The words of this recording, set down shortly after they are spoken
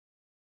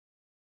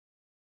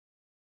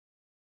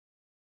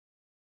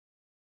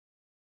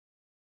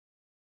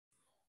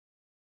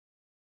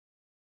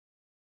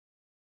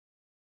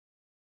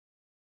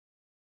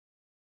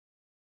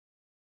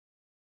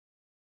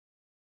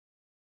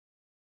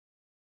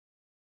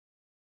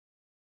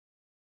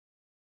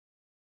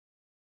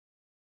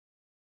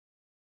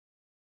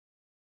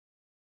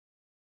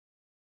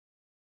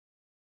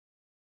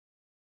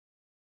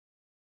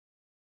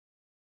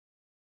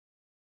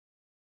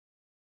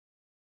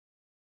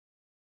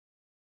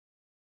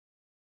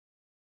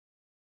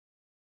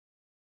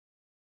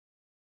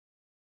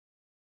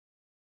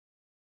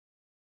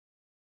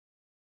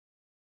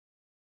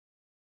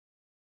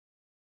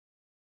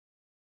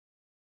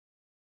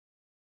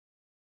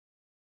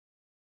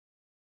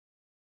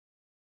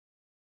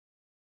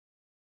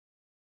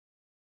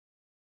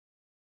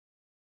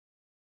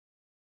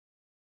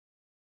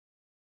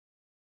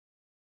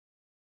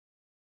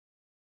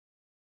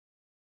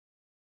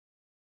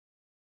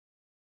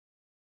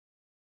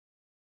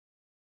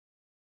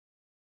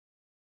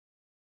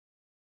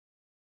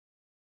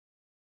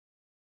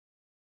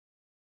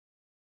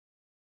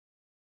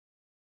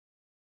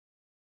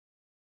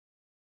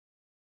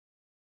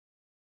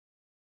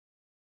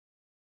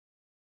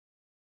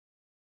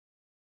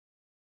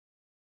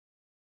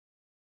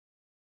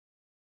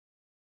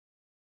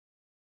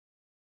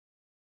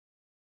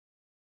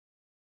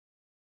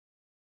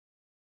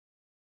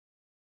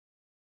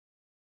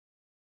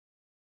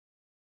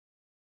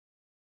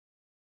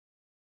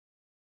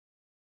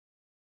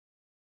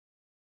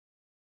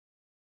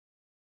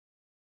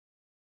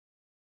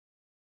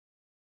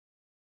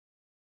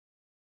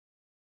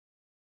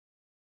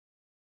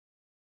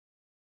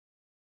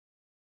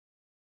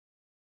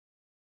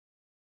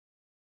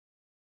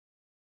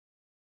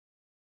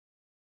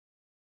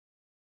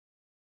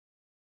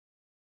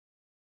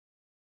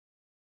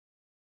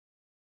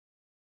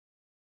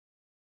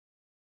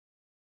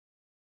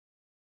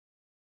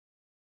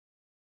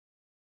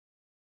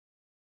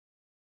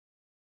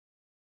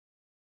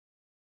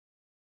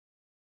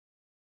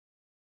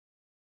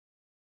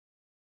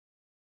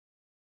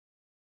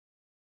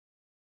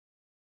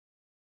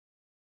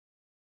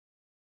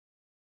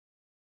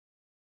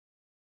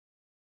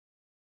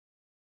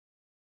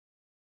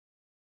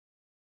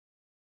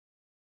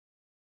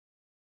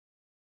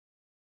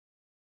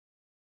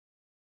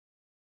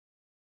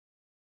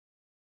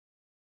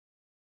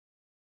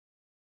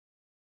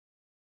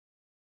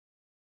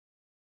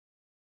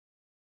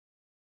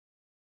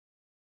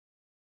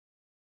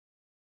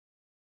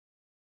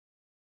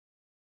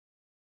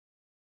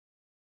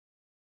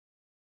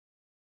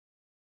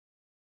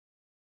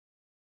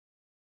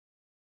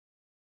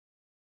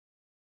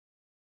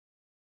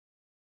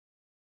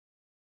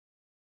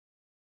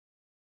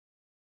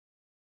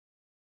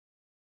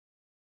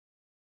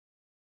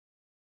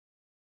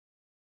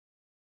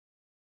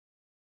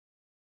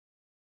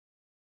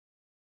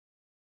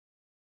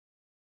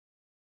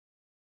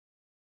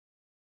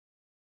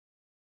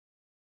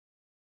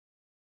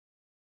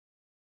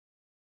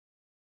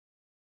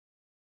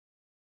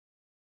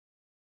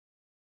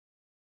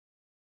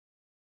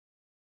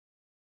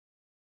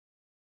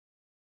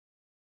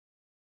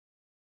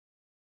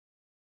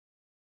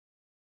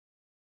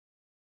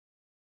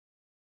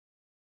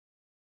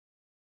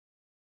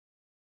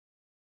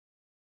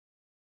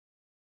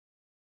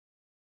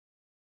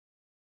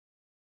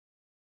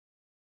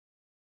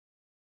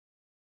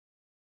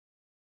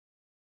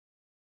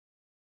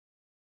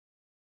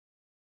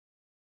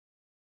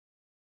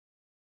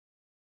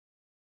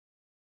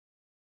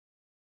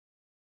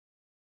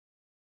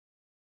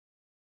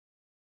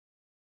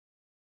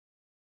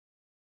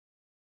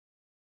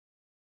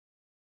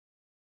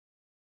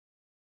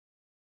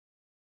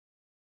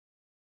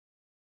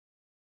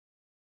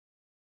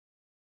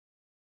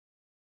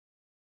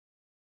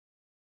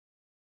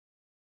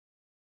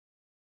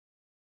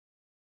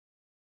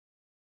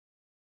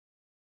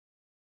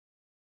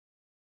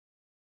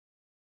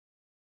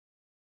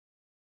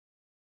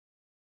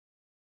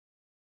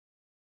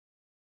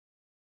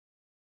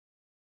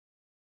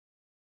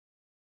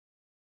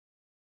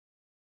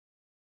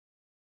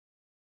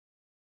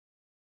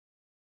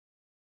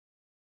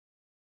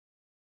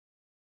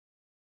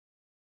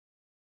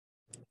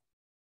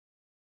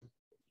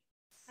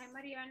Hi,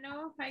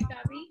 Mariano. Hi,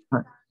 Gabby.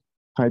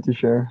 Hi,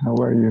 teacher. How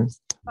are you?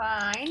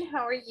 Fine.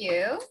 How are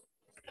you?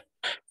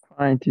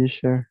 Fine,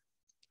 teacher.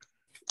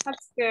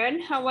 That's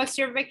good. How was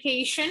your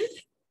vacation?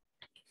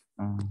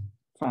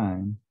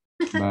 Fine,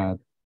 but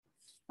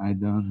I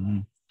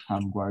don't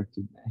have work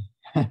today.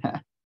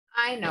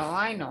 I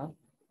know.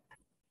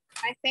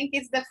 I think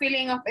it's the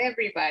feeling of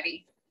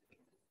everybody.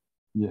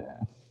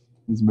 Yeah,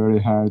 it's very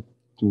hard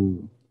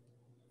to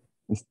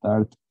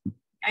start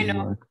I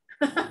know. work.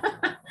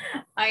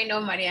 I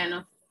know,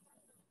 Mariano.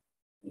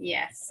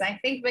 Yes, I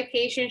think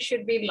vacation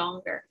should be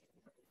longer.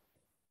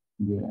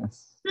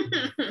 Yes.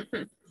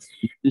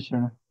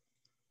 Teacher,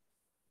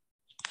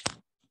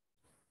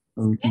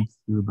 so we can see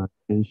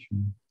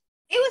vacation.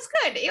 It was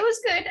good. It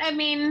was good. I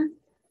mean,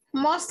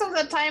 most of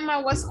the time I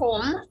was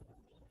home,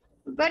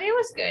 but it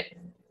was good.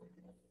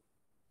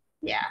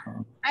 Yeah,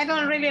 I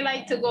don't really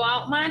like to go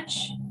out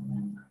much.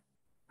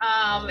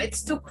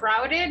 It's too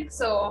crowded,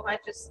 so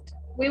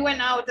we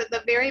went out at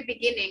the very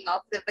beginning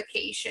of the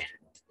vacation.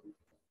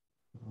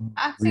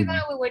 After Really?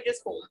 that, we were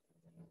just home.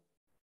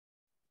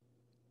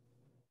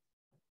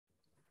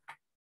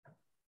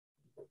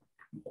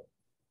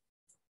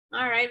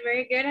 All right,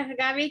 very good.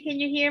 Gabby,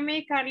 can you hear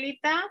me?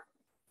 Carlita?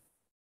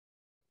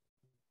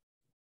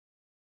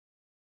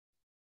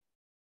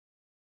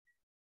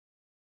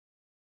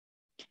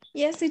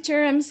 Yes,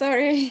 teacher, I'm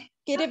sorry.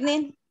 Good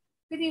evening.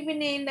 Good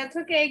evening. That's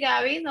okay,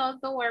 Gabby. No,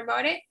 don't worry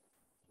about it.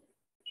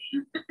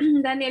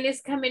 Daniel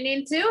is coming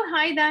in too.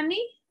 Hi, Danny.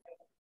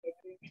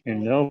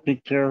 Hello,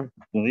 teacher.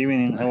 Good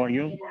evening. How are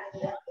you?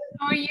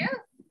 How are you?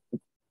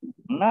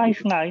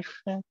 Nice.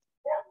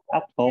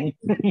 At home.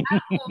 Oh,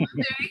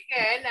 very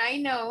good. I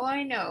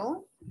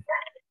know.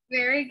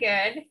 Very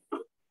good.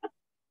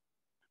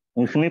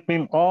 I'm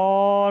sleeping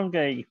all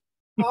day.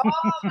 Oh,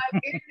 my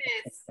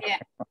goodness.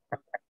 Yeah.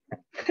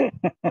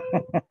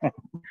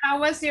 How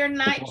was your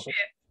night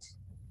shift?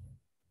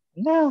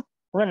 No,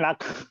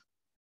 relax.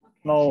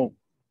 No.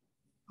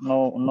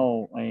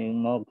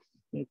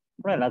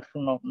 Relax.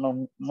 No.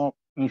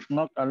 It's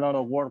not a lot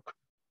of work.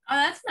 Oh,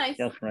 that's nice.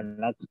 Just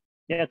relax.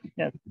 Yes.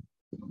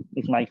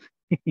 It's nice.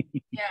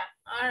 Yeah.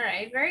 All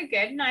right. Very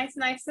good. Nice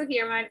to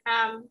hear,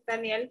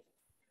 Daniel.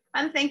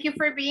 And thank you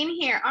for being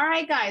here. All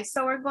right, guys.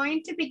 So we're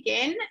going to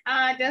begin.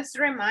 Just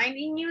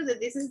reminding you that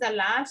this is the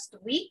last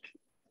week.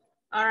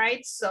 All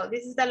right. So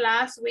this is the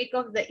last week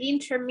of the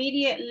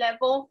intermediate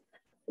level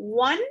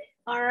 1.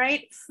 All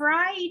right.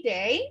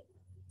 Friday.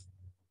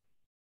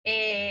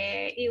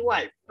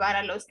 Igual,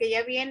 para los que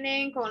ya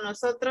vienen con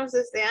nosotros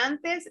desde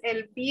antes,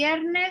 el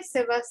viernes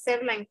se va a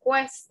hacer la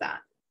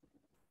encuesta,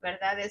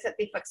 ¿verdad? De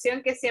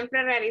satisfacción que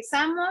siempre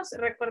realizamos.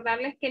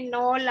 Recordarles que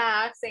no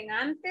la hacen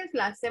antes,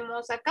 la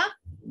hacemos acá.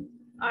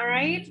 All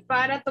right,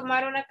 para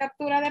tomar una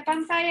captura de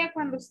pantalla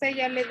cuando usted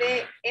ya le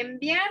dé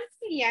enviar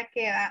y ya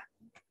queda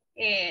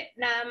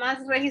nada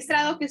más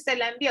registrado que usted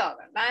la envió,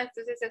 ¿verdad?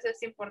 Entonces eso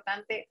es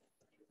importante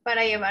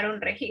para llevar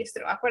un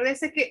registro.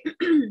 Acuérdese que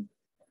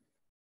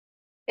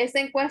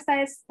esta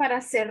encuesta es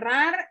para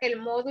cerrar el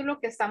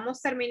módulo que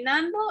estamos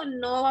terminando,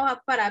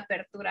 no para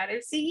aperturar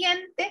el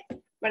siguiente,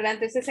 ¿verdad?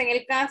 Entonces, en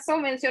el caso,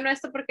 menciono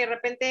esto porque de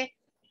repente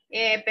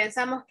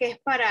pensamos que es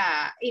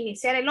para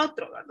iniciar el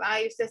otro, ¿verdad?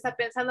 Y usted está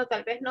pensando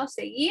tal vez no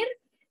seguir,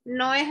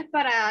 no es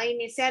para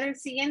iniciar el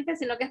siguiente,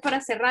 sino que es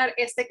para cerrar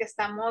este que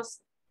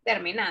estamos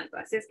terminando.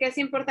 Así es que es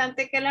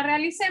importante que la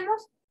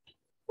realicemos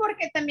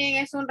porque también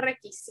es un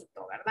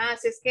requisito, ¿verdad?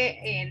 Así es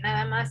que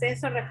nada más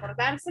eso,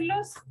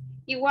 recordárselos.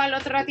 Igual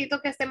otro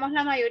ratito que estemos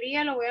la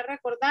mayoría lo voy a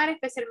recordar,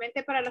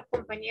 especialmente para los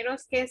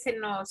compañeros que se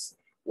nos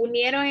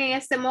unieron en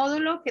este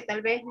módulo, que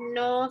tal vez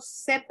no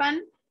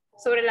sepan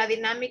sobre la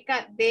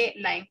dinámica de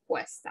la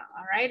encuesta.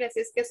 All right? Así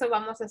es que eso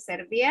vamos a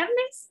hacer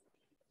viernes.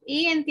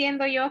 Y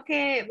entiendo yo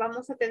que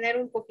vamos a tener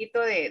un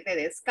poquito de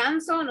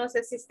descanso. No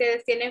sé si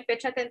ustedes tienen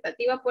fecha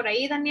tentativa por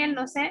ahí, Daniel,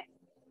 no sé.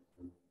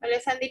 ¿No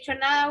les han dicho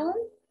nada aún?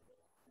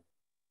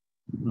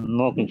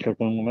 No, teacher,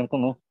 por el momento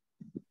no.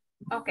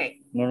 Ok.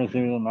 No he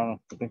recibido nada.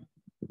 Okay.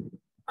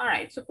 All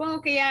right.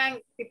 Supongo que ya,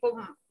 tipo,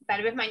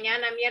 tal vez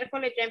mañana,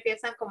 miércoles, ya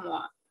empiezan como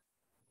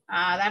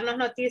a darnos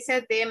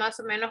noticias de más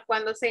o menos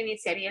cuándo se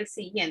iniciaría el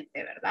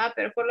siguiente, ¿verdad?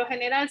 Pero por lo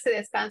general se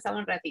descansa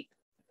un ratito.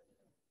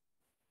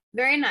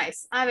 Very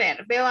nice. A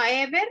ver, veo a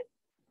Ever.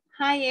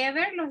 Hi,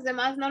 Ever. Los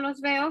demás no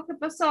los veo. ¿Qué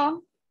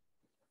pasó?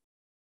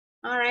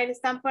 All right,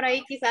 están por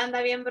ahí. Quizá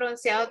anda bien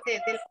bronceado de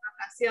la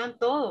vacación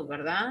todo,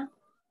 ¿verdad?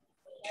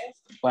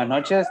 Buenas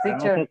noches,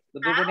 teacher.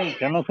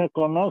 Ya no se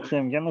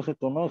conocen.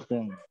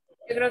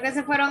 Yo creo que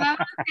se fueron a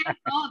broncear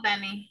todo,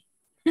 Dani.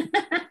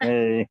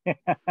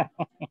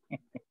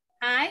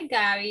 Hi,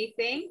 Gaby.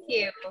 Thank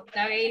you.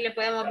 Gaby, le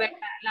podemos ver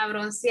la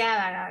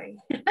bronceada, Gaby.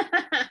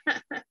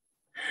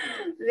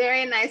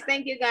 Very nice.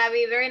 Thank you,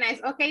 Gaby. Very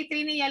nice. Ok,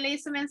 Trini, ya leí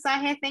su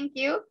mensaje. Thank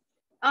you.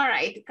 All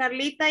right.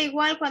 Carlita,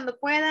 igual cuando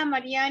pueda.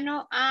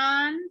 Mariano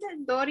and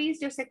Doris,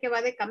 yo sé que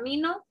va de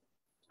camino.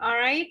 All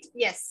right.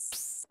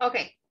 Yes.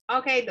 Okay.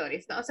 Okay,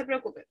 Doris, no se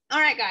preocupe. All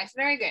right, guys.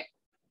 Very good.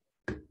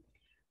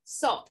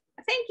 So,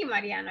 thank you,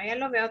 Mariano. Ya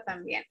lo veo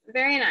también.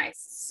 Very nice.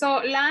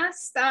 So,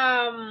 last,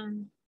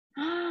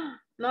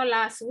 no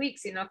last week,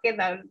 sino que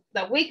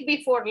the week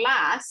before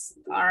last,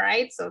 all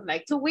right, so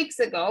like 2 weeks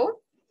ago,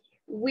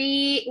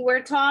 we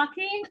were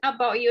talking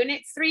about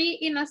Unit 3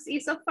 y nos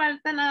hizo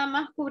falta nada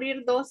más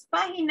cubrir 2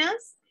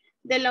 páginas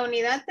de la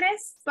unidad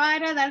 3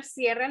 para dar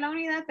cierre a la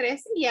unidad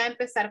 3 y ya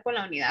empezar con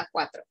la unidad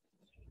 4.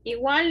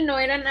 Igual no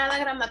era nada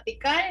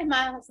gramatical,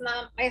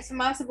 es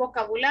más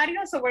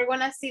vocabulario, so we're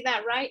gonna see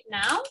that right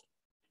now.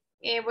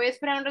 Voy a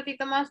esperar un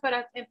ratito más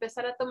para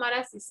empezar a tomar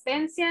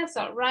asistencia.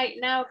 So right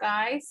now,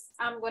 guys,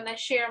 I'm gonna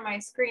share my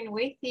screen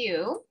with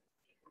you,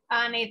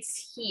 and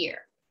it's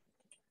here.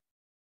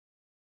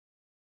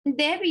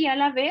 Debbie, ya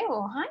la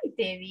veo. Hi,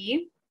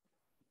 Debbie.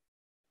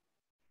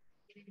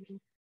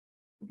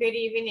 Good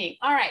evening.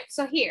 All right,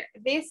 so here,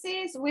 we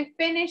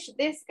finished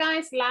this,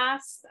 guys,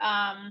 last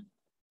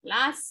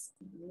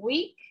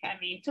week,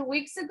 2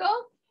 weeks ago.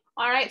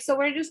 All right, so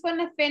we're just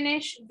gonna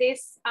finish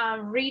this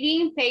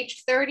reading,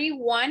 page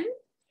 31,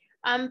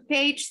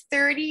 page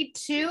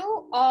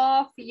 32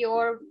 of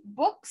your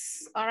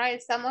books. All right,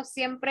 estamos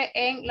siempre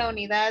en la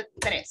unidad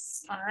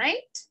 3, all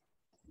right?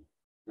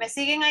 ¿Me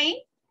siguen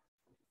ahí?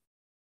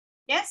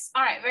 Yes,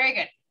 all right, very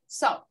good.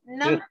 So,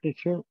 Yes,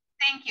 teacher.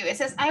 thank you. It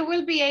says, I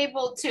will be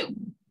able to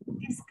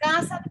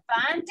discuss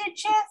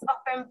advantages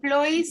of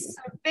employee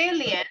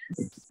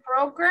surveillance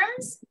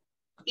programs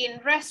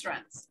in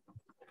restaurants.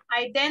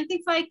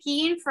 Identify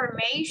key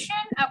information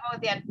about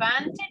the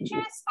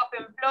advantages of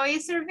employee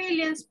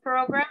surveillance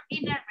program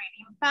in a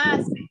reading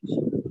passage.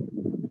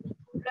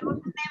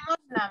 Luego tenemos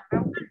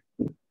number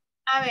 1.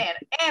 A ver,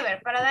 Ever,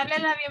 para darle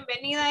la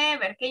bienvenida a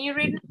Ever, can you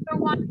read number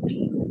 1,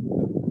 please?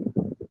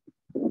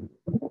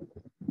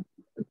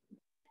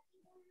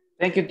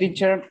 Thank you,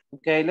 teacher.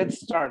 Okay,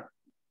 let's start.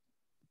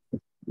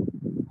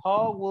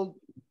 How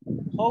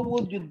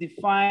would you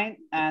define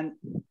an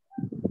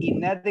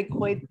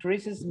inadequate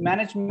crisis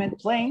management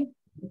plan?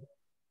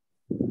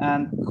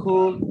 And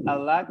could a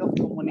lack of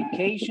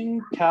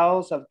communication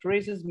cause a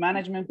crisis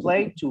management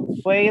plan to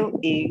fail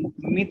in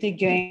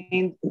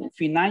mitigating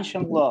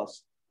financial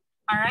loss?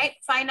 All right,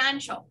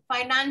 financial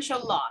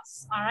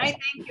loss. All right,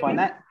 thank you.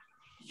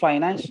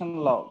 Financial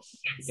loss.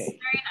 Yes, Okay.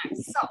 very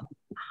nice. So,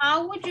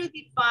 how would you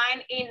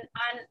define an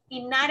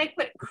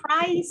inadequate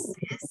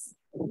crisis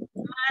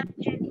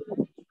management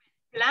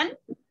plan?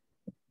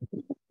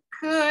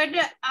 Could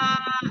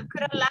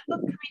a lack of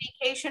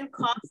communication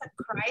cause a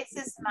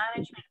crisis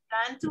management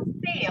plan to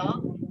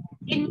fail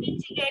in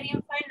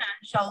mitigating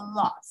financial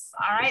loss?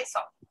 All right,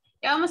 so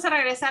ya vamos a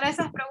regresar a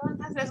esas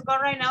preguntas. Let's go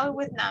right now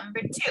with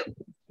number 2.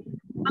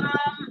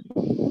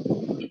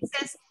 It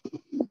says,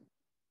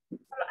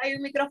 hay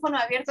un micrófono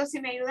abierto, si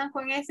me ayudan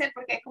con ese,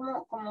 porque es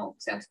como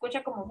se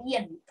escucha como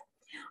viento.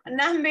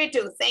 Number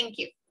 2, thank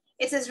you.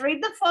 It says,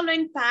 read the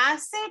following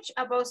passage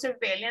about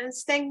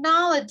surveillance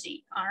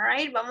technology. All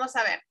right, vamos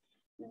a ver.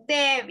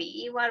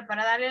 Debbie, igual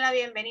para darle la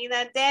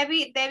bienvenida.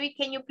 Debbie,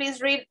 can you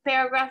please read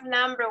paragraph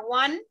number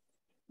 1?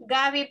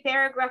 Gaby,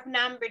 paragraph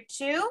number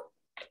 2.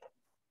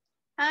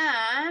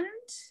 And...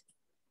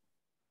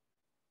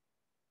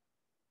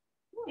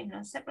 Uy,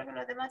 no sé por qué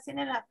los demás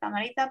tienen la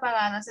camarita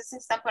apagada. No sé si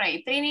está por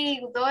ahí. Trini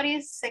y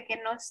Doris, sé que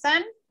no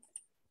están.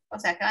 O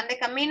sea, que van de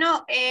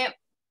camino.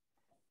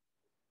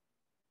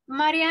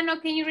 Mariano,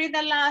 can you read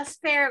the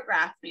last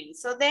paragraph, please?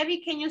 So,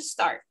 Debbie, can you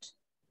start?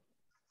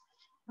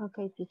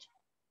 Okay, teacher.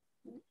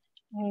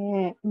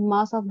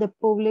 Most of the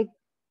public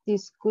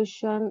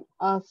discussion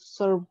of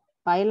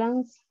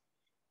surveillance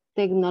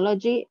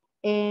technology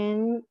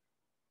and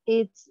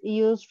its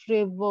use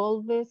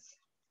revolves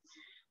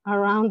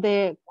around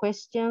the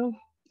question,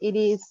 it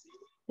is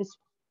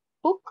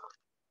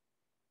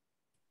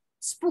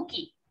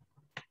spooky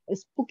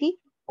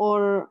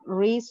or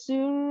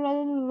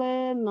reassuring,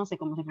 no sé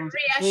cómo se pronuncia.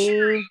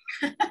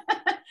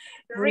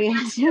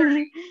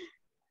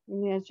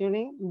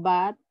 Reassuring,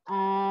 but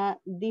a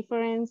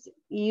different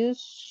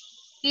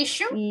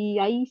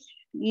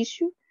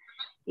issue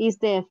is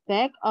the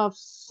effect of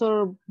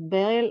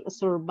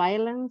surveillance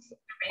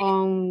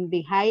on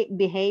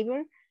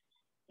behavior,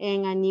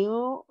 and a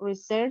new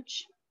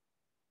research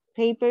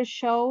paper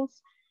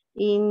shows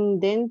in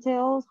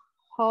detail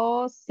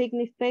how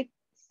significant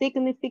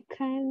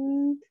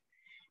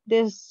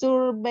the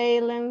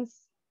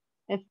surveillance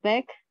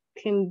effect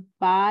can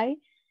be.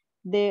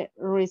 The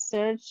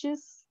research,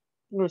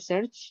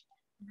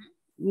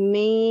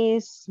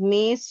 Miss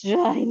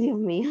Joy, Dios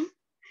mío.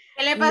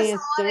 ¿Qué le pasó,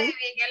 Debbie?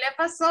 ¿Qué le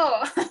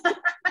pasó?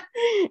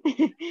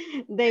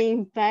 The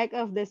impact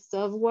of the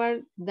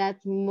software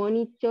that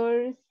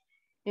monitors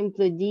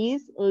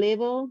employees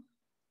level,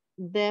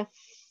 depth,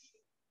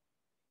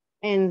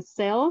 and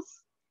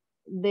sales.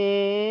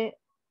 Ya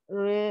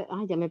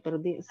me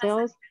perdí.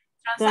 Sales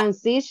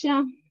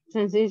transition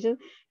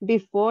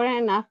before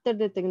and after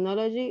the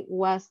technology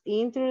was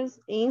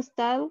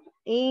installed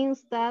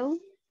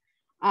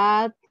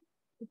at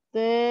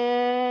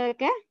the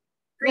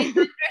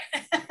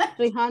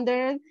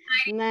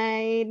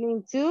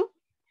 392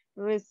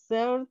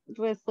 reserve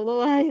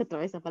otra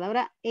vez esa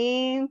palabra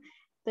in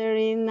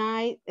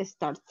 39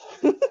 start.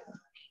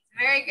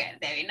 Very good,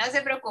 Debbie, no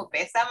se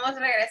preocupe, estamos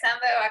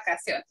regresando de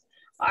vacaciones.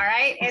 All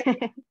right. Es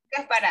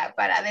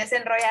para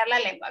desenrollar la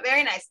lengua.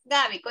 Very nice.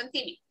 Gaby,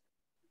 continue.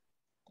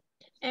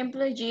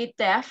 Employee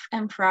theft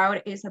and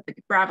fraud is a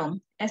big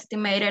problem,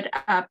 estimated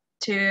up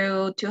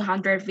to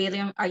 200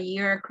 billion a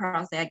year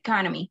across the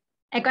economy.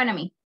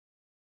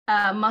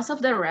 Most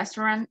of the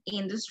restaurant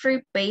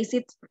industry pays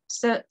its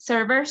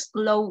servers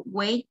low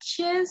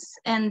wages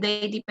and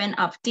they depend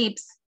on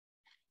tips.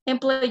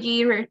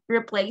 Employee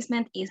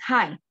replacement is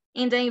high.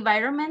 In the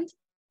environment,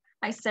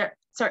 a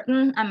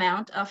certain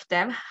amount of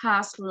debt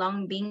has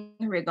long been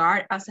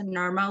regarded as a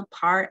normal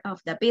part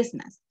of the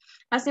business.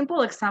 A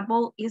simple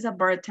example is a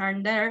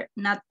bartender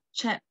not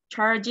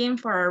charging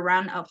for a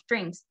round of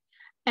drinks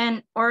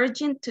and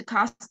urging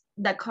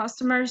the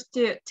customers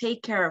to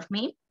take care of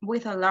me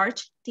with a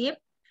large tip.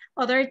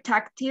 Other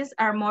tactics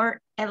are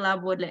more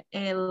elaborate.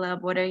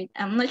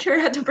 I'm not sure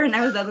how to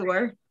pronounce that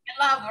word.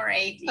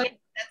 Elaborate. Yeah,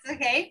 that's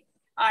okay.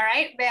 All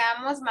right.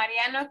 Veamos,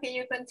 Mariano, can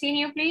you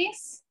continue,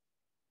 please?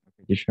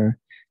 Okay, sure.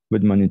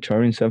 But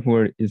monitoring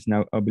software is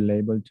now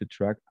available to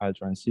track all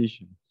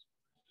transitions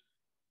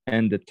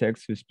and detect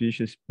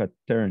suspicious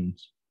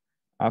patterns.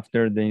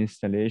 After the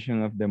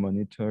installation of the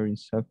monitoring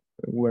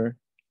software,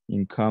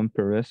 income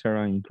per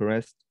restaurant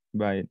increased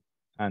by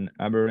an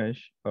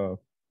average of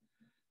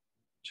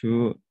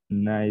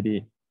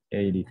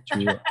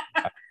 $2,982.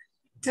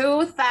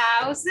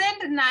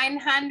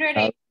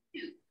 2,982.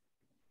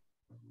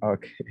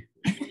 Okay.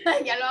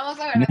 Ya lo vamos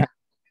a ver.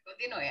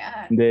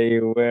 Continúe. They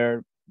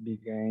were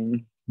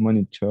began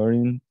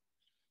monitoring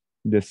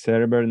the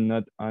server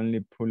not only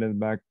pulled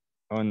back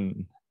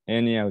on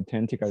any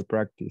authentical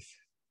practice,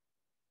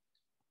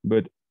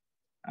 but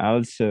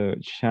also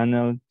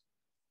channeled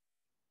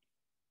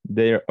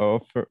their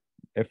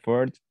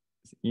efforts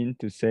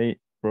into, say,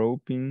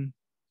 probing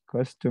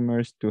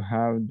customers to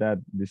have that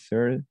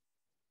dessert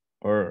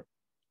or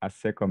a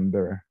second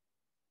beer.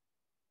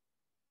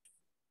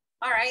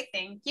 All right,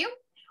 thank you.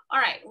 All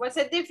right, was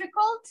it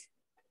difficult?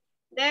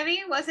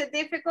 Debbie, was it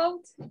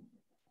difficult?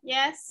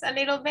 Yes, a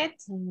little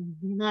bit? A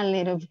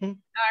little bit.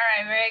 All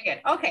right, very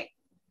good. Okay.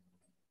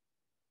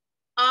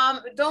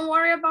 Don't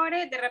worry about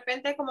it. De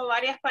repente hay como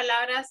varias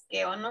palabras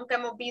que o nunca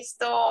hemos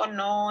visto o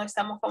no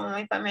estamos como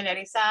muy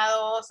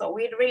familiarizados o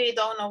we really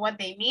don't know what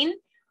they mean.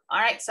 All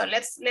right, so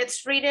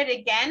let's read it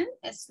again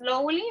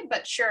slowly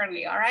but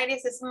surely. All right, it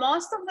says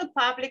most of the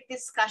public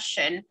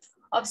discussion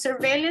of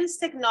surveillance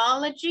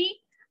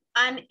technology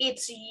and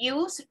its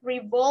use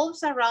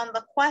revolves around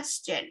the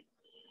question,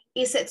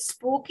 is it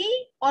spooky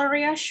or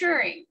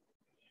reassuring?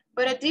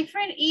 But a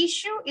different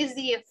issue is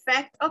the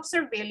effect of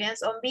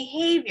surveillance on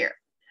behavior.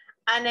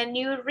 And a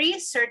new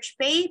research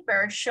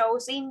paper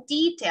shows in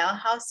detail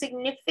how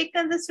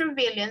significant the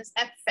surveillance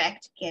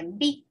effect can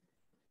be.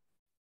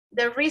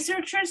 The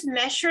researchers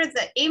measure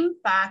the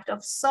impact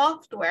of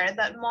software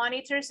that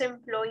monitors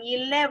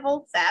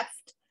employee-level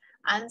theft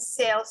and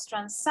sales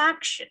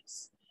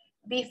transactions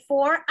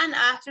before and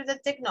after the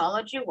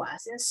technology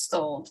was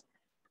installed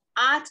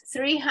at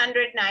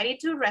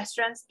 392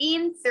 restaurants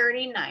in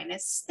 39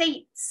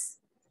 states.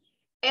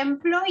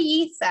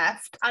 Employee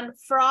theft and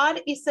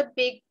fraud is a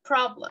big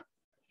problem,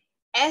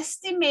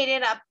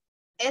 estimated at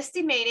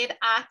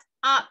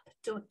up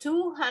to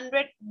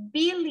 200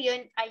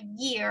 billion a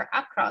year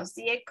across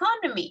the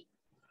economy.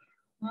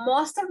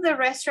 Most of the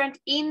restaurant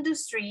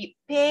industry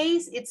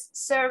pays its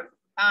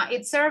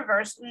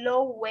servers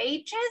low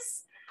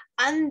wages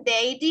and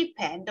they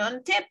depend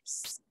on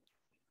tips.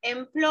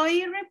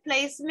 Employee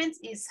replacement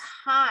is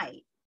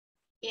high.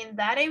 In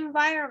that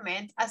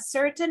environment, a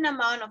certain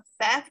amount of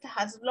theft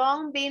has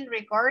long been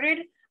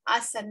regarded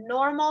as a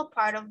normal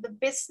part of the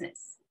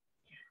business.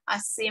 A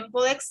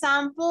simple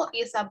example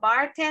is a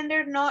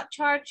bartender not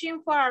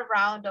charging for a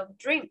round of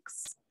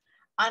drinks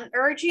and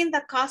urging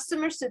the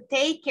customers to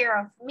take care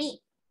of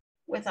me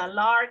with a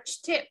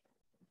large tip.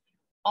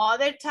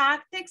 Other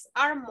tactics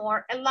are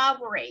more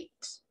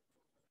elaborate.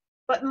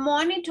 But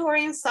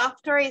monitoring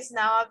software is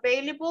now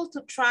available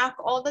to track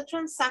all the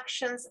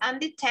transactions and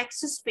detect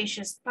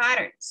suspicious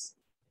patterns.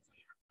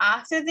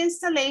 After the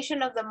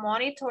installation of the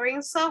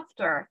monitoring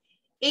software,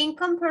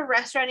 income per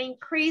restaurant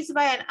increased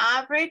by an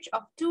average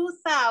of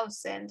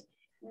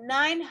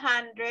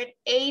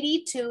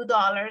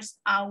 $2,982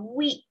 a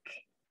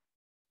week.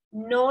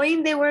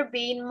 Knowing they were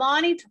being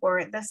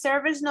monitored, the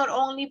servers not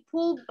only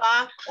pulled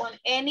back on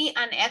any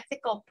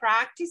unethical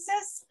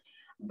practices,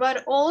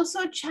 but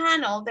also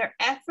channeled their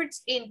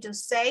efforts into,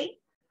 say,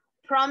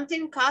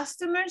 prompting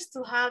customers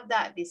to have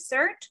that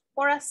dessert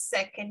or a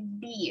second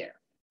beer.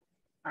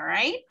 All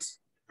right?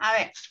 A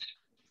ver.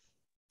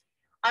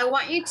 I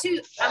want you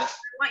to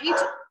right,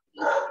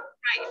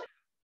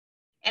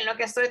 en lo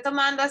que estoy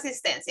tomando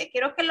asistencia.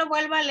 Quiero que lo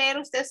vuelva a leer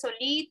usted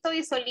solito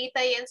y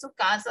solita ahí en su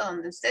casa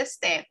donde usted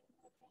esté.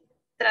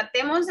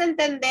 Tratemos de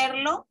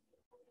entenderlo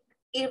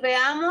y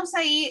veamos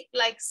ahí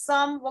like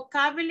some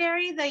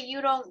vocabulary that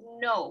you don't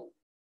know.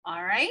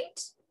 All right?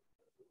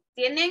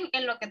 Tienen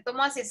en lo que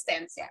tomo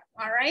asistencia.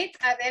 All right?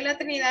 Adela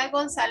Trinidad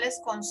González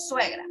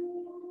Consuegra.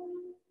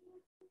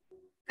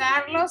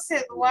 Carlos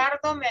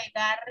Eduardo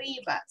Melgar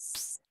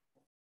Rivas.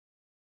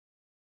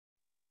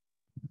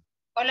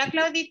 Hola,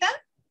 Claudita.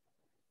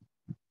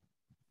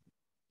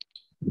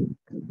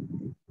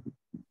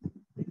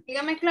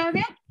 Dígame,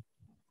 Claudia.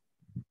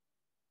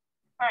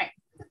 All right.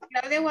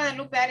 Claudia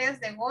Guadalupe Arias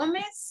de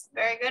Gómez.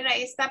 Very good.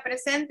 Ahí está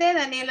presente.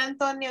 Daniel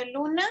Antonio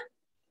Luna.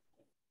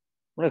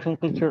 Present,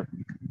 teacher.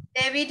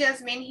 Debbie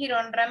Yasmín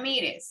Girón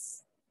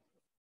Ramírez.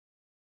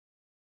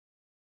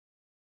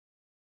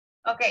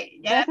 Ok,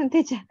 ya. Present,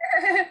 teacher.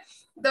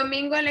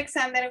 Domingo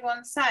Alexander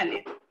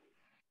González.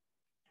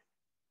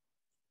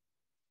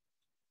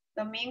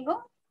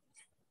 Domingo.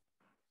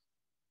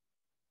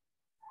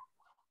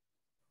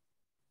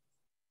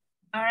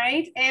 All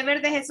right.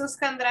 Ever de Jesús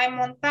Candray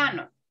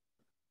Montano.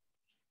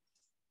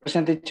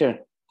 Present,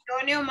 teacher.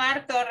 Johnny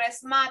Omar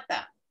Torres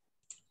Mata.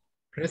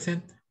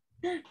 Present.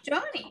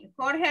 Johnny.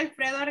 Jorge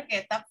Alfredo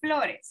Argueta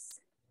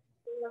Flores.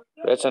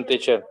 Present,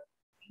 teacher.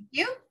 Thank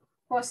you.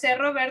 José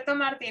Roberto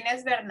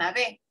Martínez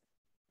Bernabé.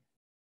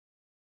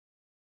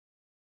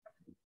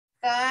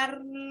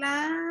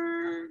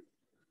 Carla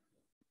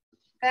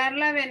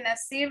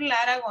Benacir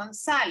Lara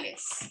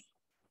González.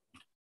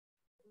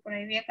 Por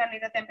ahí vi a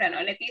Carlita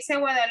temprano. Leticia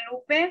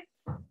Guadalupe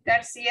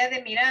García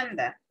de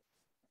Miranda.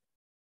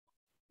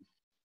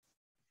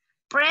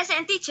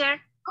 Present, teacher.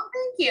 Oh,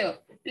 thank you.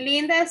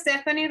 Linda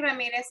Stephanie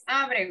Ramírez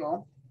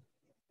Ábrego.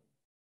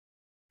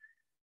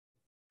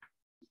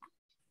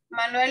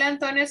 Manuel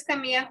Antonio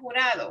Escamilla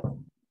Jurado.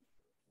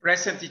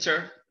 Present,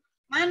 teacher.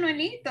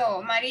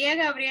 Manuelito. María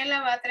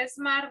Gabriela Batres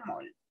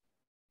Mármol.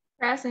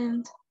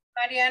 Present.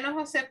 Mariano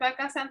José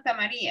Paca Santa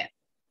María.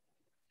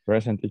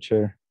 Present,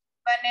 teacher.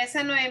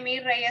 Vanessa Noemí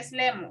Reyes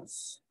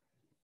Lemus.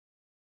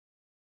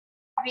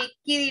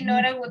 Vicky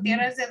Dinora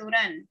Gutiérrez de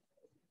Durán.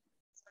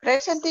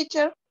 Present,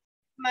 teacher.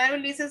 Mar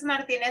Ulises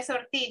Martínez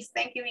Ortiz.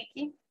 Thank you,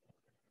 Vicky.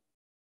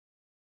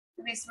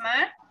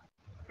 Bismar.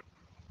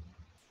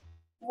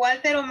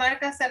 Walter Omar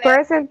Castaneda.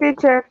 Present,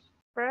 teacher.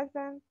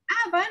 Present.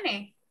 Ah,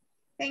 Vane.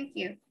 Thank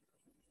you.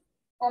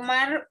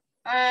 Omar,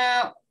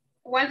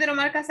 Walter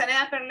Omar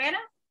Castaneda Perlera.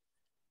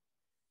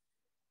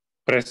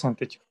 Present,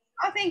 teacher.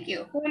 Oh, thank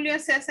you. Julio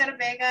César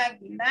Vega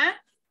Aguilar.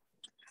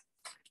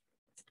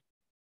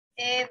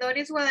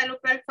 Doris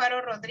Guadalupe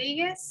Alfaro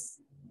Rodríguez.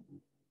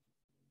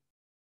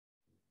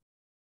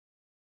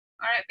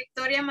 All right,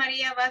 Victoria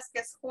María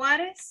Vázquez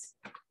Juárez.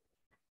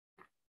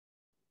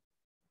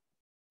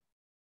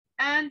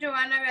 And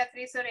Giovanna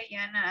Beatriz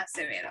Orellana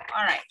Acevedo.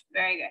 All right,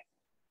 very good.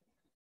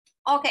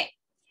 Okay,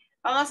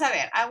 vamos a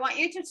ver. I want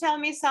you to tell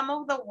me some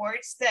of the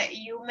words that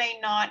you may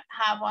not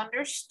have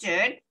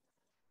understood.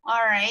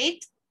 All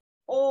right.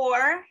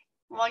 Or,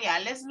 well, yeah,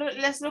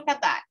 let's look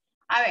at that.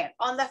 A ver,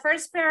 on the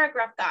first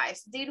paragraph,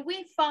 guys, did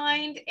we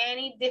find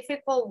any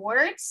difficult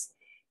words?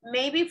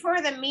 Maybe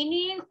for the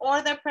meaning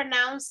or the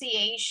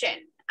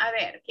pronunciation. A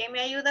ver, ¿quién me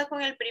ayuda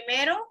con el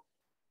primero?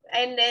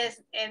 En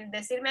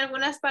decirme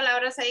algunas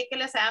palabras ahí que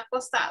les hayan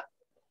costado.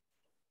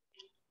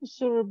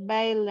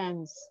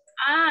 Surveillance.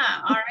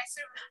 Ah, all right.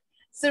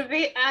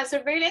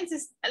 Surveillance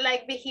is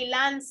like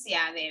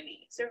vigilancia,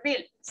 Debbie.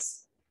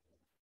 Surveillance.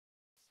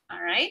 All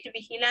right,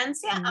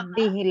 vigilancia.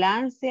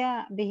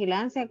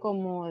 Vigilancia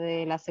como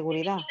de la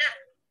seguridad.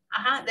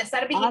 Ajá, de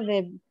estar vigilando.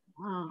 Okay.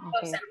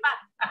 Observar.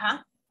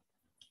 Ajá.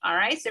 All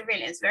right,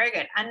 surveillance, very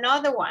good.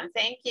 Another one,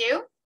 thank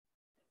you.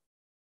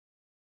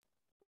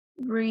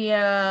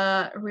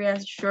 Reassuring.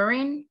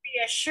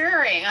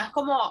 Reassuring, es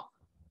como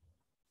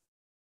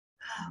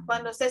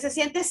cuando usted se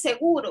siente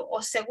seguro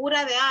o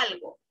segura de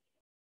algo.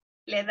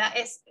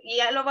 Y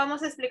ya lo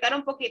vamos a explicar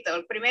un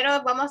poquito.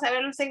 Primero vamos a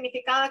ver el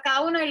significado de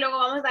cada uno y luego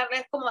vamos a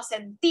darles como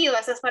sentido a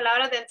esas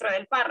palabras dentro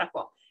del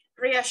párrafo.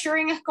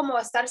 Reassuring es como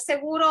estar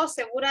seguro o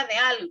segura de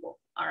algo.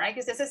 All right, que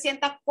usted se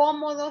sienta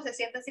cómodo, se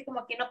sienta así como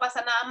aquí no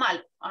pasa nada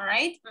malo. All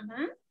right.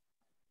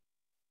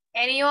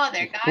 Any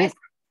other, guys?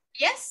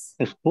 Yes.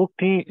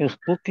 Spooky.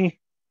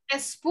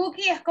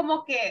 Spooky es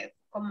como que,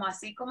 como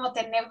así, como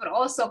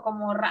tenebroso,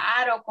 como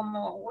raro,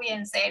 como, uy,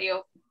 en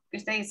serio. Que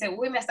usted dice,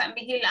 uy, me están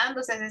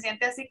vigilando, se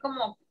siente así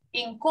como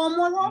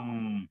incómodo,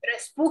 pero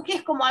spooky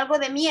es como algo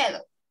de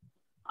miedo.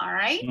 All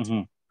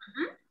right.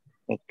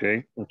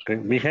 Okay.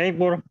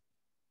 Behavior.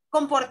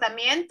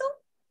 Comportamiento.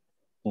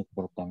 Sí.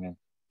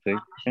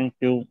 Thank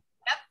you.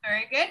 Yep,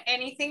 very good.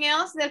 Anything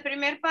else del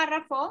primer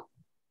párrafo?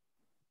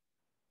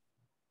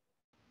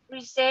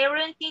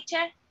 Reassuring,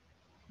 teacher.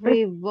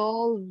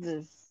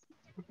 Revolves.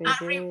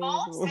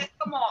 Revolves es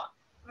como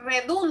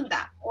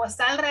redunda o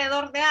está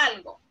alrededor de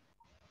algo.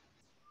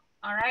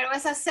 All right, o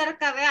es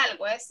acerca de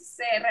algo,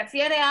 se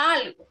refiere a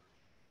algo,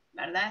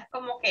 ¿verdad? Es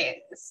como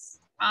que,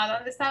 ¿a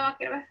dónde estaba?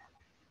 Quiero ver.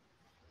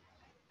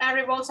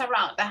 Revolves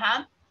around,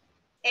 ajá.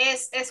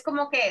 Es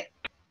como que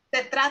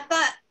se trata.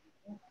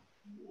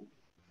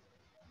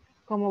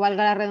 Como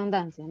valga la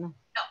redundancia, ¿no?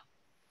 No.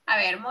 A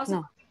ver, most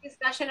of the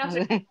discussion of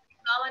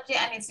technology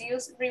and its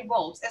use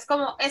revolves. Es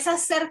como, es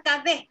acerca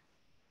de.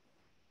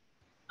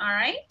 All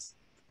right.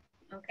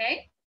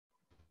 Okay.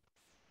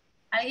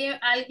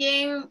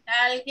 ¿Alguien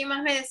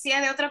más me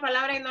decía de otra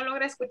palabra y no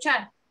logré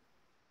escuchar?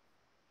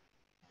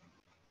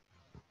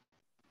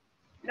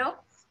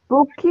 ¿No?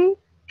 Spooky.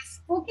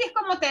 Spooky es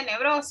como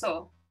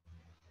tenebroso.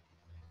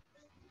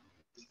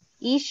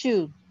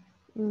 Issue.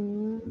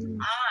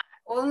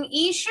 Un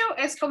issue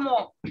es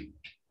como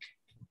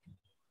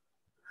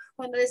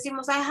cuando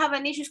decimos I have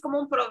an issue, es como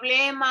un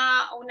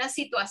problema, una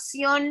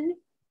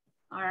situación.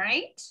 All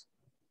right.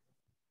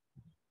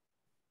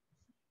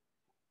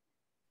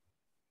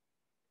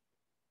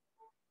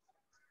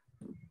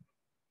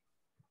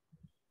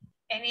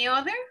 Any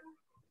other?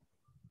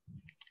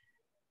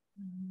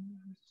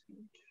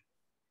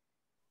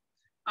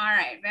 All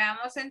right,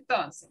 veamos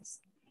entonces.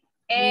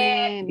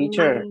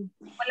 Teacher.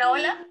 Hola,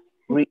 hola.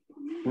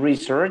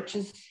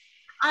 Researches.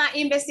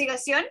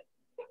 Investigación.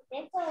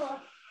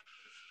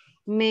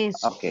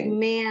 Okay.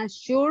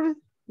 Measures.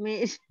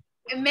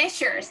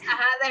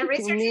 Ajá, the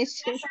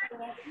research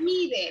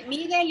mide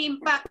el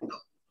impacto.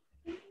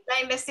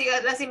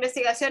 Las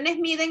investigaciones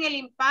miden el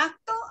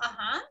impacto.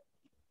 Ajá.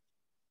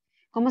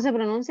 ¿Cómo se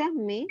pronuncia?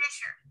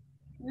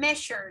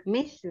 Measure.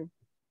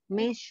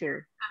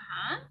 Measure.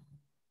 Ajá.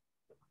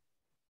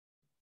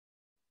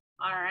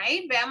 All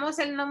right, veamos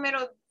el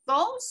número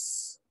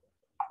 2.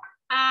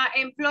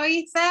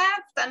 Employee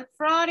theft and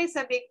fraud is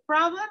a big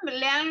problem.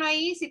 Léanlo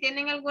ahí si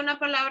tienen alguna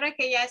palabra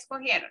que ya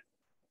escogieron.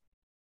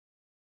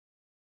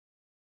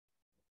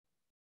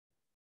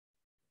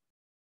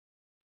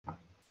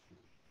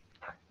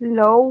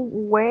 Low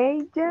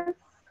wages.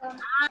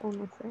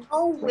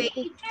 Low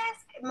wages.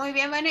 Muy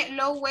bien, Vane.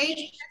 Low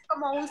wages es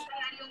como un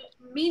salario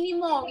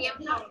mínimo o bien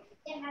bajo.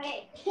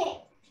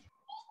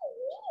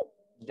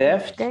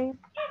 Theft. Okay.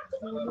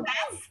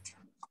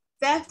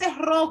 Theft es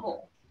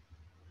robo.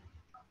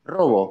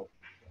 Robo.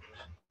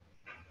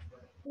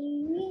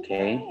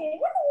 Okay.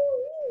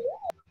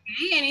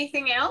 Okay,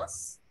 anything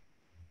else?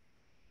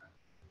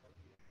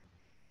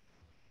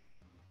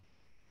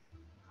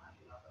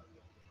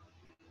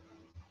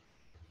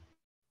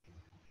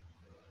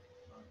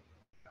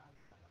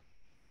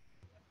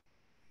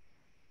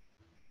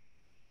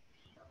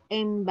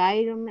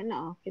 Environment,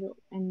 no, pero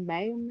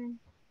environment.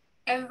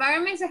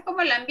 Environment es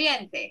como el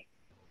ambiente.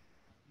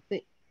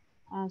 Sí.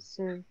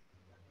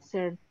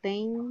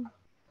 Certain.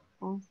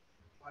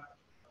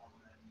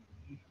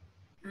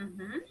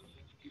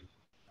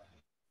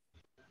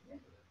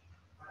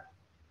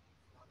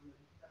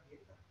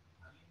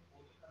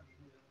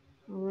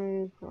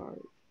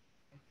 Record.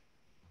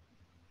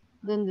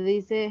 Donde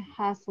dice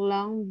has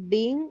long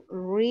been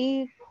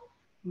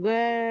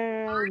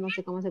no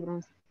sé cómo se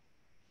pronuncia.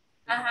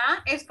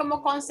 Ajá, es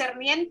como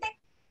concerniente.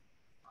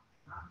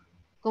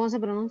 ¿Cómo se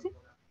pronuncia?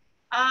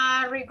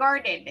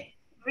 Regarded.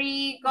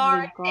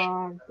 Regarded.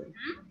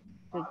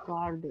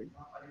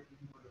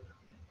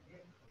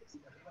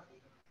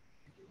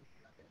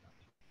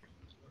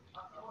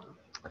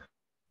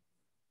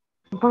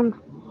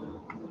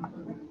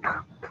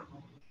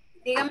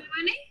 Dígame,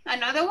 Vane,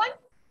 another one.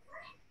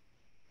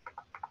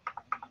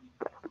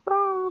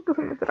 Que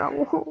se me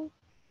trabó.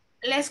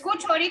 Le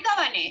escucho ahorita,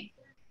 Vane.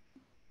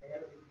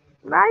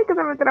 Ay, que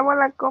se me trabó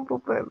la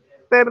compu,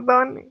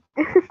 perdone.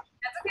 Okay.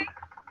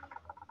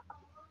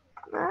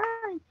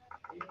 Ay.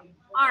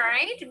 All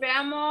right,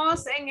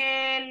 veamos en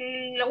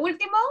el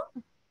último.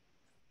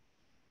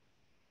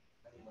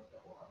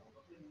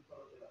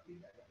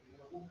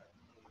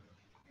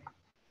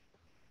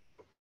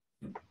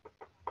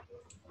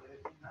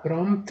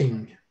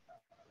 Prompting.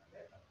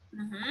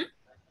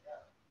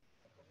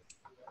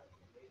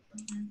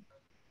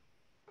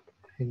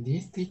 In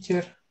this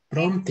teacher,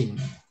 prompting.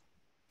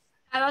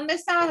 ¿A dónde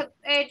está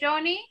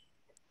Johnny?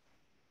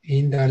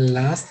 In the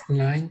last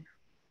line.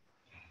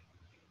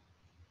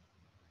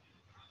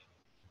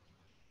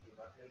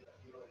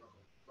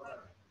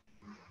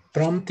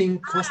 Prompting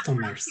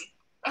customers.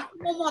 Es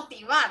como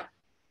motivar.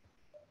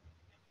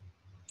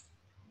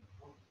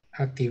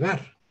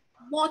 Activar.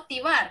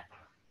 Motivar.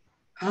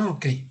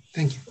 Okay,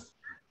 thank you.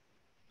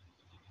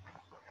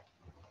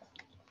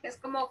 Es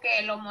como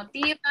que lo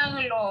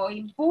motivan, lo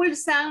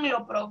impulsan,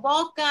 lo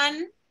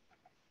provocan.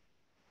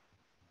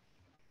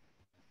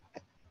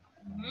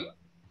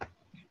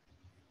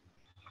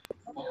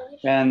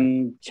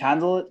 And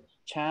channeled,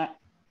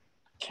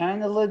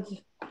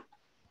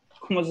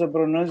 ¿cómo se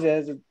pronuncia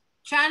eso?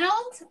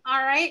 Channeled,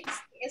 all right.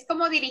 Es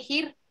como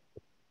dirigir.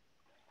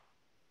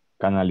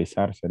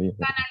 Canalizar sería.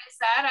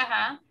 Canalizar,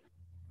 ajá.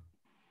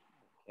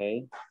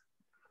 Okay.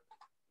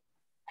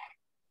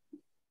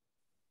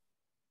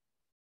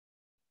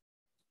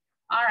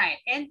 All right.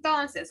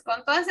 Entonces,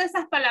 con todas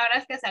esas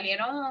palabras que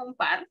salieron un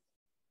par.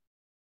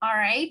 All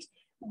right.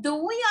 Do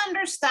we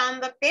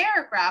understand the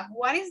paragraph?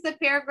 What is the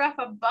paragraph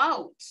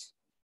about?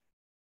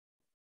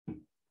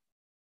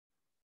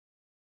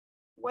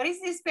 What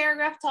is this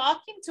paragraph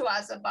talking to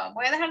us about?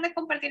 Voy a dejar de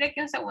compartir aquí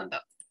un segundo.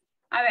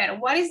 A ver,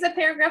 what is the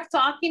paragraph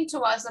talking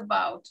to us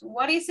about?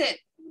 What is it?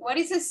 What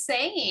is it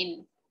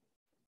saying?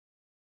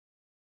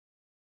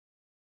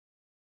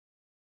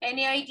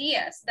 Any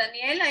ideas?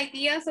 Daniel,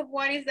 ideas of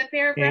what is the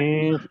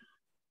paragraph?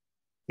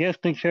 Yes,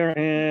 teacher.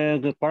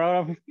 The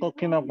paragraph is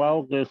talking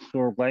about the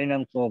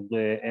surveillance of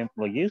the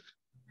employees,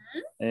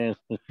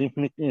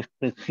 specifically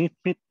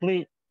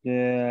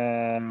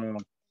the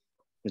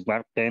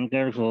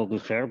bartenders or the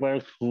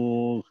servers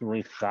who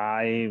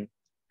receive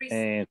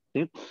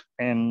tips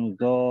and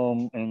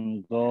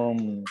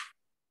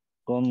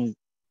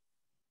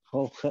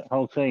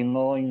how say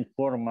no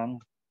informan.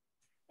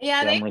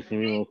 Yeah, they don't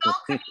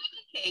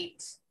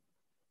communicate.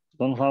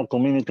 Don't how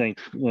communicate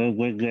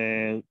with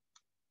the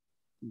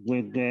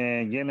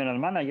general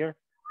manager.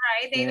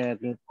 Right, they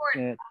don't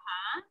report.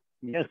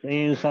 Yes,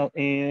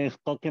 is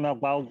talking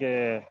about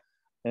the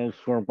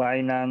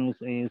surveillance,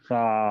 is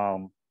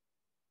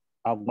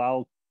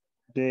about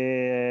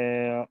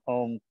the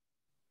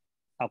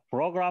a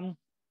program,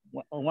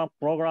 one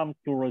program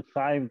to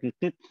receive the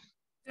tips.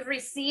 To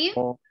receive?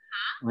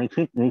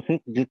 Receive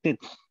the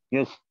tips.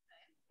 Yes,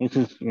 this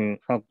is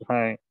how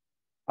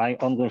I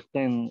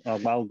understand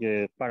about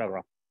the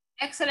paragraph.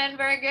 Excellent,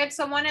 very good.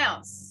 Someone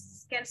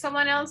else. Can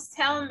someone else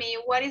tell me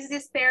what is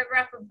this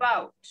paragraph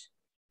about?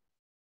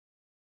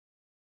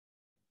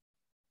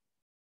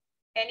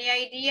 Any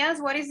ideas?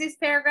 What is this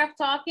paragraph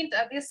talking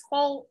to? This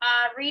whole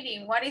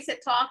reading, what is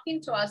it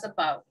talking to us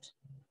about?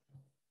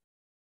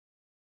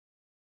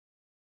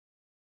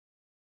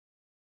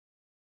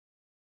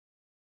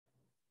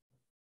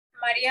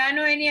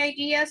 Mariano, any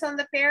ideas on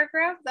the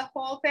paragraph, the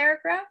whole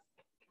paragraph?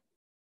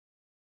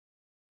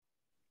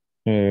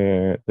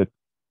 The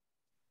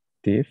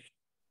thief.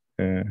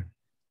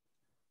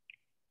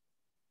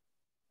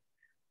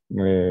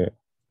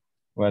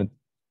 What?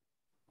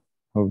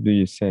 How do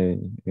you say?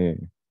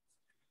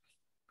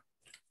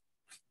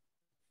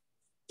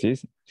 Sí,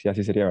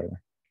 así sería, ¿verdad?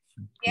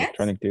 Yes.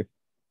 Electronic thief.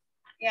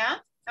 Yeah.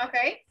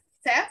 Okay.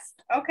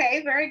 Theft.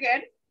 Okay. Very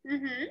good.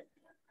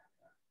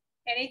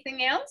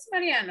 Anything else,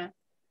 Mariano?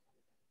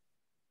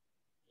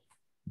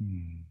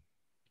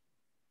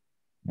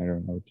 I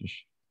don't know.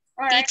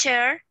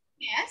 Teacher.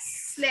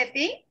 Yes,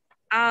 Letty.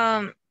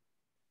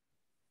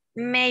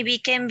 Maybe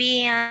can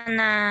be an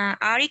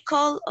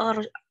article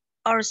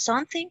or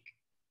something.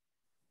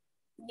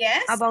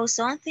 Yes. About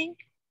something.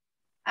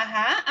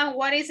 And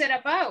what is it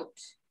about?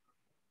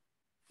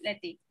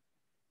 Letty.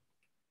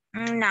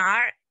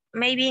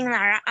 Maybe an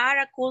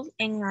article,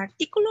 an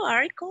article.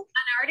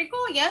 An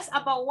article, yes.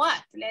 About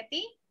what,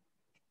 Letty?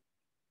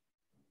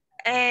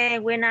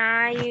 When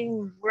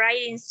I'm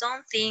writing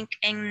something,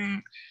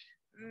 and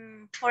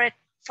for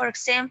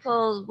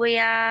example, we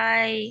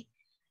are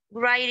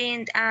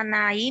writing an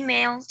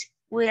email,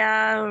 we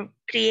are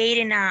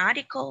creating an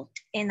article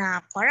in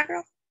a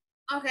paragraph.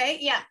 Okay,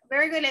 yeah,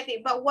 very good,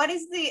 Letty. But what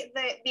is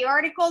the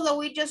article that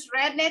we just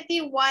read, Letty?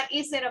 What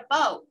is it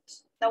about?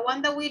 The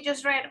one that we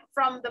just read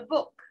from the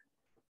book.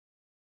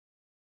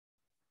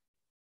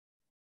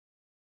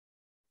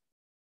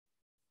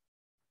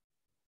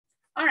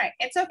 All right,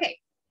 it's okay.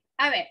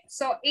 A ver,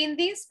 so in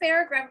this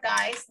paragraph,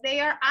 guys,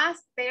 they're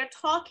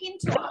talking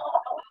to us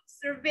about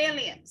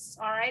surveillance,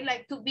 all right,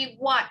 like to be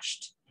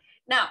watched.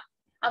 Now,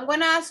 I'm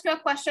gonna ask you a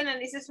question, and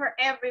this is for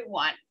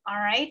everyone, all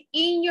right?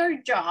 In your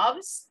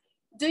jobs,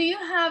 do you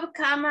have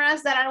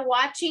cameras that are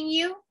watching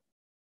you?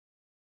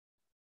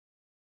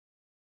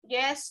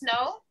 Yes,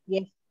 no?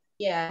 Yes.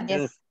 Yeah.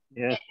 Yes.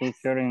 Yes,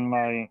 teacher, in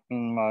my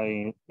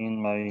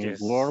Yes,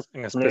 work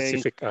in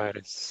specific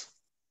areas.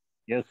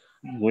 Yes,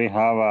 we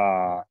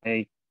have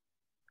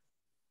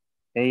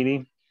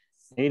 80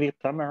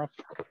 cameras.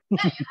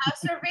 Yeah, you have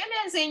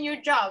surveillance in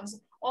your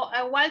jobs.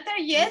 Walter,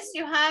 yes,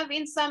 you have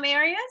in some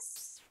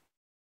areas?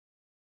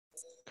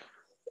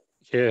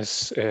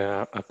 Yes,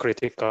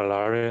 critical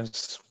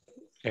areas,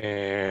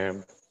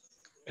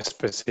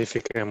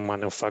 specific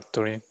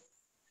manufacturing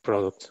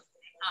products.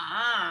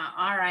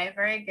 All right,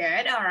 very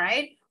good, all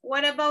right.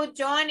 What about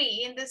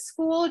Johnny, in the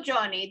school,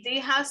 Johnny? Do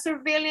you have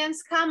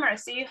surveillance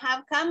cameras? Do you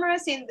have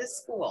cameras in the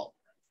school?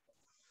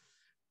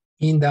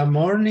 In the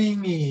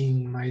morning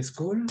in my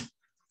school,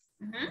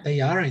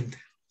 they aren't.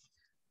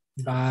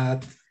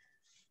 But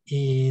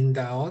in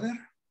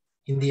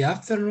the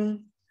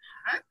afternoon,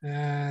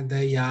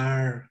 they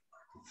are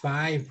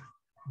 5,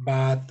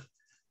 but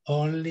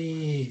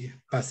only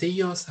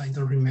pasillos, I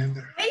don't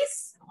remember.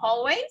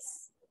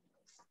 Hallways?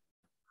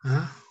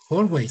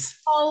 Always.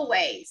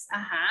 Always,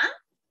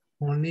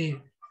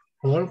 Only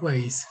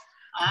always.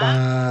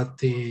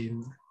 But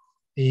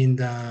in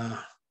the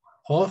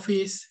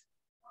office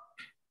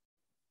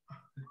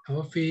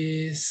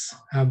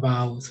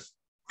about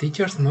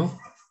teachers, no.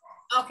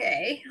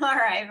 Okay, all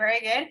right,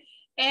 very good.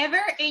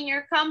 Ever in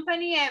your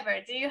company,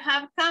 do you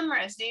have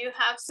cameras? Do you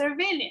have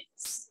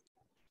surveillance?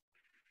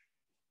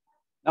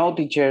 No,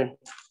 teacher,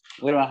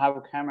 we don't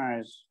have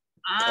cameras.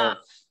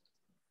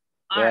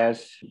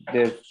 Yes,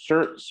 the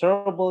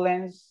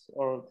surveillance,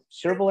 what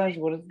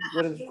is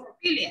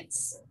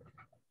surveillance?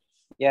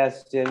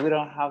 Yes, we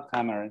don't have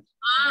cameras.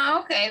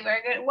 Okay,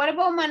 very good. What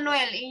about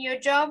Manuel? In your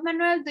job,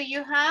 Manuel, do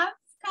you have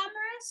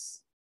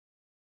cameras?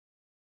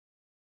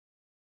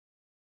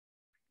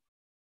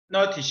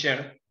 No,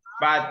 teacher,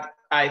 but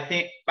I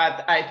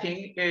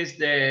think is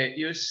the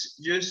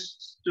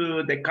use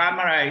to the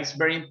camera is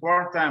very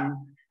important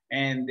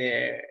and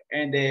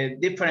the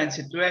different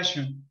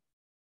situation.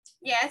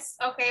 Yes,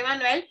 okay,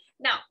 Manuel.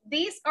 Now,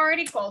 this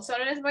article,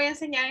 solo les voy a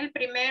enseñar la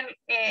primera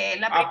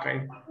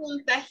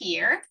pregunta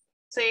here.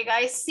 So you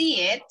guys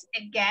see it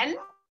again.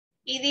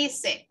 Y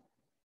dice,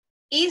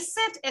 is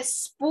it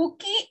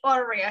spooky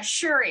or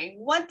reassuring?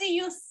 What do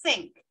you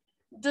think?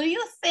 Do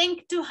you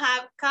think to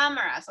have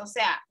cameras, o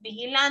sea,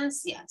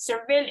 vigilancia,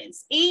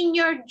 surveillance in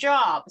your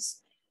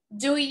jobs,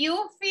 do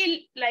you feel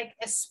like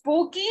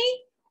spooky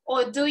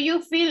or do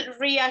you feel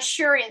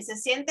reassuring? ¿Se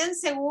sienten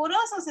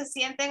seguros o se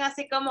sienten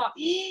así como,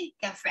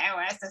 ¡qué feo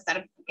es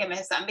estar, que me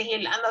están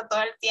vigilando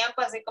todo el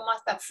tiempo, así como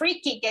hasta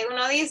freaky, que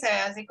uno dice,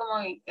 así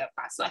como, ¿qué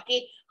pasó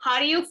aquí? How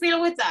do you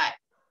feel with that?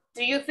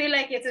 Do you feel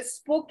like it's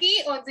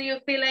spooky or do you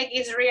feel like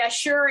it's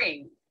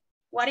reassuring?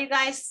 What do you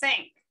guys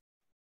think?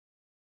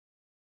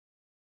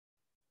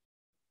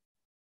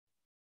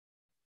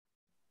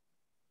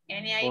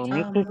 Any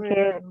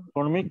idea?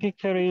 For me,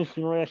 teacher is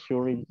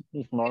reassuring.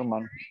 It's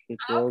normal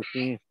because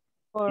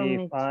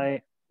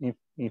Okay.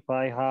 if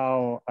I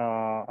have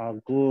a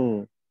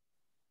good,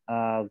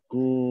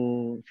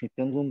 si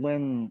tengo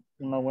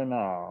una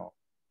buena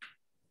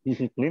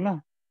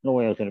disciplina, lo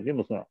voy a hacer bien.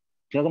 O sea,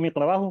 si hago mi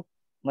trabajo,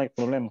 no hay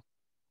problema.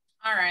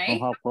 All right.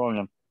 Don't have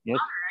problem. Yes.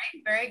 All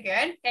right, very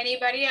good.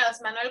 Anybody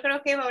else? Manuel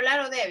creo que iba a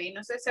hablar o Debbie, no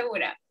estoy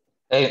segura.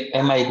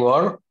 And my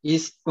work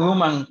is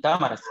human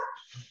cameras.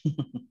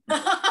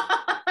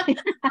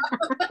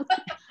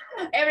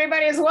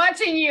 Everybody's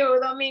watching you,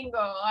 Domingo.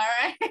 All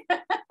right.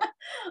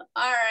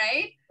 All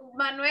right.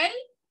 Manuel,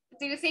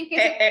 do you think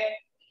it's...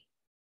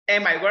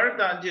 And my work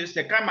don't use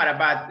the camera,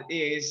 but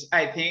is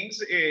I think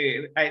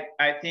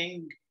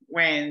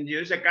when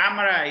use the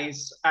camera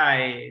is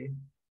I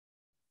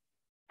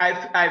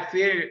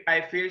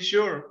feel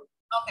sure.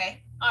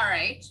 Okay. All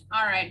right.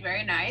 All right.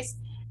 Very nice.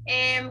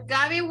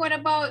 Gabi, what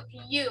about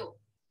you?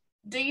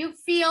 Do you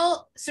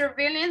feel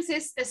surveillance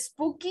is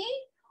spooky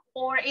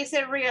or is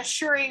it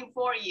reassuring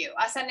for you?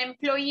 As an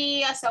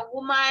employee, as a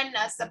woman,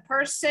 as a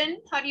person,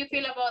 how do you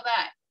feel about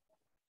that?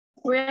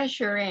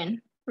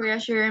 Reassuring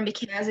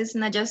because it's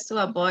not just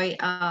to avoid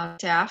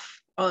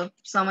staff or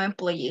some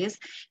employees.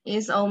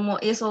 It's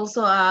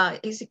also a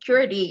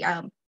security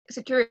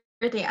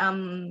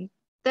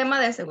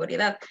tema de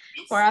seguridad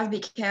for us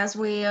because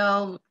we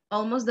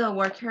almost the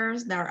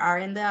workers that are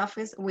in the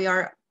office, we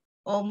are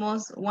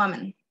almost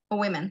women.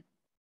 Women,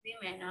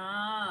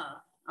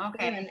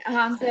 okay.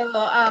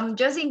 So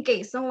just in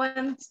case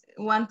someone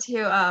want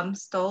to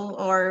steal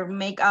or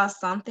make us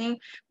something,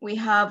 we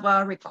have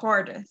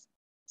recorded.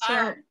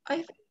 So I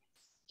think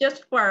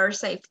just for our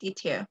safety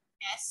too.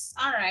 Yes,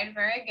 all right,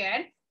 very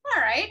good.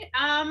 All right,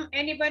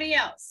 anybody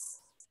else?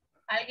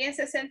 ¿Alguien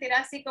se sentirá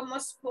así como,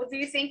 do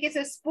you think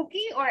it's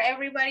spooky or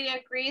everybody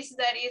agrees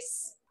that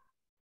is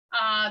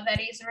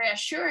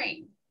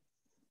reassuring?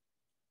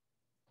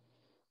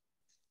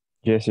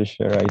 Yes,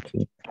 sure, I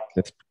think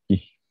that's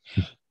spooky.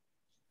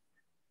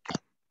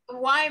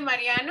 Why,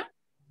 Mariano?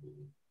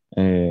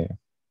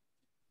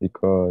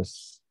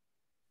 Because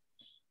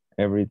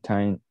every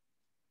time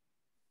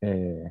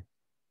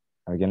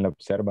alguien lo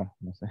observa,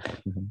 no sé.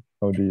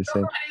 How do you say?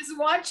 Somebody's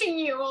watching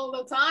you all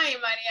the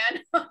time,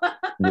 Mariano.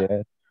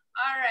 Yes.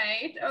 All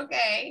right,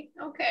 okay,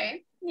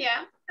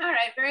 yeah, all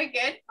right, very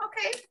good,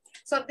 okay.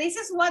 So this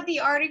is what the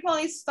article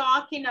is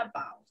talking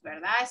about,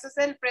 ¿verdad? Eso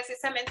es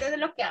precisamente de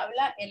lo que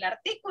habla el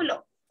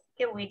artículo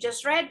que we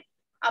just read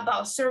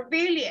about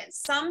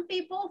surveillance. Some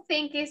people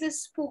think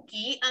it's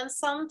spooky and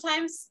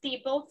sometimes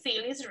people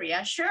feel it's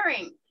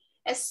reassuring,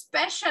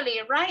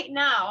 especially right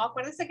now.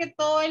 Acuérdense que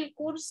todo el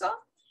curso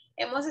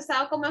hemos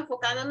estado como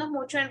enfocándonos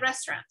mucho en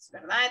restaurants,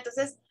 ¿verdad?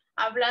 Entonces,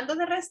 hablando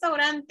de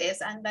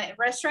restaurantes and the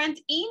restaurant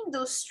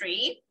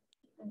industry,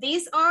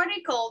 this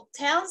article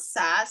tells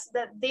us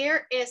that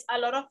there is a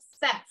lot of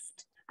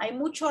theft. Hay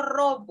mucho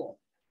robo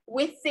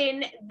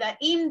within the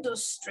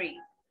industry,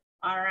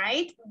 all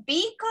right?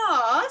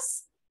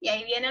 Because, y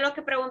ahí viene lo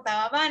que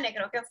preguntaba Vane,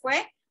 creo que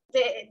fue,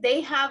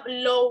 they have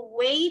low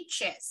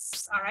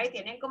wages, all right?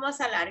 Tienen como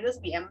salarios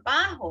bien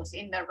bajos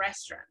in the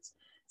restaurants.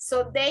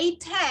 So they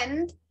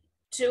tend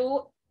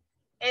to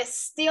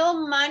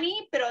steal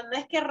money, pero no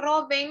es que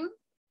roben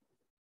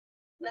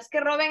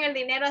el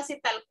dinero así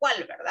tal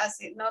cual, ¿verdad?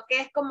 Sino que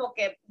es como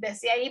que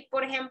decía ahí,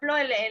 por ejemplo,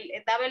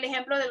 daba el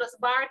ejemplo de los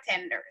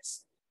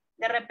bartenders.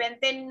 De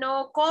repente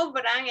no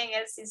cobran en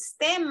el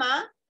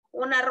sistema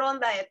una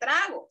ronda de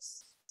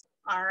tragos,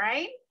 all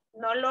right?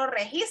 No lo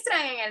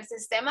registran en el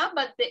sistema,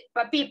 but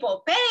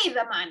people pay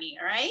the money,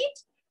 right?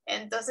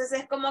 Entonces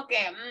es como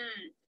que,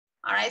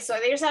 all right, so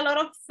there's a lot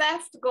of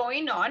theft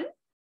going on.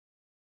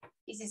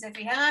 Y si se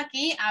fijan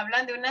aquí,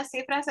 hablan de unas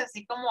cifras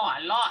así como a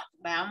lot.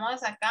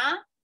 Veamos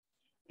acá.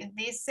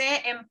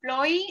 Dice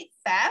employee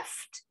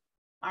theft.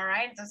 All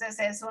right, entonces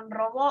es un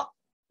robo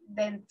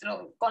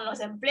dentro con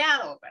los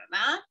empleados,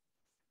 ¿verdad?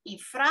 Y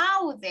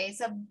fraude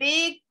is a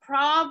big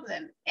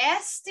problem.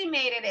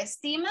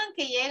 Estiman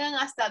que llegan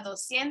hasta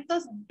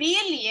 200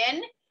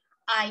 billion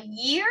a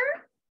year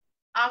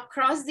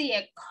across the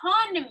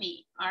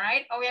economy. All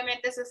right,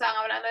 obviamente eso están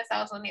hablando de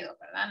Estados Unidos,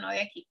 ¿verdad? No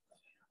de aquí.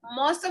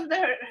 Most of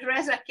the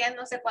restaurant, aquí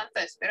no sé cuánto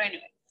es, pero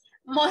anyway,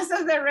 most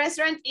of the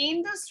restaurant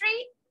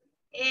industry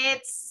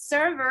its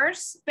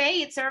servers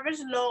pay its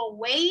servers low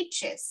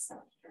wages.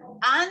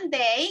 And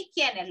they,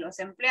 quienes, los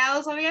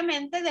empleados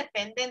obviamente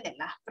dependen de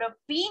las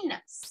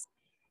propinas.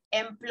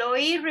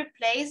 Employee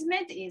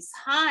replacement is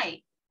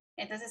high.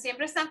 Entonces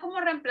siempre están como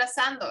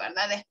reemplazando,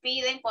 ¿verdad?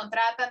 Despiden,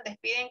 contratan,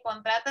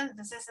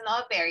 entonces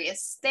not very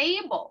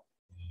stable.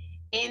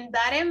 In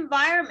that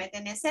environment,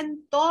 en ese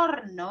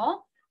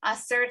entorno, a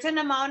certain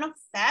amount of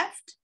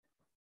theft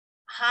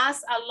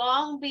has a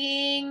long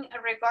been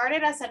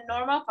regarded as a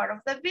normal part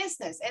of the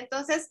business.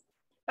 Entonces,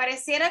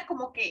 pareciera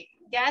como que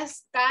ya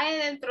cae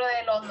dentro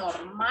de lo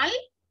normal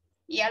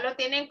y ya lo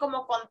tienen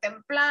como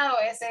contemplado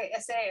esa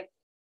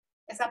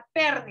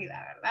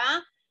pérdida,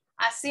 ¿verdad?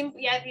 Así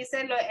ya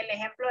dice el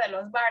ejemplo de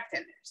los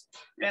bartenders.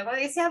 Luego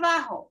dice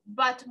abajo,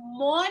 but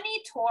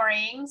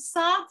monitoring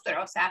software,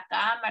 o sea,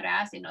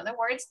 cámaras, in other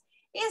words,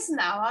 is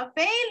now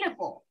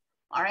available.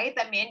 All right,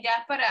 también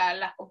ya para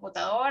las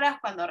computadoras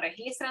cuando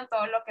registran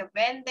todo lo que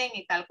venden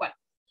y tal cual.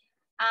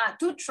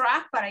 To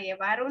track, para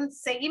llevar un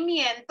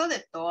seguimiento de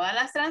todas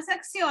las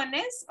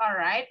transacciones, all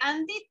right,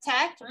 and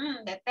detect,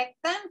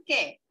 detectan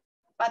 ¿qué?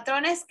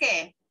 Patrones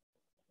 ¿qué?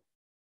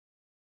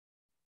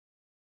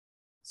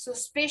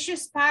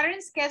 Suspicious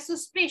patterns, ¿qué es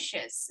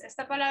suspicious?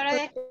 Esta palabra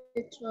de...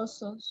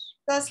 Sospechosos.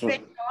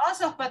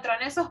 Sospechosos,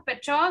 patrones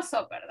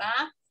sospechosos,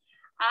 ¿verdad?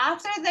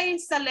 After the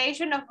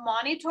installation of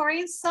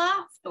monitoring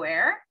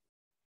software,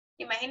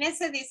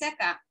 imagínense, dice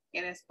acá,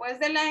 que después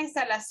de la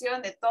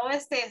instalación de todo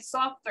este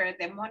software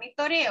de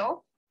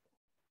monitoreo,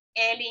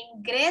 el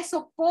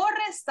ingreso por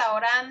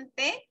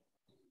restaurante,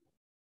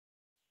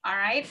 all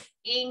right,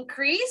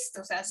 increased,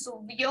 o sea,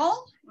 subió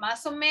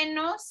más o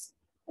menos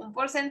un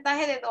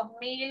porcentaje de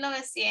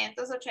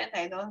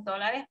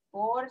 $2,982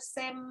 por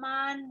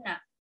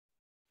semana.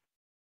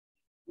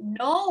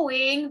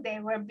 Knowing they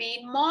were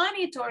being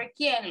monitored,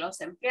 ¿quién? Los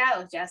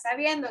empleados, ya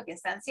sabiendo que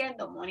están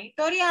siendo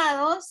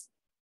monitoreados,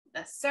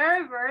 the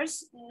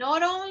servers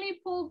not only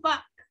pull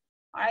back,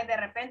 all right, de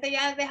repente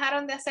ya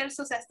dejaron de hacer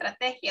sus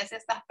estrategias,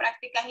 estas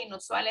prácticas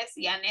inusuales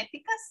y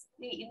anéticas,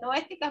 y no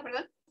éticas,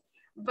 perdón,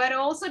 but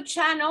also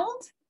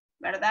channeled,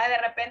 ¿verdad? De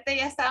repente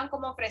ya estaban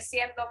como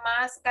ofreciendo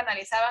más,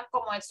 canalizaban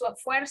como su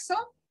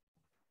esfuerzo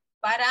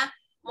para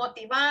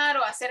motivar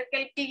o hacer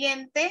que el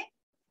cliente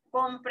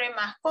compre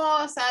más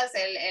cosas,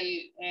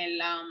 el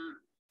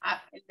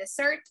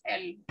dessert,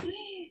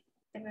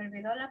 se me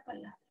olvidó la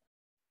palabra.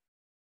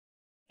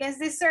 ¿Qué es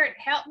dessert?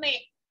 Help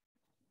me.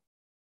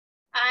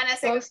 Ana,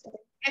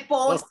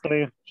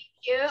 postre.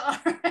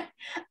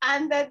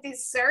 And the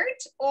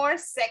dessert or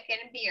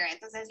second beer.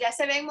 Entonces ya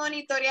se ven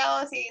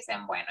monitoreados y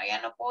dicen, bueno, ya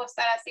no puedo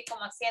estar así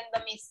como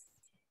haciendo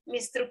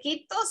mis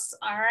truquitos,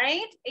 all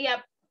right. Y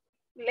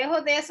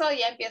lejos de eso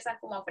ya empiezan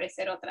como a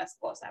ofrecer otras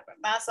cosas,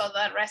 ¿verdad? So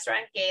the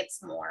restaurant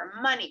gets more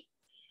money.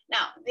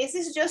 Now, this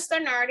is just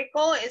an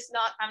article.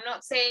 I'm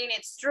not saying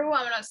it's true.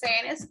 I'm not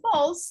saying it's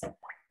false,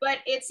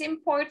 but it's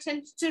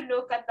important to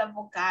look at the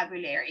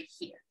vocabulary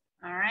here,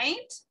 all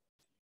right?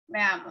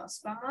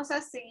 Veamos, vamos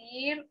a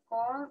seguir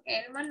con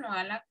el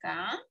manual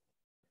acá.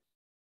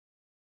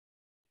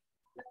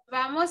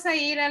 Vamos a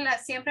ir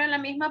siempre a la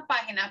misma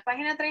página,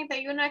 página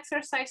 31,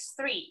 exercise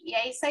 3. Y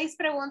hay 6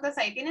 preguntas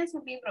ahí. Tienen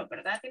sus libros,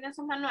 ¿verdad? Tienen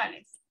sus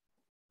manuales.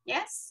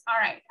 Yes? All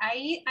right.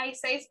 Ahí hay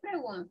 6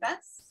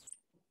 preguntas.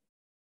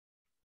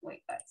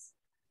 Wait, guys.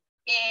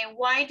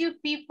 Why do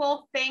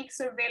people think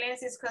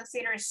surveillance is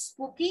considered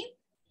spooky?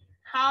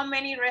 How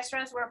many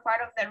restaurants were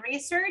part of the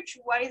research?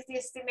 What is the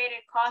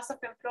estimated cost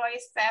of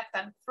employees, theft,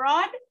 and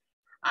fraud?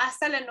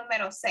 Hasta el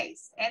número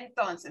 6.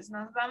 Entonces,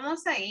 nos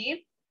vamos a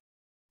ir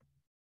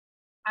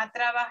a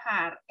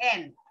trabajar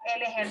en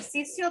el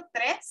ejercicio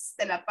 3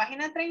 de la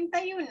página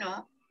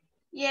 31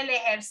 y el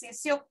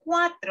ejercicio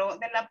 4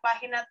 de la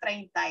página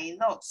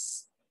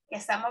 32.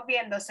 Estamos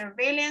viendo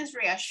surveillance,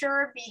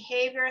 reassure,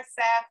 behavior,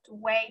 theft,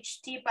 wage,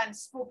 tip, and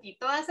spooky.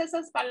 Todas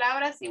esas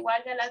palabras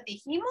igual ya las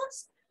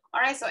dijimos. All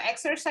right, so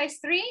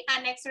exercise 3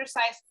 and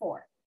exercise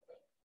 4.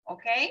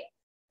 Okay.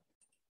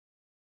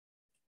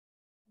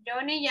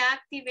 Johnny ya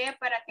activé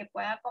para que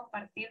pueda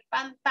compartir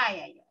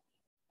pantalla.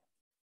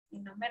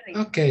 Y no me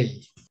río. Ok.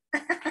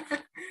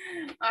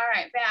 All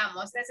right,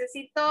 veamos.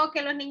 Necesito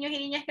que los niños y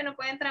niñas que no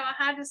pueden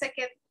trabajar, yo sé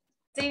que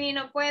Trini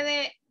no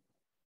puede,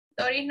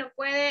 Doris no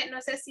puede,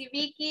 no sé si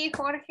Vicky,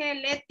 Jorge,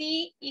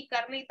 Leti y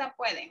Carlita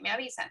pueden. Me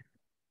avisan.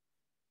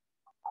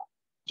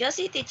 Yo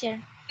sí, teacher.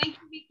 Thank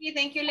you, Vicky.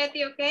 Thank you,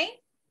 Leti, okay.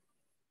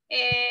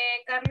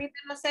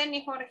 Carlita no sé,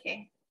 ni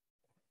Jorge.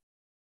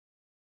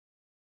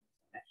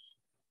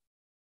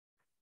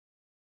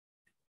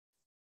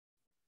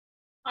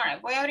 All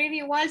right, voy a abrir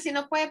igual. Si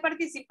no puede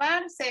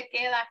participar, se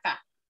queda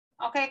acá.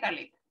 Ok,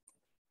 Carlita.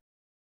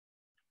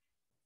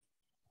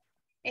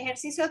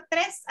 Ejercicio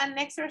 3 and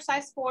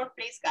exercise 4,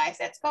 please, guys.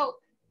 Let's go.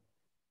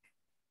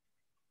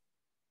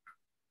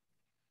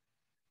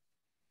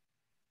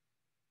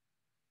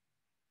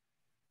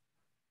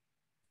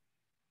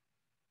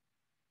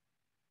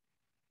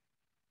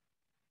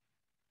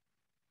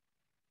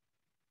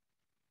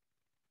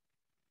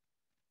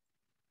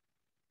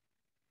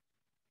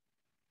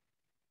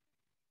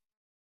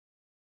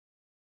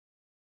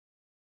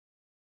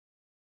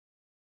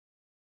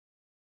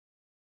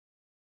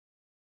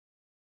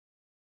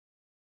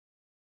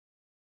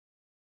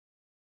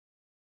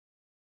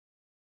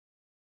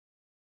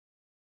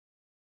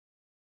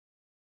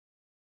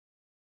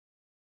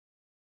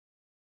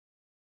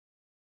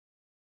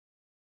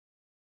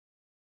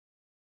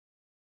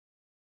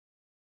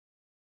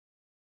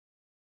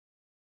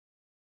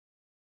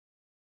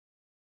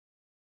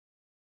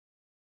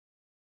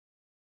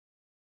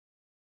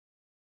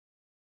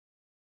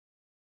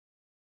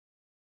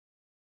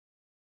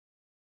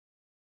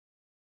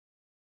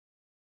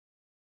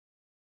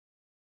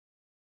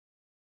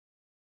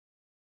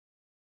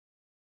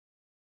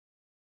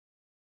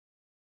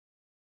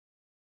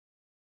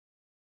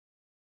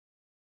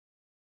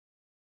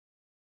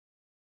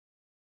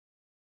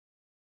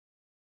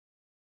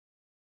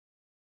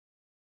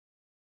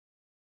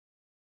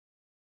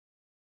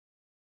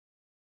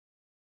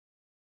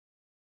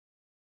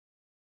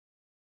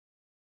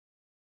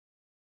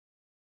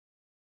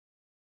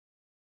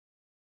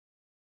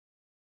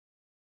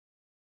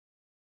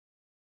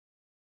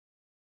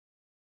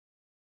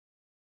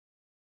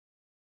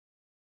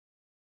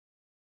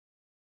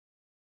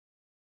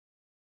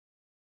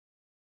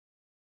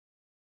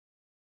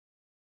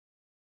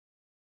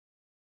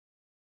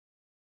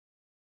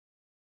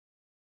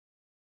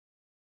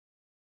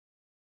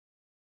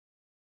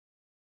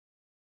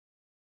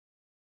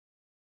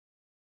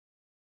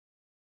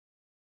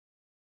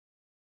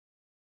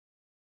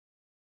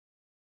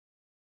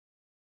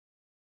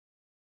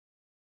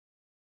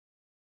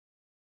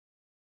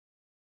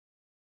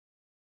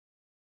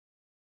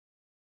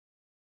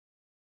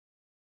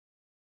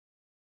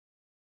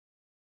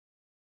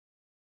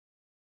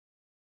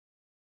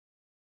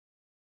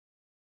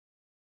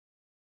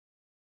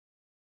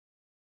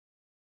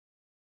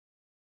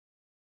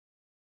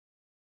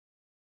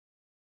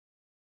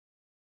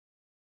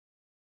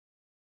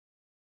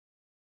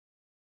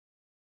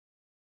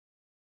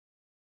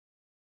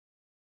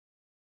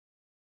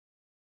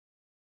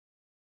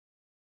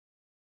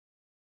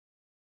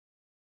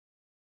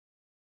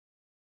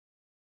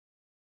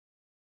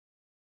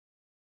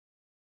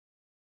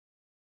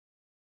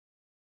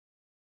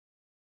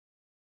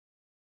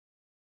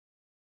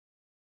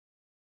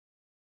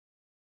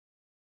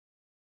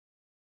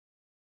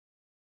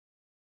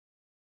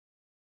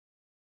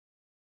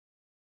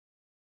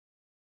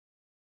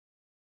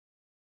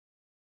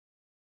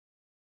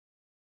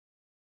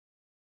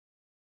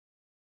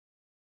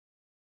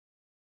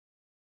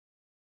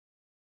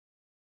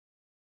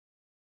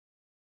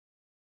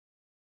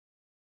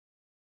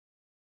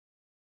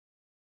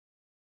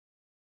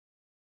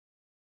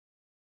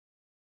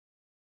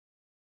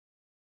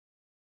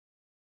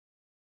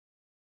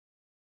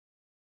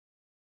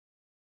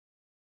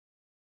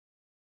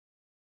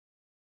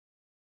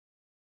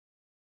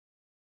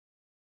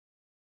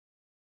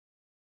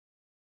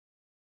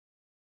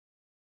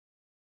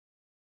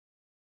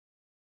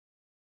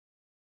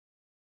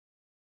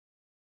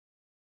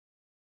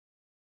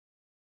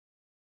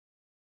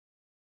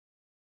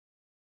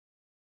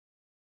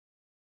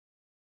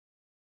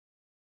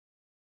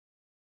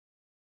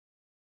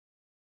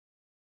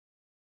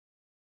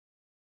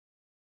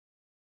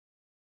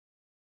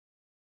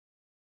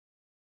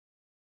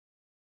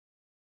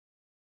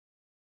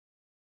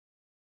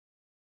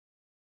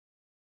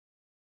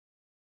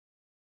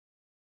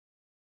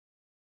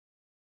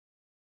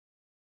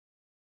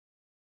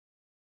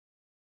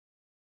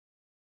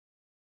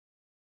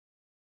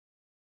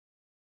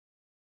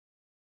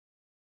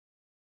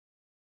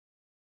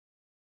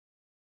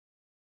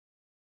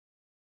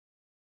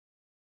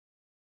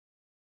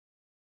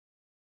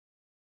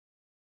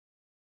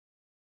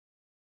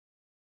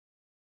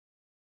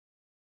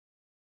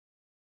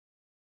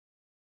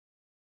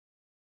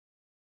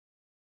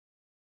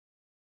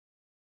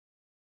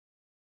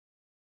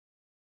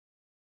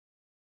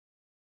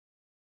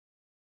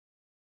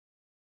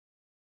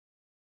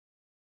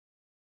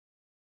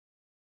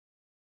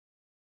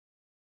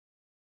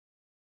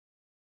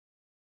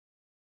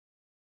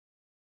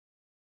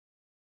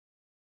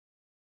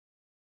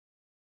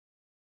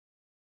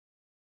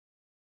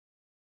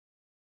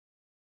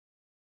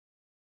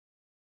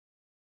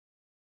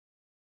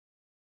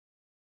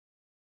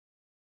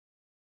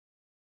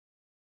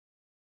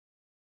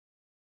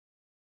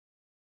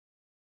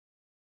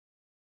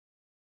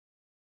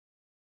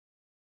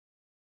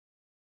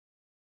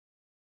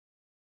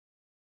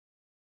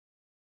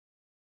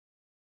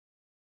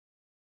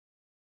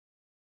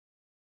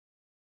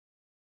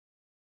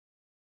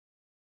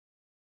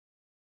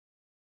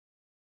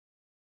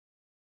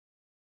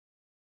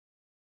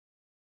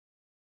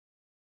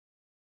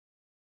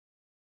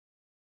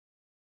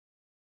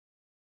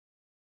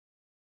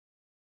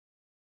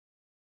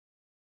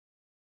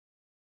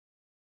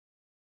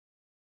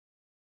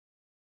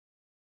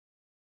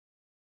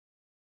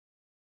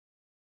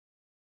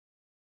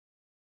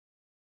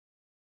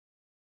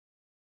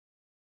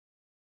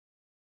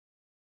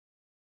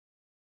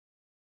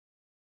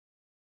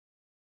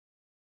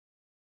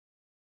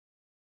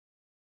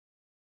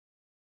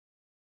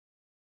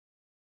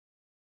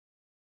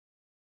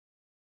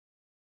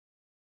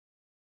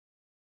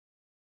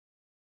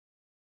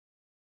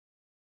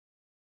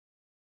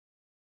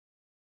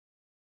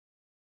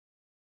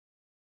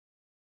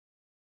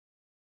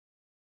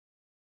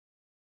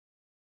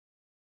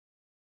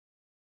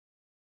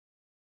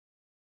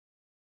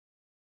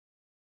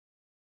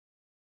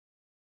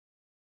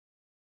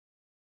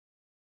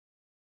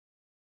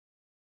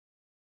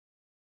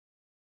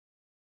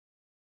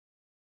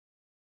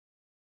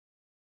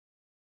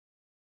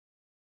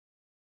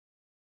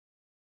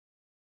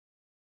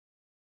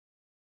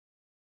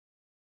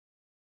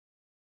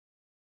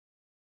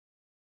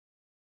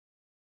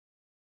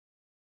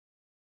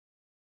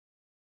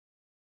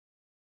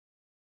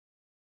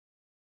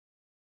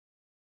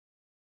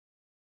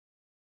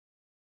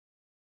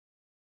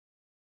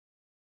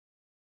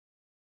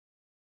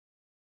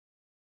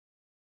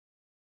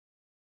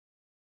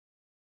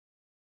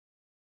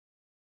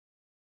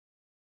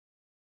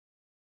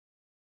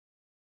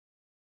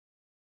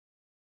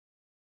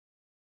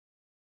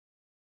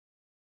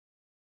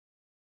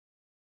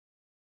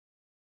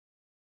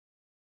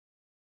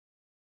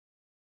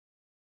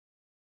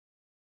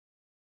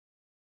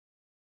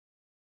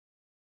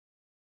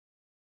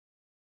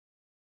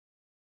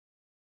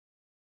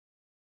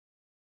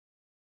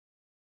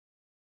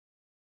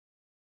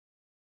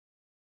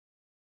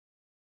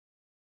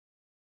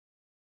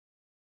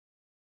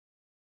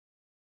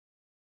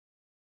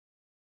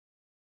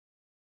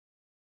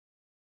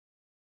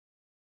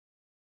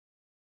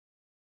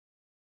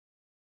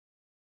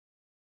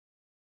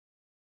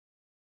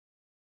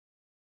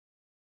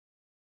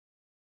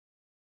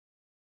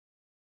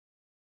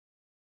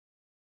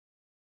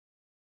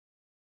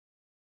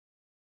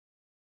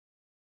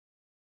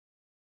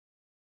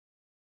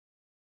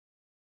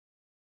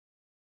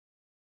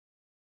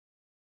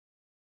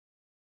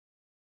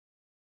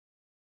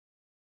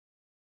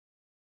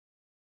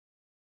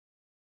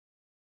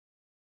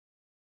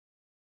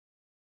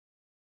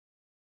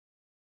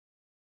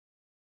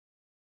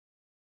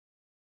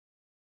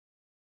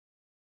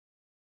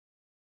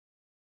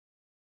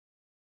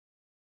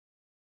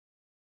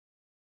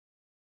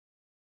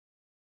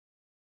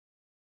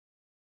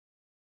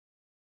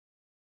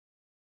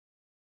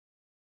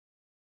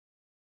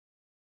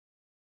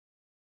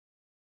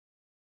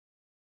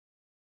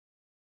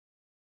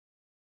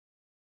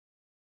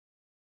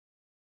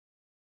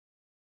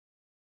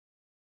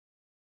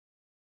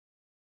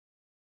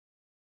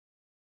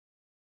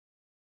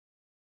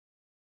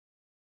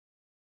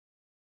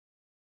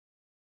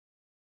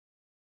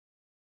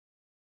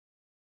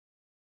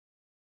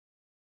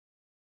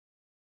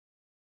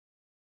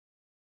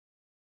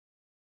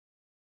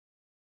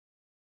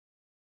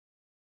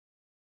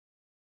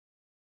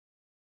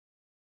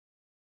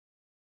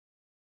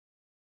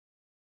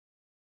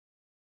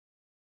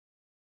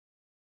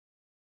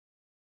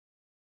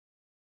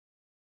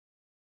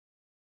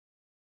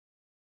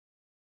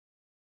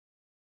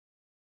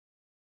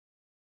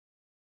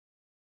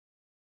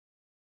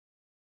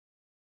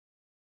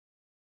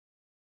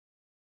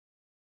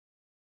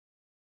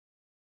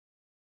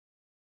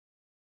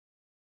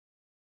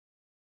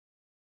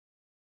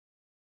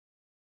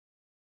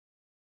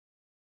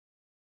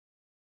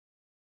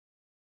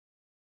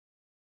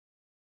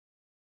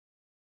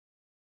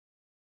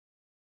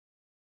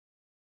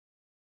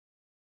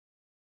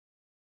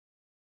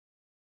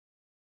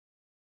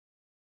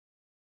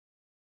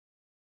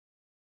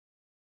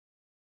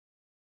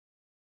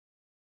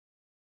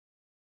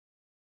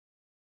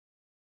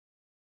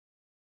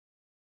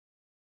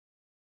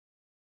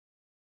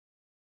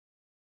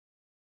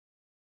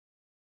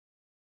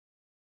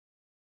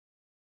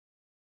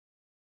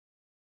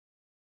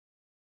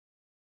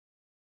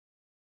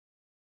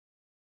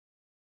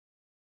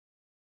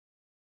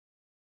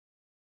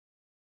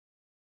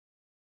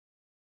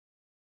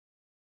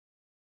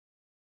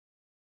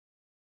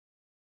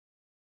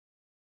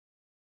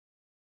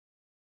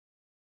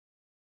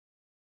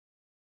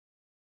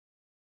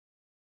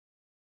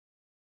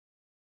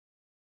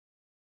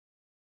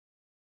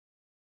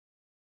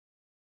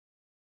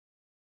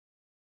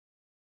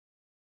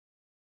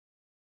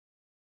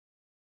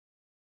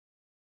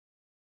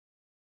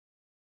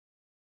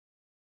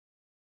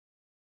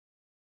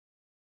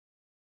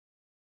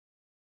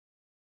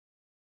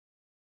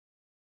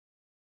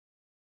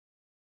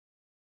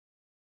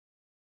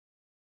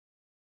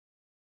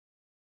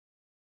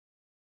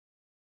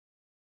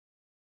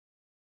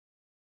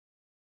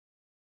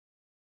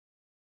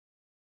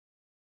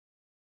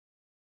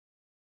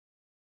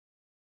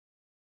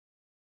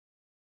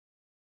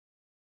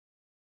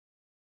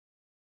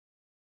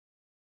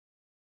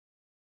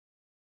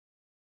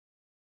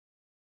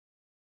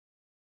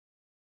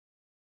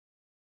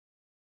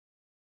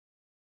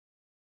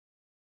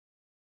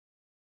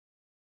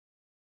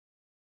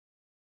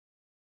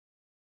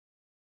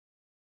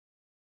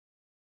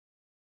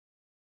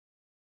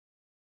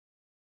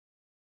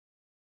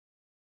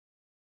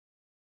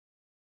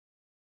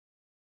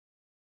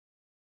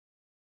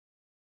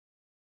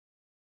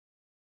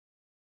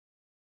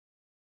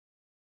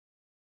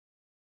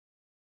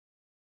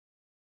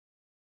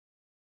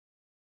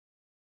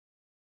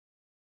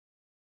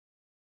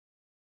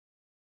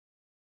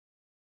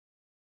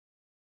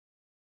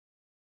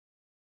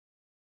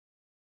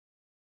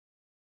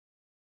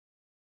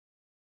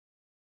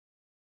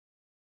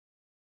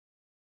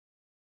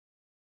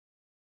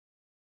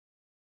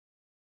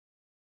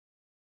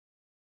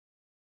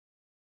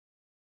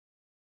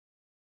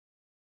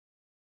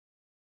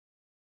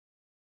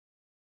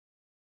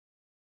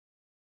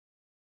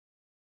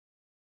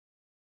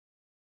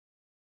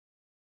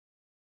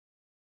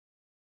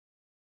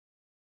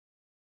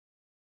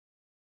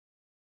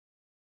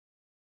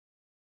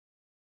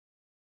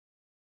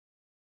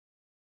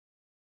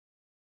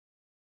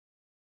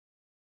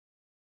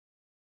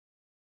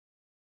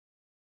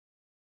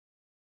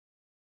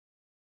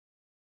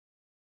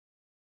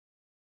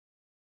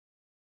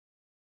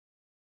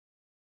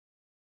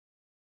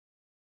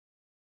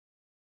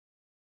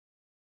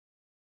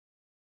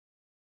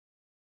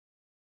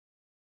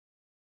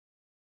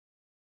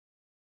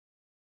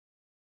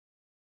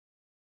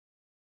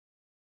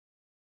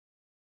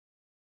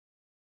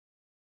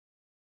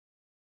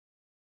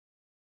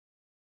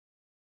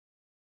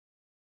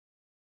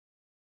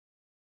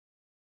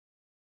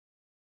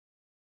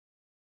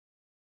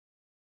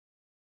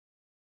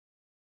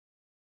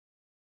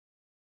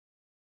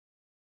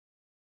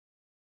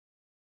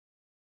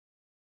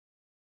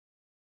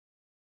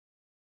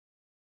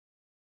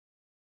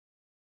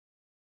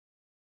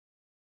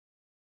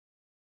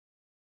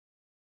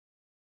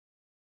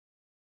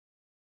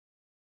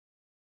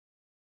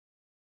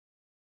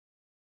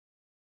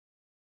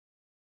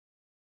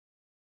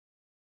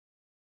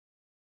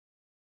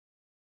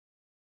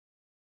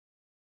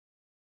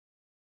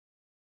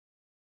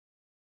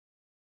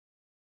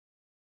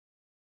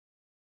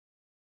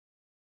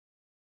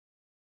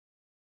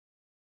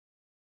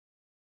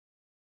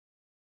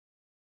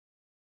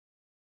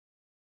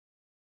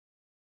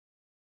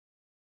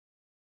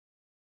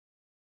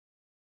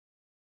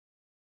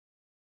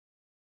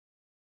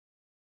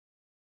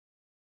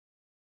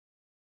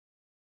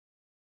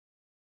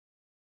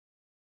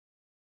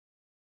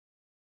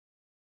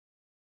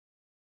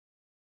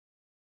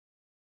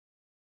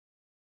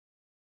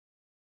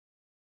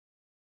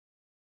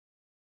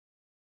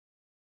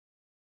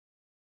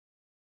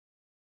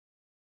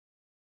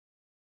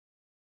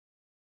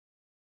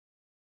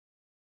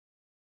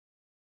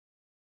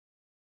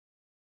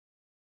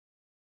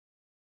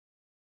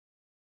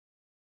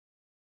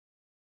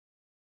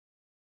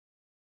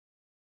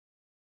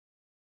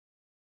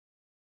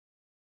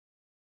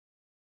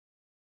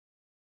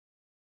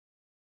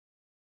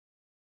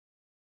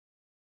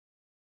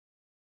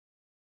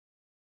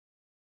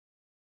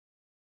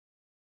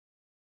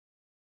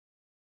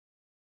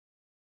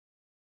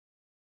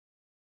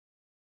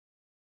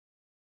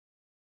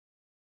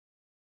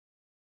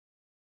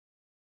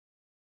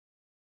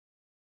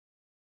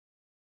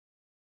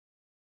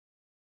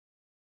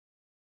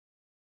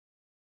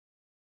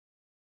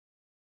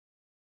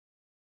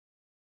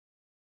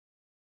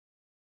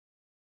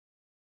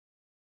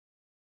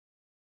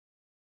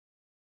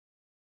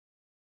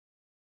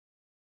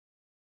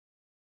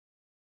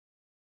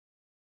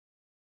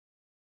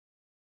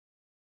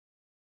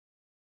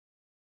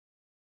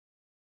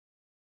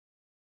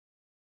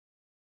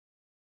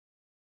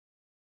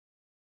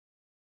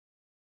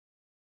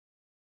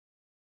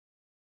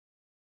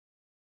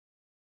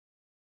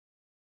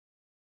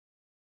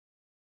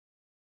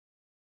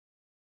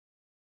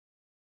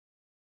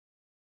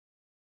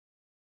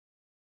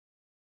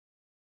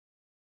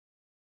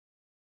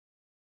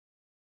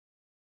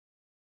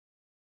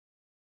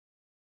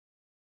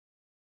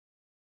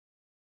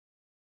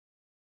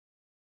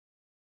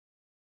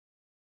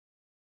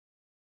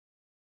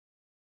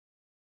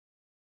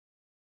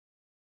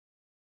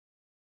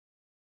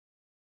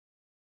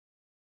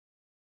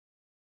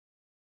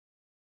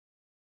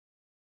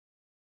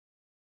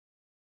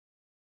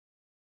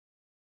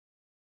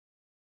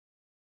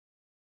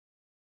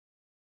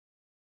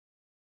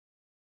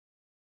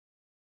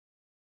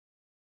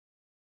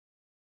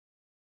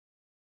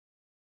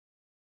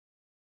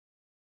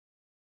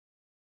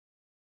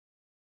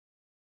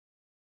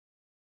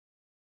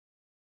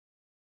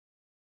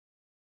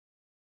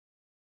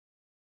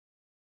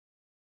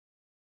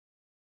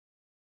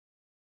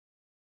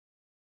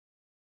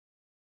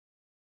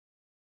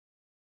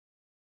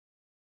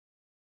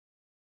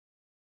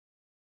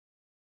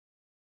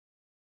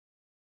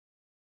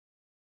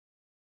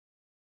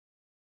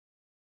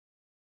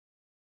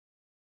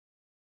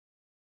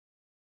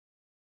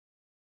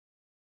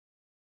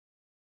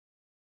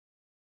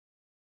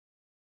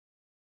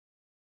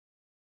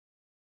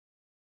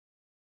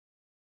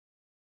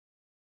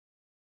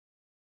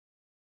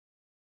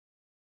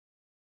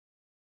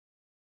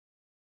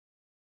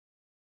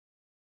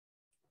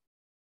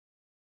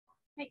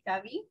 Hi,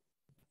 Gabi.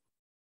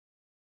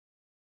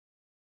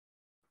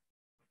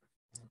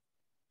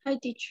 Hi,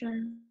 teacher.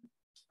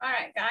 All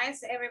right,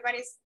 guys,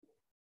 everybody's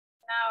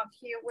now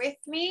here with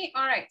me.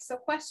 All right, so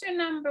question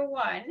number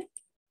 1,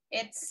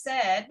 it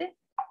said,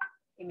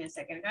 give me a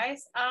second,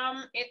 guys.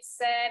 It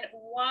said,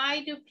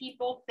 why do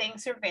people think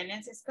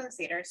surveillance is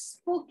considered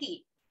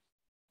spooky?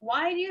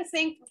 Why do you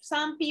think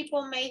some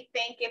people may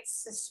think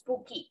it's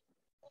spooky?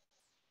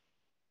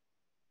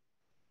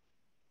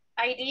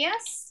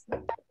 Ideas?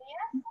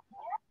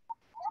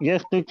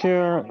 Yes,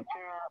 teacher,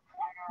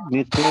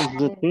 because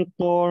the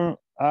people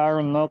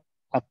are not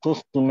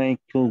accustomed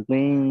to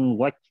being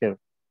watched.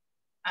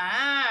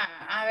 Ah,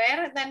 a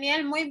ver,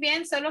 Daniel, muy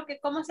bien, solo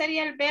que ¿cómo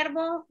sería el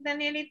verbo,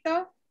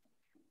 Danielito?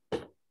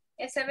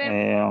 Ese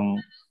verbo.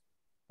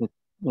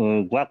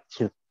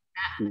 Watch.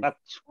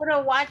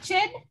 Puro watch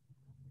it.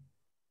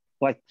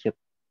 Watch it.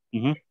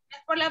 Es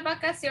por las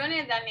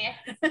vacaciones, Daniel.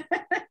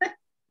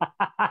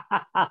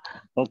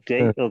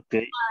 Okay. All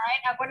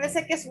right,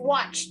 acuérdese que es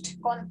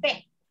watched, con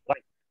T.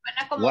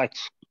 Suena como...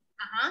 Watch.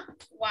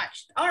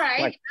 Watched. All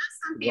right. Watch.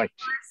 Some people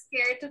are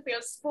scared to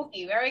feel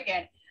spooky. Very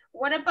good.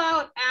 What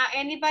about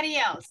anybody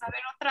else? A ver,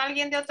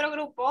 alguien de otro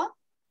grupo.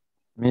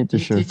 Me,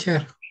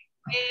 teacher.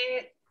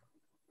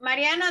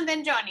 Mariano and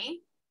then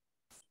Johnny.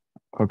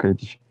 Okay,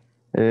 teacher.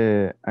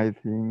 I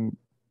think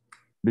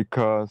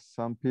because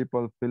some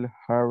people feel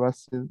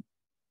harassed.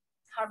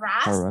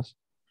 Harassed,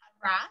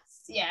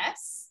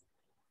 yes.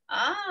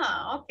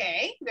 Ah,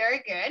 okay,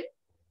 very good.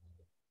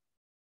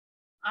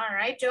 All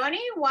right,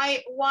 Johnny,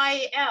 why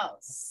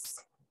else?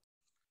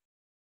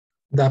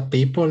 The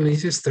people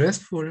is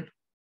stressful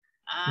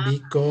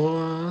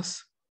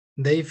because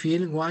they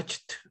feel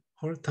watched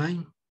all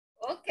time.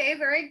 Okay,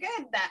 very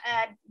good,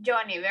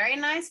 Johnny. Very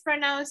nice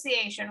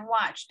pronunciation,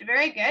 watched.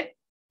 Very good.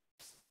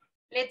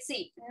 Let's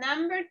see.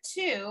 Number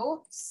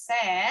 2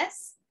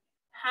 says,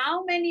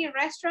 how many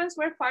restaurants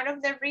were part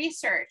of the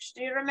research?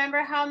 Do you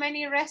remember how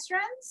many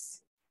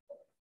restaurants?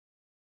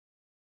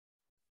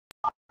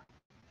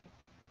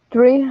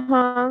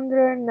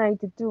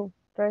 392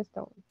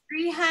 restaurants.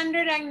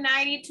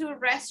 392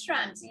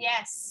 restaurants.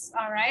 Yes.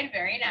 All right.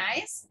 Very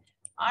nice.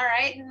 All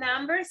right.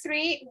 Number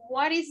 3,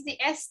 what is the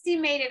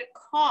estimated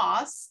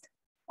cost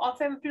of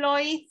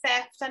employee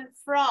theft and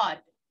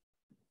fraud?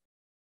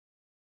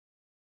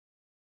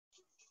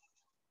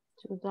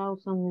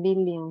 2,000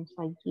 billion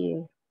a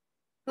year.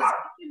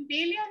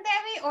 Billion,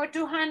 Debbie, or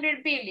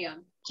 200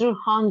 billion?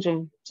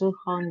 200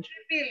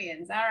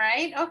 billions. All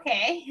right.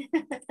 Okay.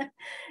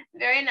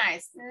 Very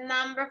nice.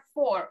 Number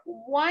 4,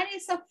 what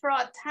is a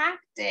fraud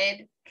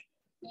tactic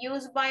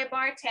used by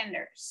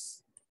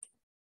bartenders?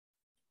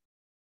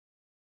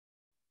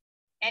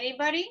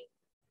 Anybody?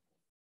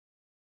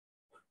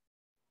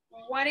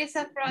 What is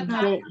a fraud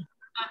tactic?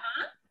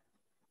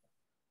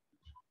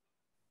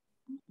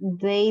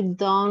 They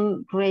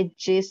don't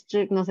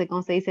register, no sé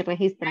cómo se dice,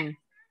 registran.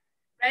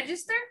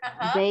 Register?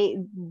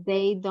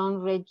 They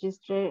don't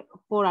register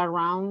for a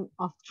round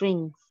of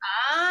drinks.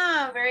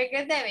 Ah, very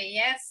good, Debbie.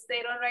 Yes,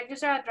 they don't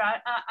register a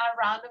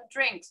round of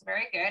drinks.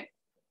 Very good.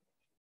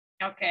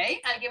 Okay.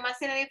 ¿Alguien más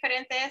tiene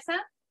diferente esa?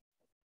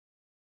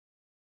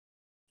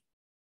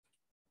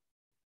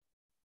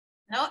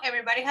 No,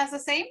 everybody has the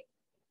same?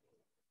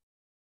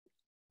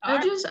 I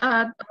just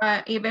add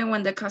even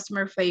when the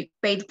customer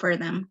paid for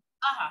them.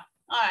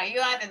 All right, you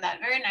added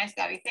that. Very nice,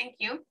 Gabby. Thank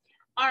you.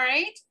 All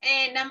right,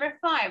 and number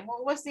 5,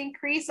 what was the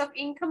increase of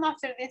income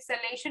after the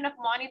installation of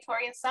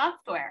monitoring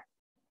software?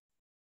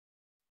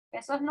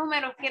 Esos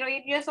números, quiero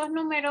ir yo esos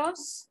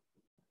números.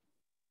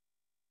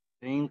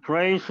 The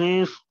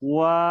increase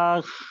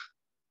was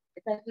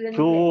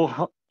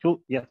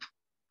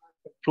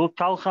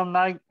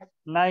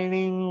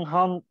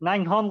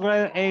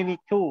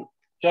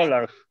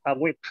 $2,982 a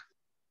week.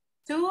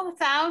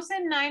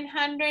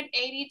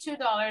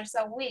 $2,982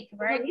 a week.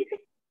 Very good.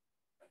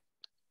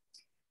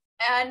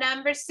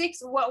 Number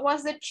 6, what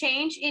was the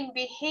change in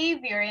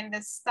behavior in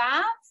the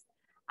staff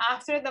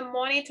after the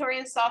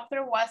monitoring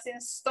software was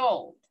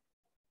installed?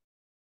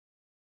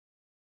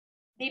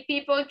 Did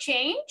people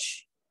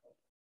change?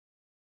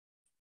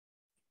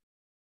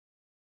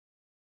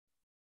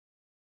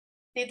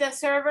 Did the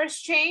servers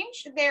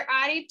change their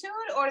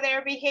attitude or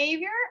their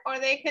behavior, or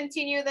they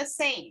continue the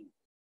same?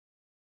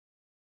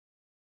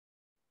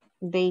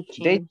 They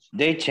changed.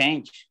 They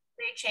changed.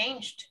 They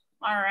changed.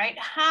 All right.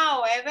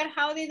 However,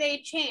 how did they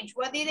change?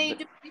 What did they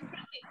do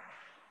differently?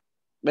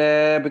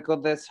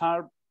 Because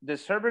the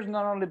servers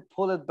not only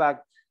pull it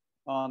back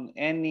on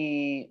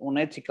any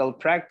unethical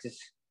practice.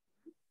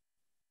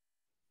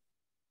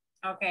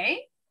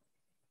 Okay.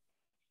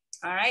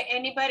 All right.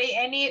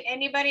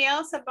 Anybody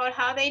else about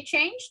how they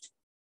changed?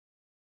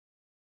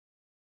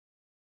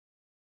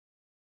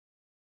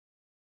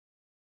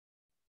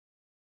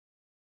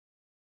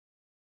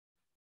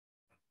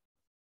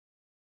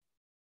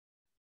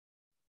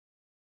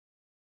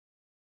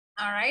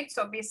 All right.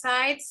 So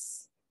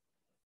besides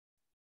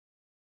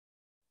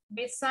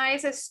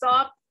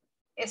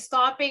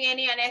stopping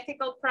any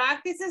unethical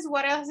practices,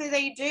 what else did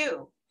they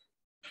do?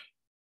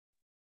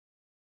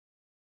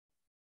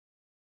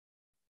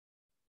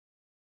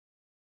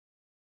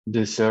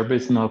 The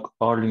service not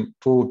only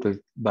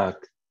put back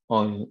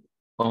on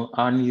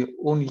any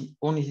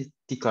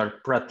unethical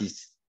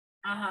practice.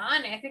 Ajá,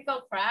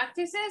 unethical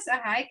practices.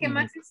 Ajá, ¿y qué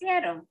más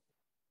hicieron?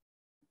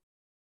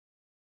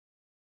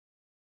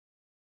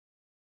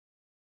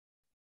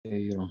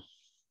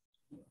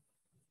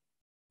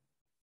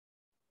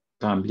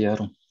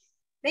 Cambiaron.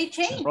 They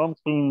changed.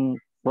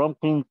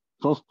 Prompting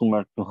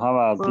customer to have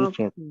a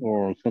visit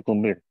or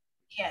second beer.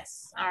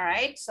 Yes, all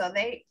right. So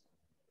they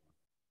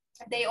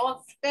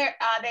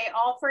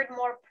offered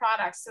more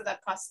products to the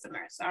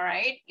customers, all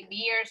right?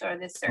 Beers or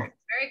desserts.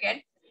 Very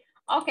good.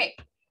 Okay,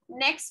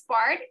 next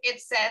part, it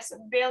says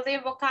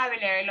building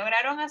vocabulary.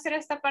 ¿Lograron hacer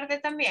esta parte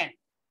también?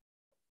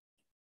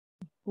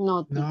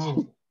 No.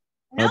 No.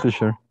 No,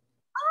 teacher.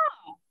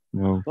 Oh.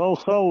 No.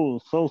 So.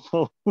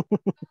 So,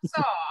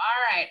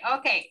 all right,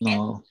 okay.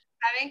 No.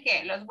 ¿Saben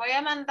qué? Los voy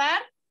a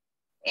mandar.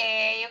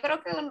 Yo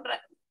creo que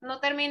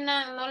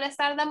no les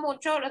tarda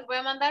mucho. Los voy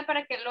a mandar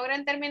para que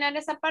logren terminar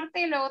esa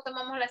parte y luego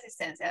tomamos la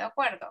asistencia, ¿de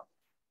acuerdo?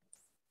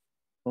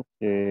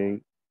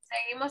 Okay.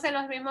 Seguimos en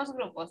los mismos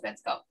grupos.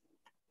 Let's go.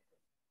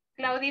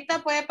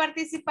 Claudita, ¿puede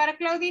participar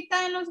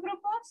Claudita en los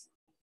grupos?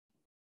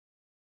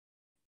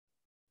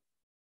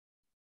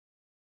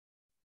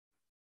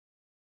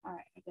 All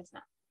right, I guess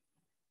not.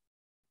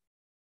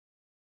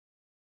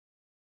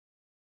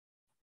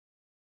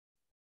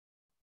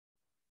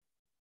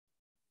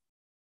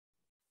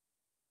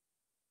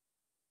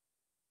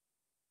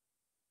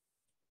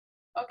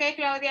 Ok,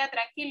 Claudia,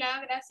 tranquila,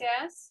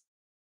 gracias.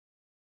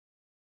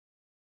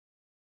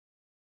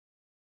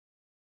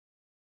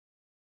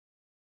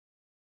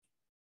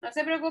 No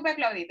se preocupe,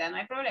 Claudita, no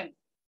hay problema.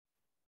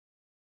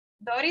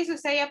 Doris,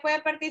 ¿usted ya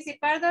puede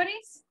participar,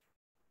 Doris?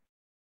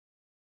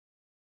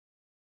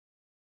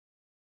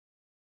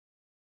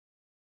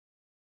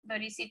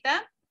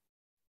 Dorisita.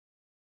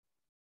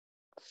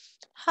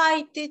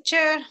 Hi,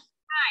 teacher.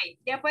 Hi,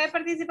 ¿ya puede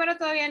participar o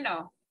todavía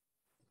no?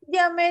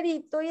 Ya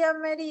merito, ya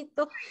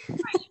merito.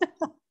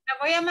 La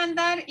voy a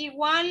mandar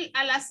igual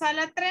a la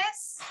sala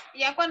 3.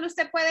 Ya cuando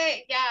usted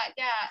puede, ya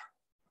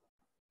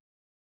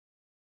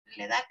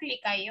le da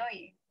clic ahí,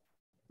 oye.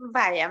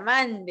 Vaya,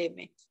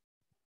 mándeme.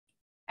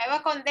 Ahí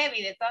va con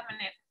Debbie, de todas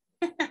maneras.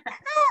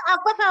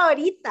 Pues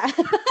ahorita.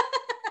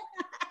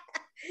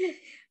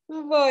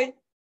 Voy.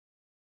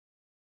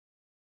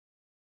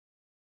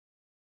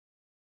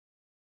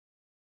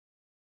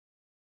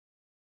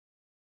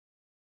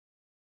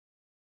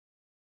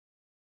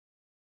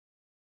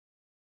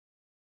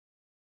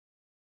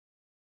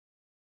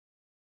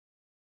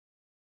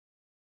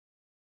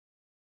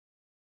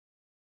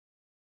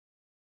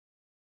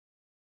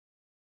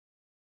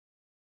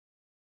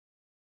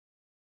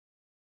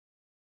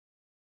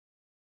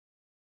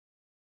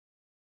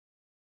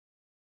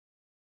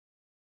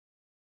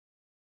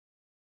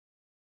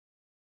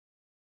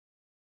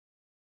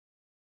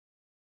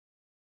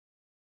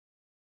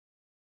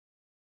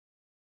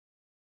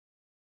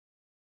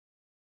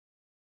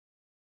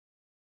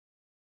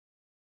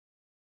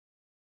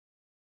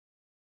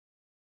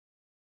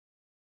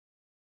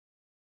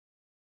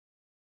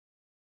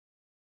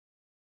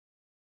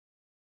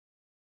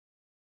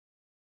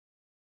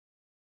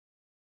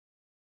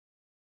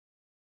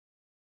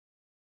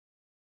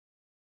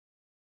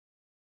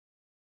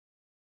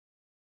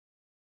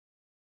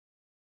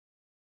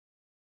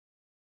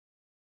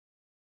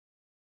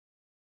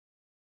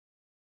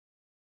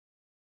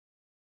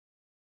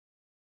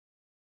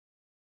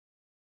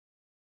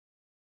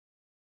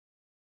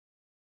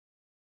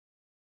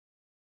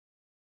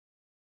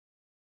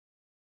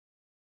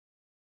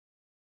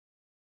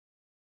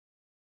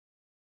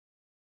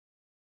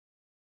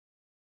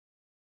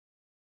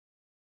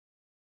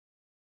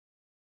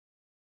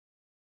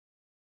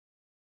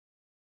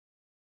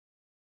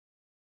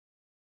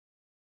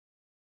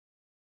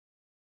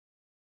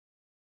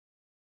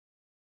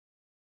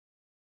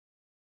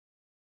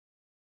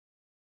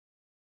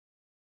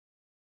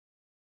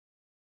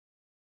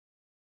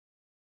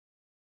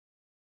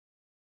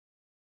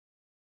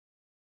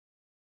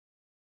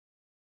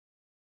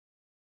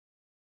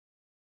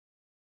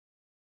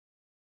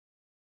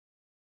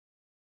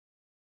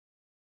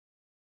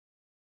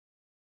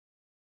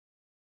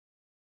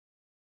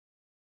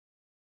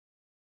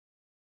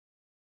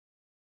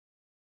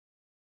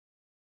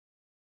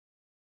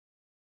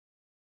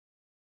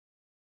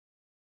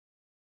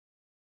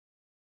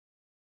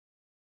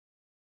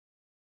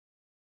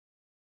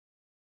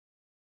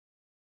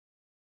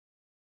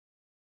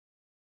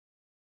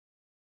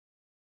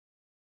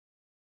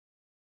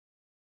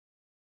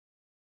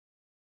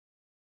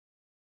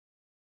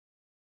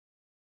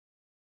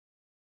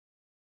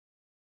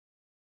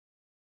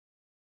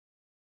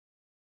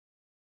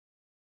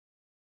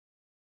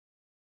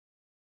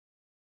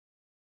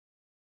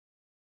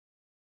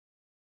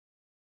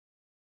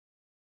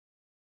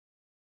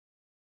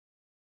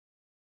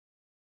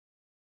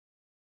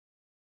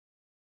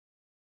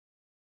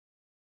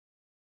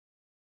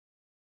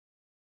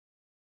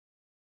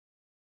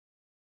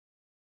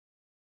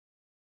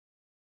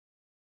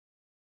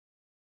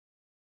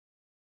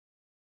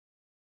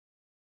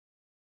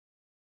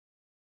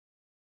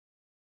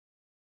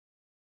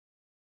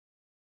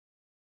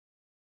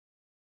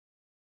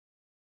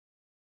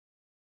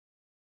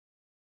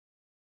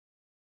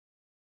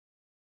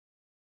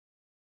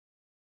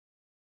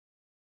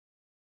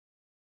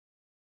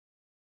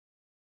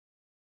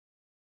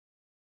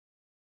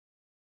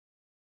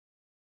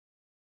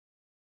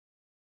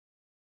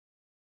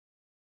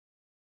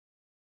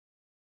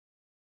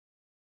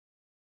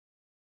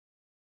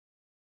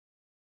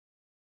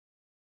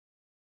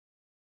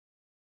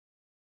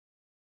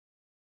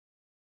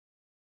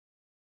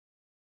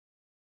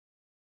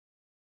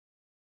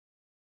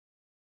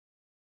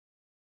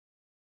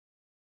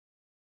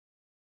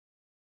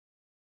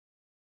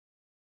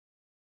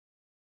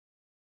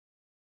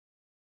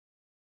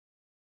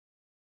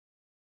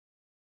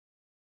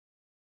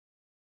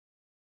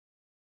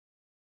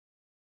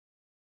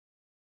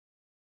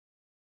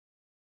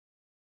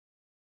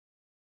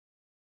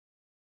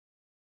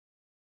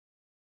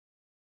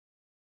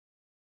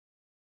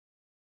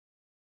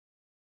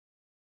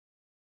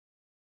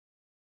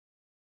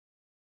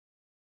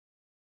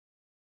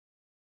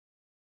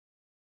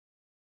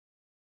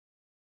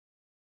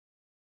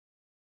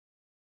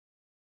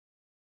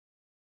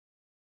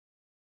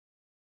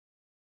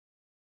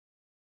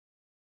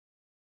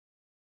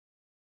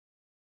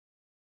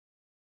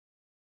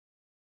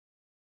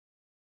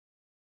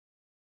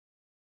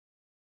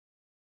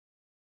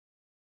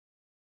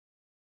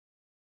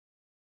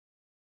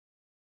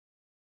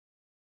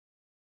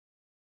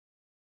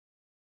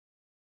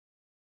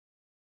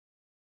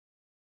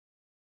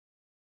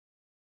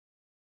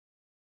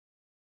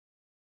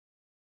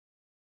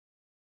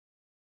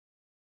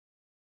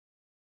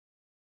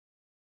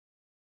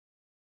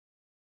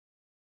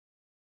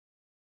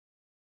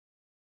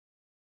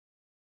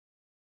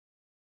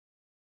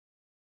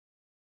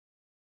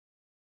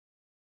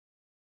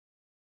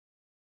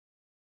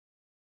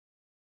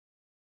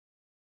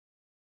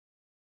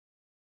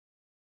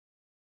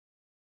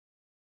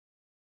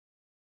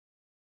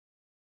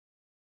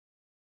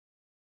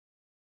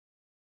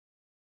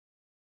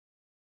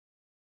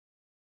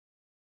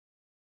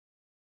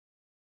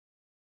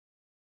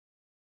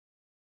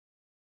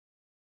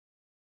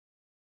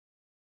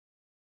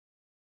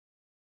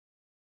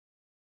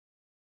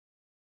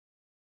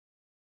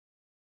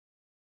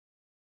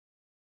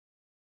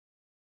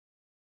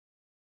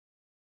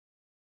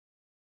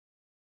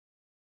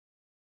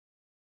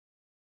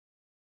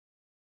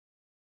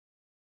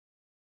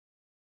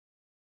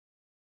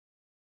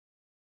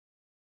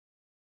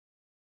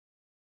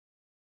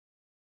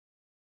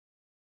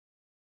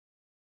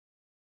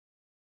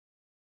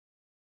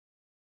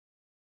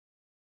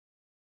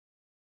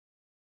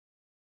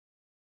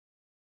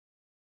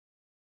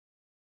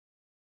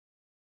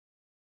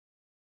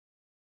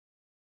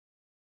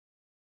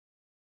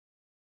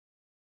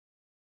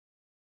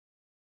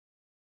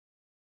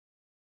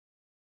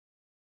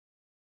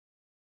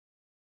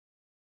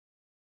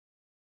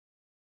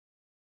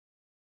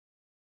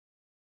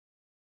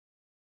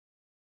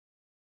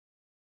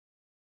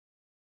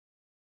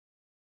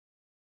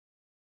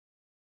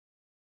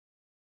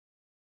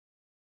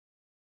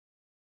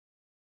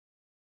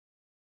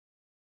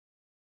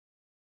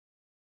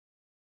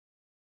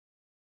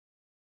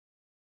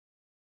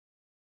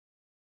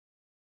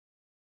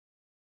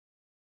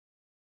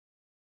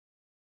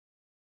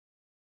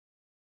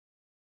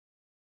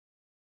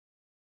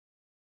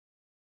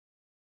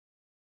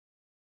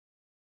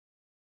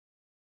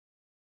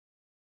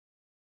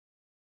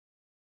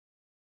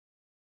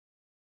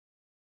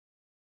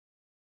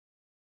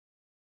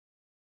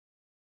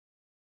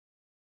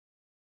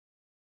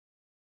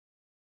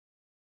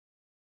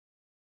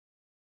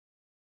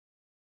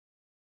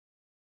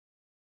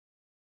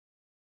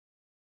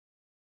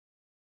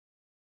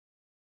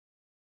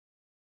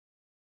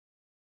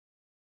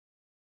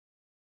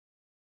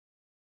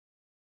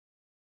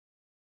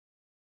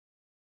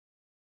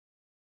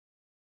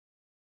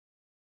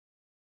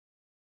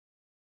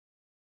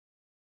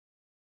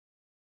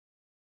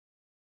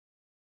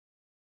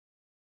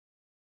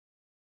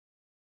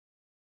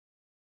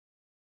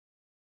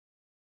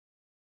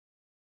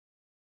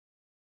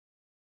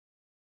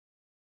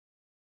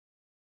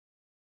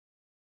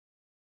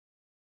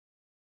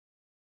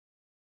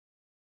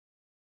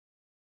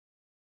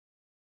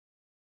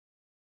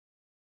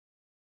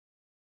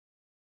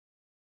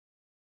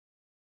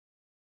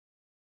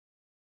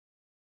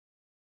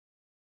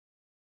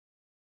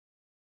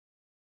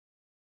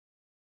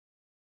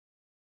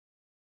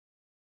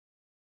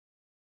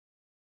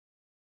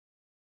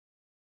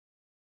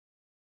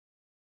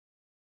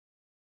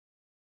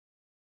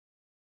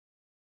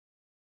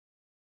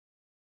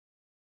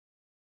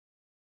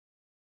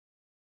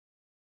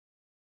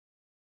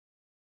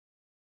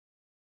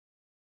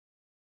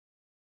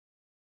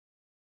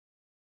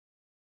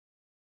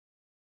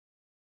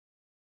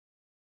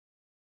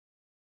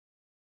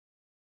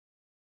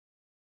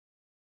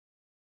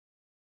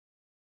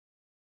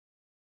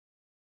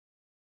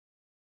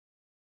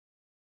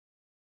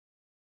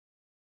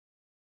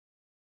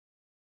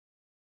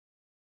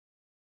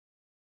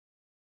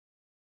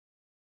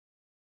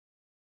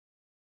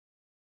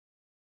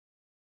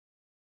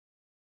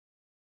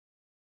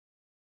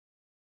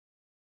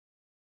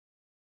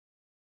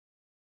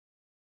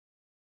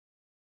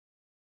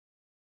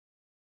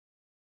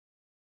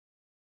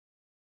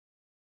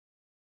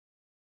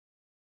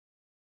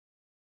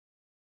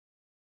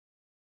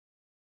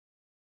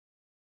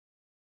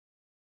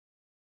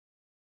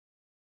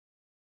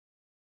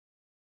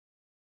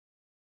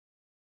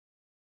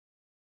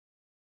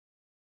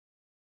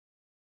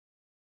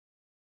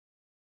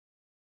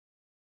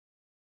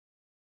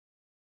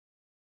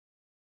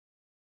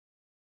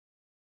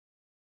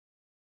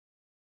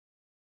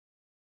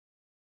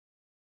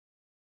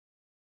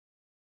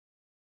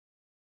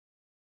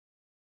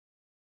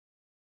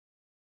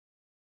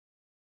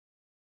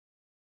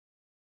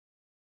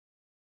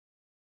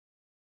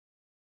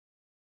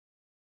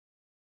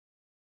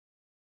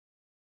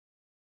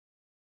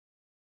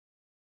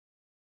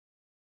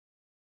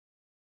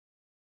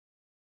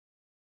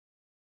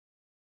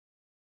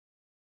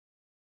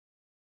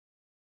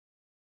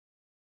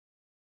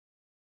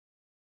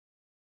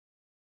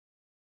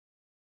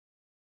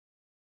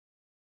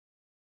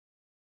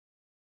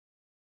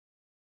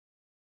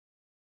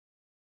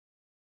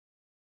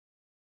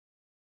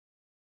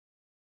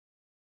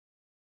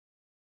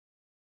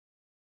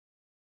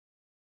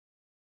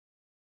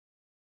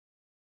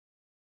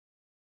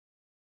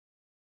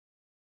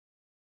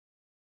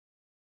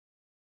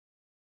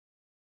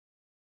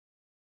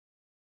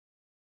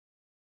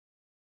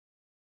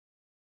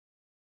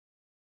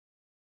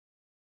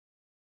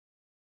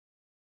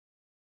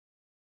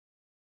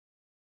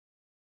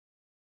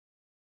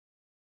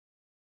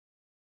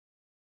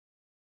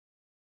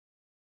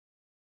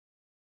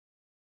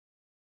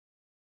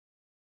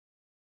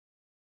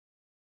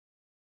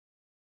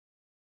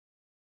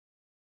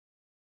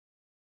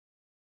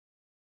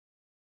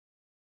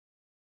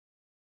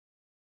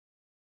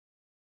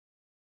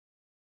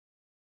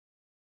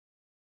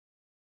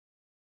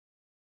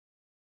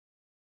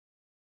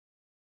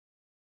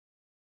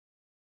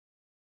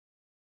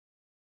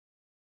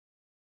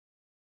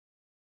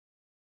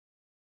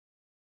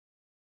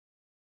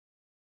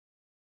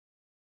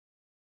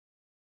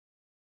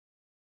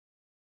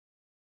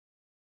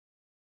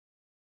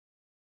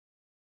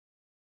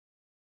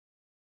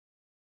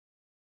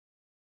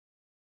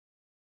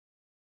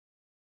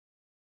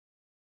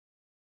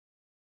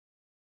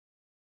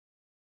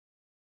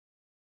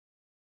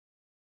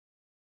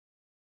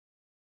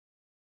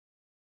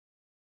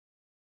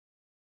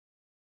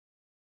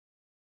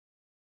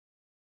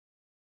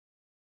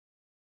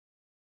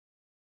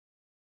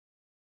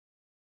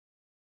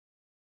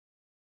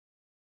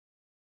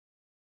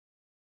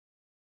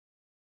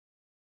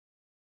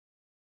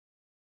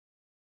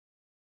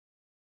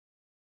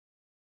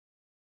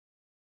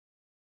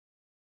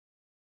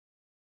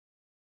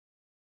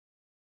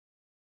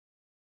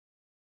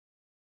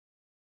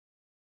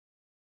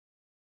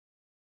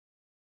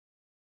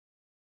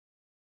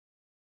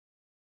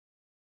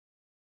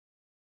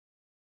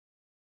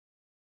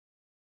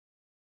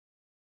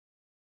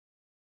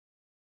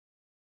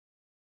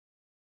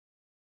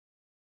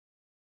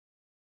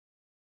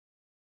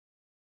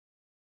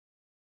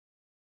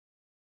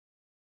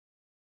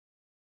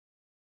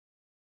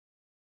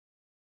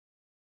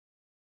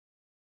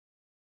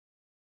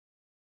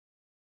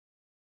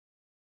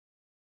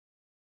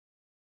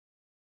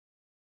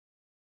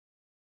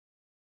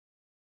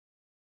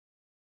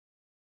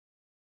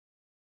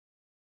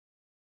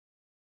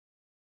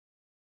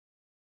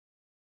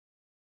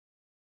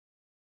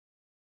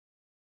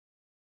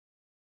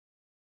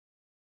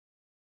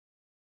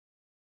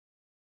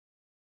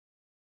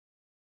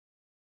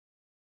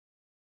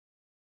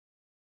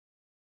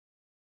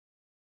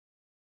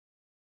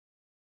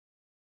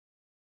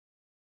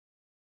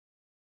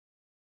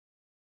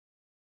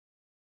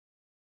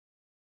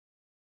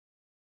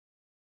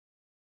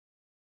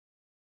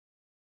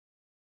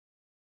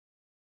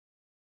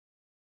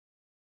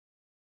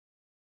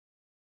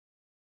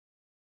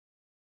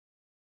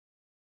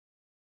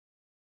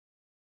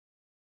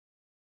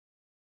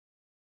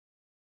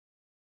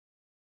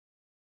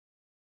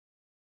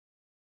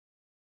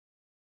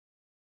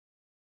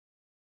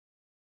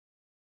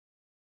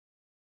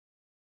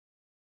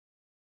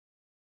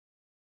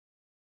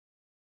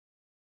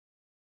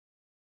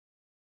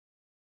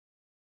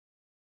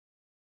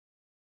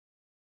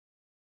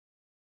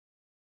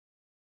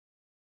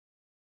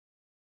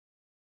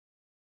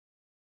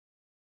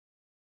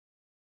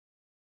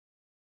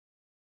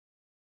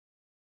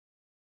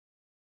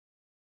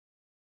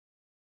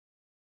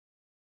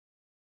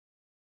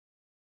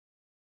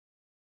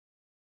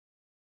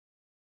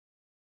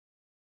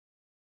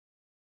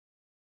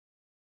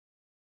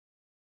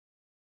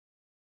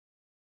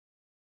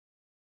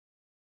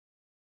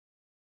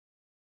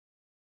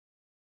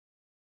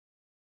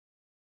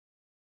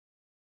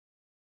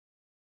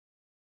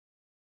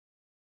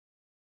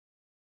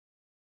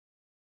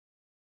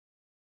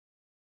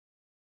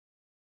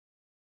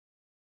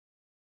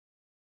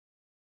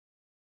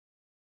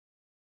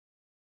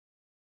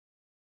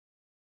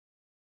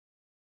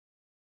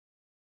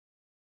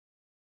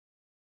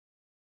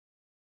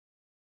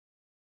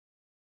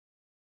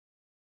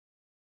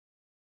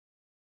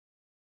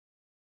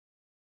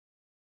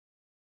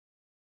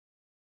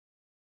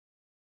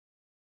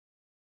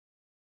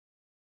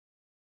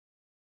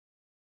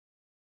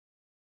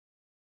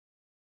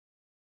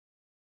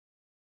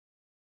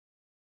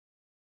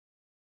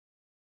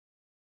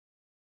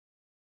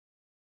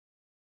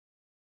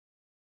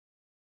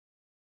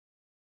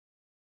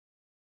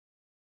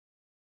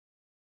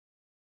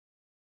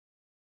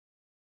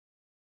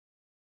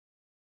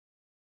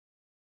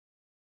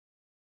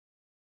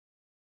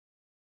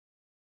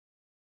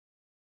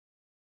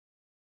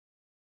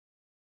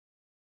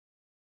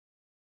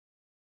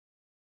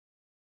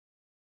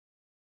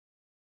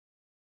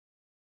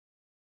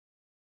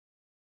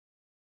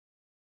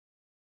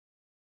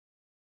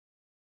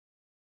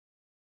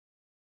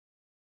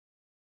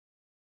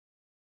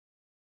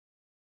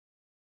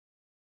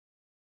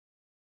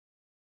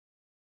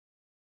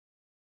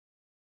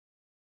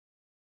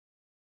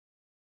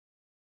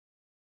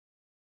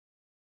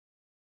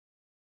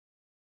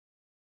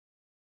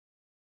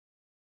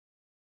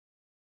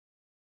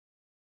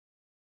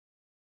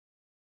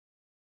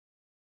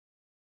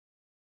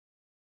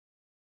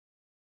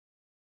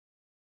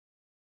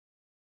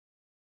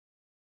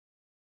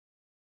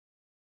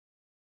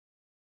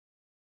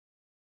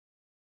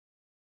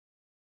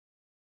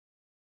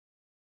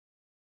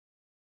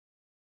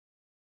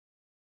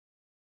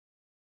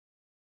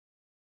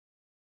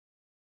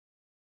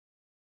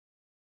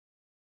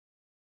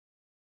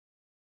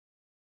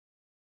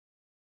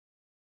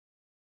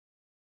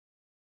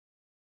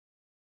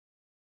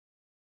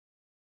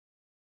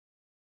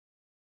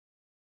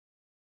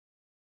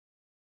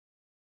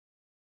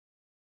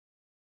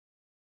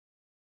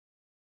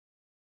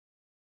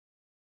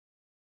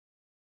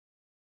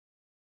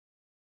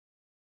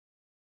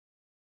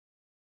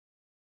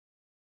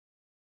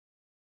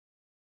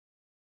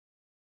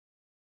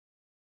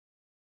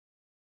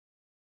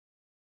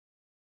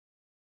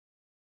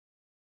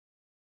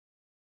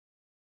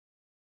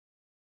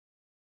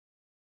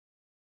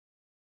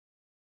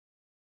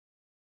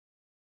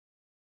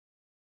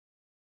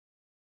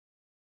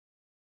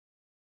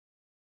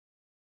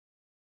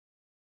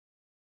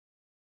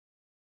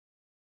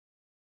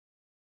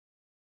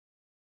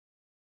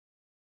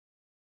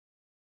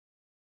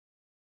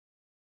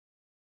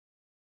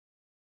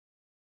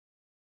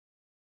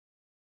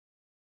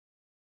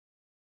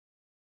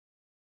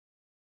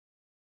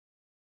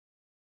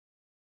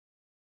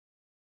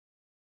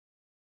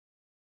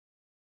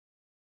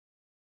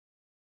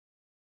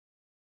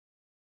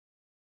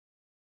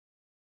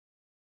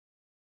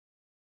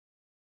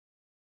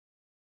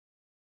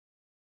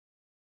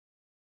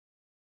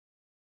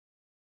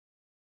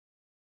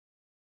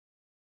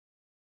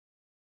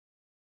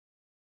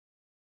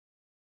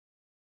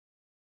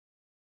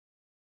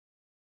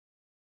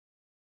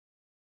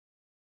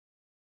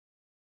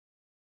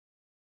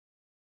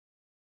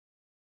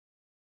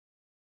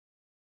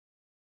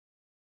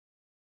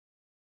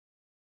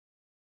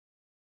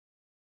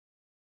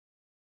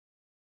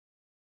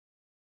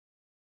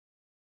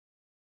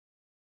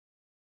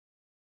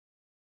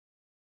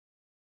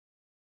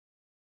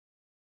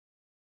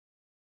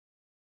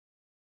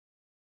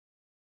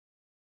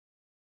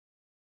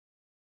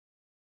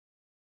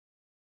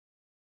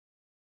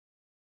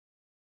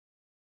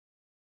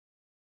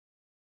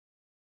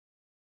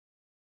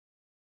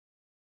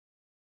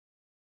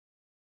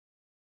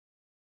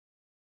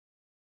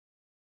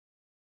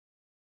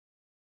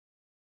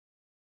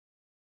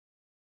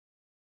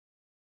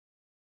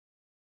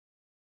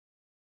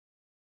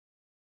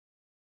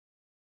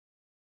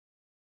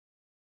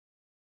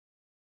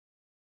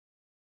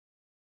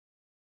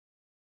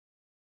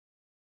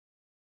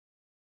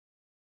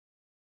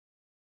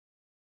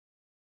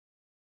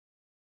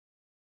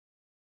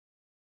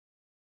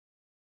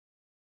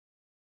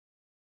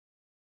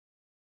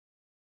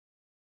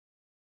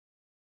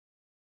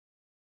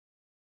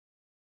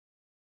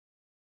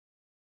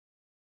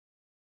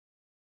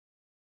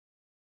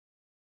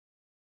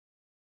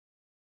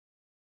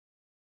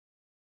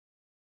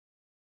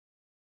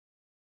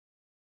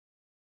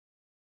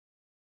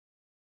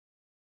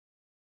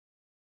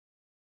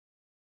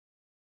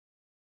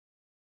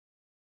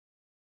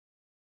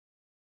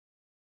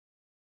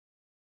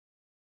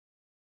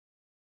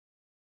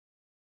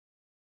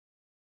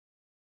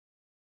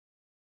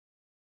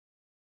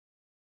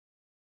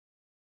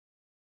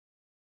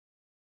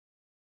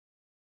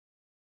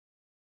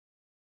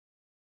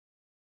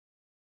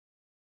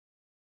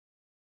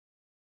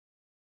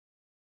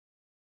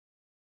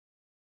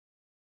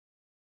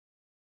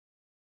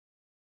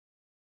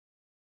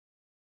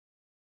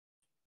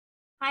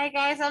 Hi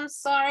guys, I'm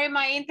sorry,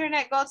 my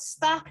internet got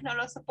stuck. No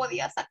lo se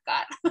podía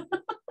sacar.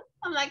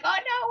 I'm like, oh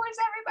no, where's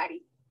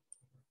everybody?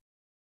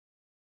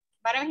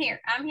 But I'm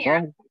here. I'm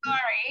here.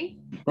 Sorry.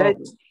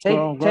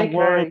 Don't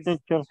worry,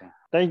 teacher.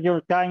 Take your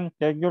time.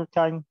 Take your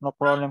time. No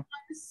problem.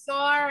 I'm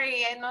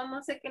sorry.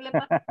 No sé qué le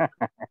pasó.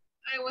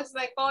 I was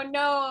like, oh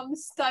no, I'm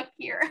stuck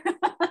here.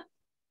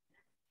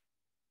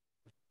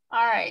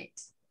 All right.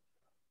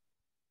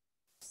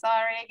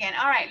 Sorry again.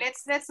 All right,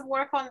 let's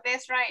work on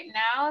this right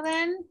now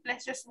then.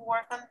 Let's just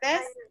work on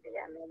this.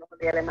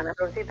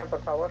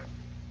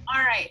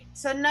 All right,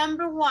 so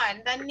number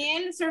one,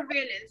 Daniel,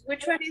 surveillance.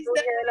 Which one is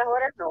the...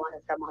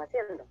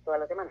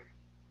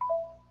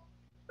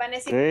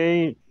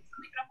 Okay.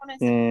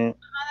 Daniel.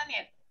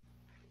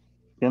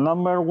 The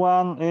number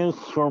one is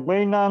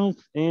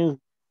surveillance is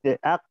the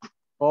act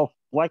of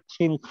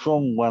watching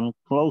someone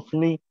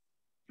closely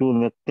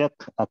to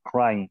detect a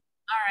crime.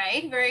 All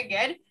right, very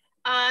good.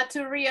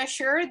 To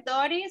reassure,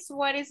 Doris,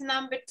 what is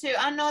number two?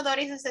 Ah, no,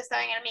 Doris, usted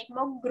está en el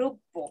mismo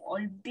grupo.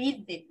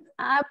 Olvídenlo.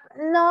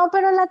 No,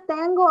 pero la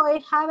tengo.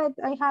 I have it.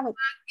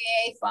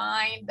 Okay,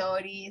 fine,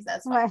 Doris.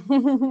 That's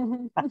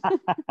fine.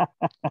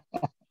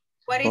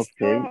 What is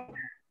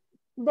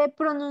the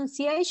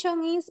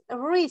pronunciation is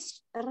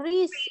reassure.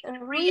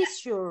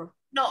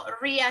 No,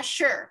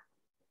 reassure.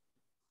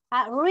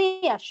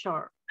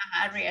 Reassure.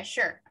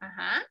 Reassure.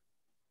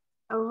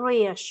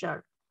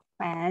 Reassure.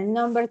 And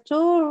number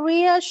two,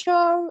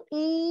 reassure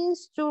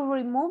is to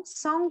remove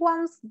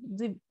someone's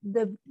the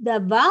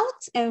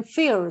doubts and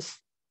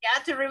fears.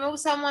 Yeah, to remove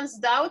someone's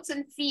doubts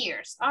and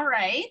fears. All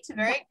right,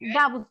 very good.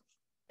 Doubt.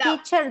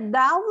 Teacher,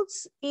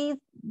 doubts is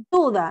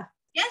duda.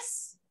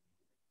 Yes.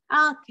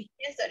 Okay.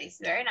 Yes, that is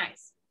very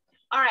nice.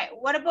 All right,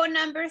 what about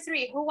number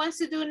three? Who wants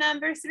to do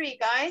number three,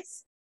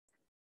 guys?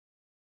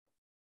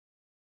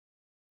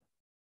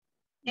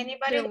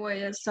 Anybody? The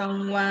way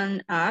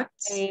someone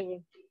acts.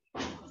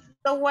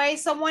 The way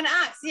someone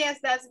acts.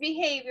 Yes, that's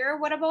behavior.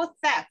 What about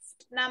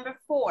theft? Number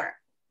four.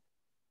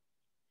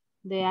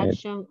 The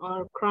action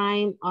or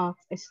crime of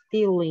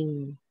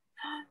stealing.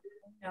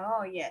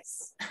 Oh,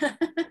 yes. All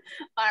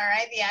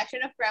right, the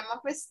action of crime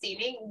of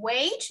stealing.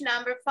 Wage,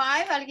 number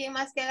five. ¿Alguien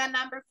más que haga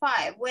number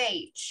five?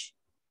 Wage.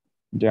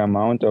 The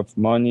amount of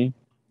money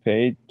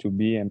paid to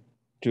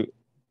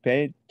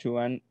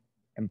an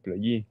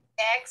employee.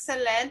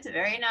 Excellent,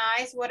 very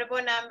nice. What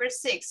about number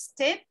six?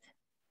 Tip.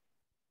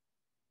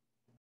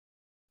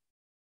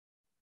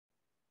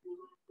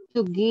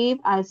 To give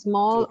a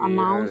small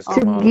amount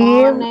of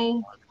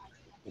money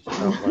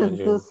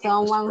to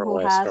someone who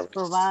has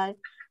provided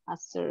a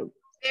service.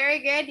 Very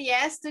good.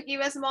 Yes, to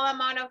give a small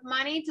amount of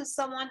money to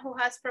someone who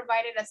has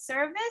provided a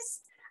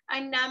service.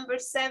 And number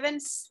seven,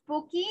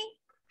 spooky.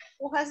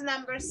 Who has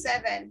number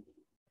seven?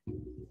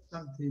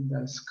 Something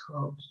that's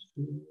caused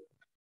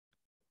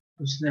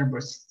who's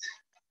nervous.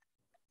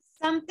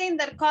 Something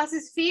that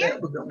causes fear?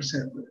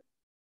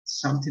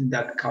 Something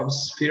that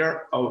causes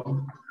fear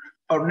or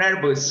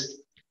nervous.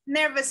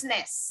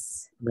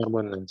 Nervousness.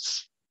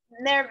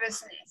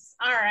 Nervousness.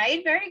 All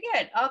right, very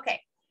good.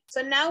 Okay,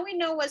 so now we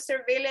know what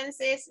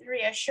surveillance is,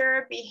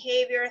 reassure,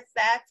 behavior,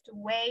 theft,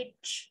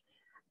 wage,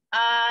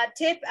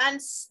 tip, and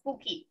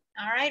spooky.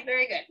 All right,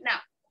 very good. Now,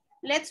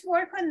 let's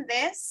work on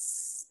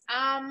this.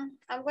 I'm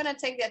gonna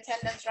take the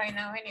attendance right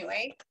now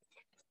anyway.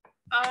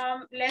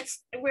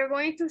 We're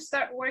going to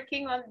start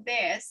working on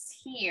this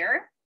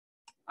here.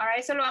 All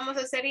right, so lo vamos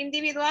a hacer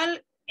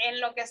individual en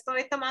lo que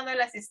estoy tomando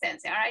la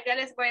asistencia. Ahora ya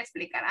les voy a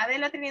explicar.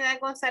 Adela Trinidad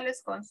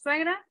González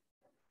Consuegra.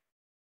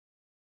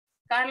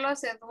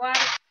 Carlos Eduardo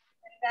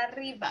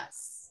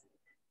Rivas.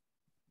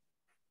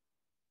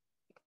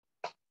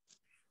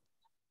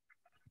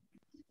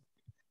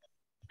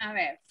 A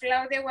ver,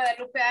 Claudia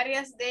Guadalupe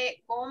Arias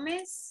de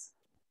Gómez.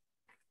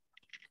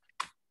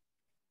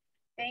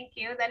 Thank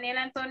you. Daniel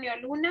Antonio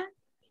Luna.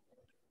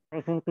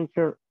 Present,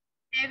 teacher.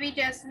 Debbie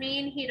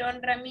Yasmín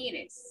Girón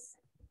Ramírez.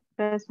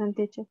 Present,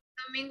 teacher.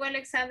 Domingo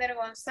Alexander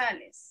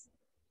González.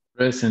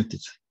 Present,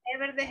 teacher.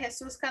 Ever de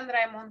Jesús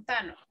Candrae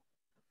Montano.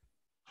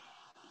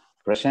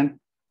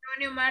 Present.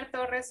 Antonio Mar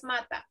Torres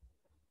Mata.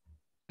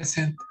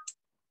 Present.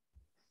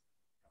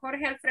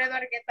 Jorge Alfredo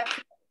Argueta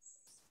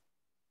Flores.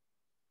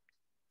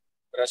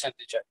 Present,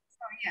 teacher.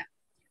 Oh, yeah.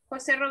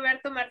 José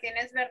Roberto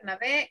Martínez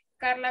Bernabé.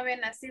 Carla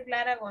Benazir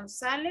Lara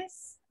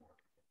González.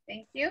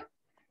 Thank you.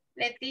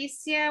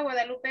 Leticia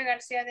Guadalupe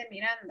García de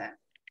Miranda.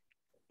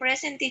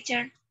 Present,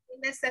 teacher.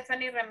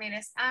 Stephanie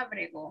Ramírez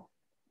Ábrego.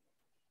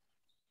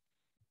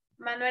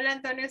 Manuel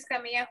Antonio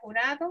Escamilla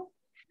Jurado.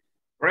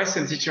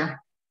 Present,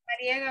 teacher.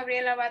 María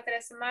Gabriela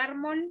Batres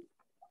Mármol.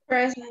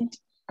 Present.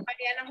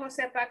 Mariano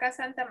José Paca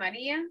Santa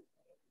María.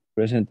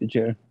 Present,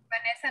 teacher.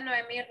 Vanessa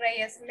Noemí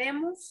Reyes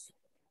Lemos.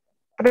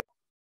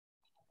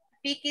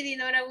 Vicky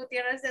Dinora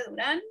Gutiérrez de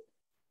Durán.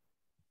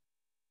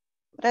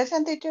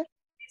 Present, teacher.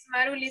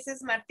 Ismar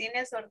Ulises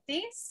Martínez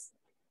Ortiz.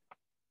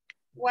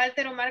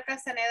 Walter Omar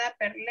Castaneda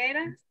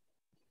Perlera.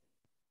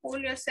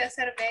 Julio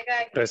César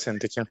Vega. Present,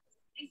 teacher.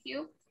 Thank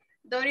you.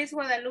 Doris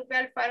Guadalupe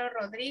Alfaro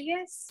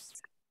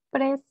Rodríguez.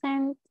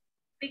 Present.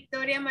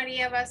 Victoria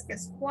María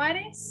Vázquez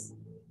Juárez.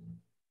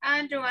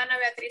 And Joanna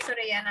Beatriz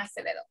Orellana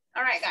Acevedo.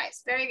 All right,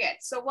 guys, very good.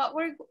 So what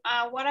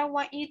I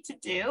want you to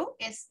do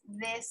is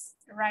this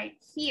right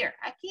here.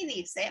 Aquí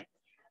dice,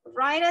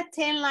 write a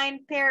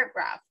 10-line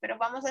paragraph, pero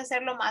vamos a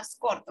hacerlo más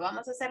corto.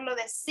 Vamos a hacerlo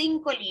de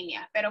 5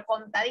 líneas, pero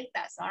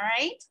contaditas, all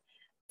right?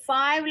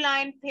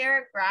 5-line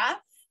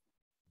paragraph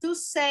to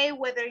say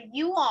whether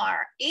you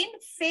are in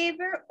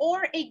favor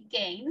or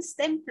against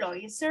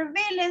employee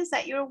surveillance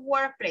at your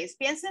workplace.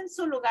 Piensa en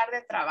su lugar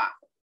de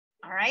trabajo,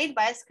 all right?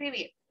 Va a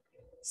escribir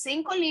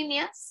 5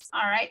 líneas,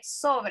 all right,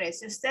 sobre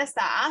si usted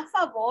está a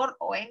favor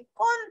o en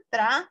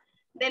contra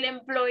del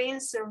employee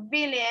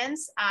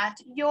surveillance at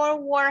your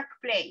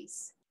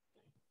workplace.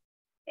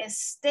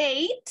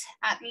 State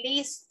at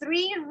least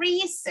 3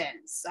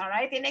 reasons, all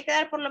right, tiene que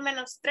dar por lo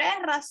menos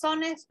 3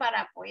 razones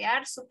para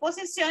apoyar su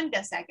posición,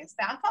 ya sea que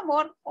esté a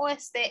favor o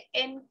esté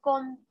en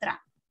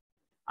contra.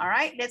 All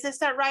right, let's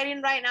start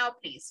writing right now,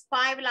 please.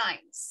 5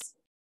 lines.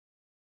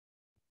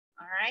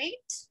 All right.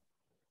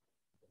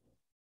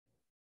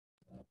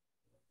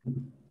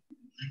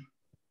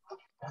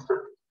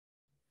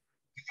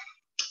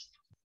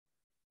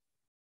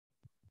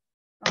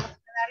 Vamos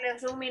a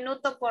darles 1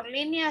 minuto por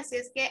línea, así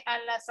es que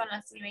son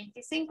las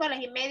 25, a las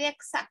 1:30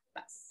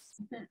 exactas.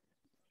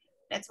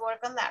 Let's work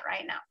on that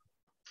right now.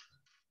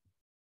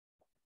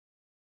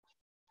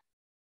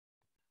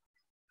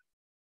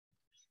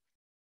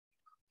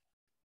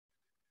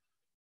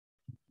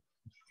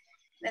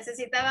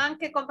 ¿Necesitaban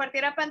que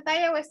compartiera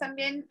pantalla o están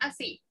bien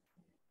así?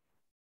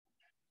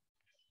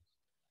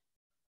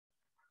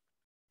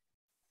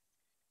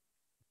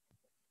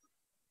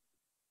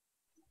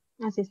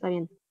 Así está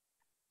bien.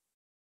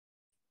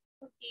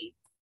 Okay.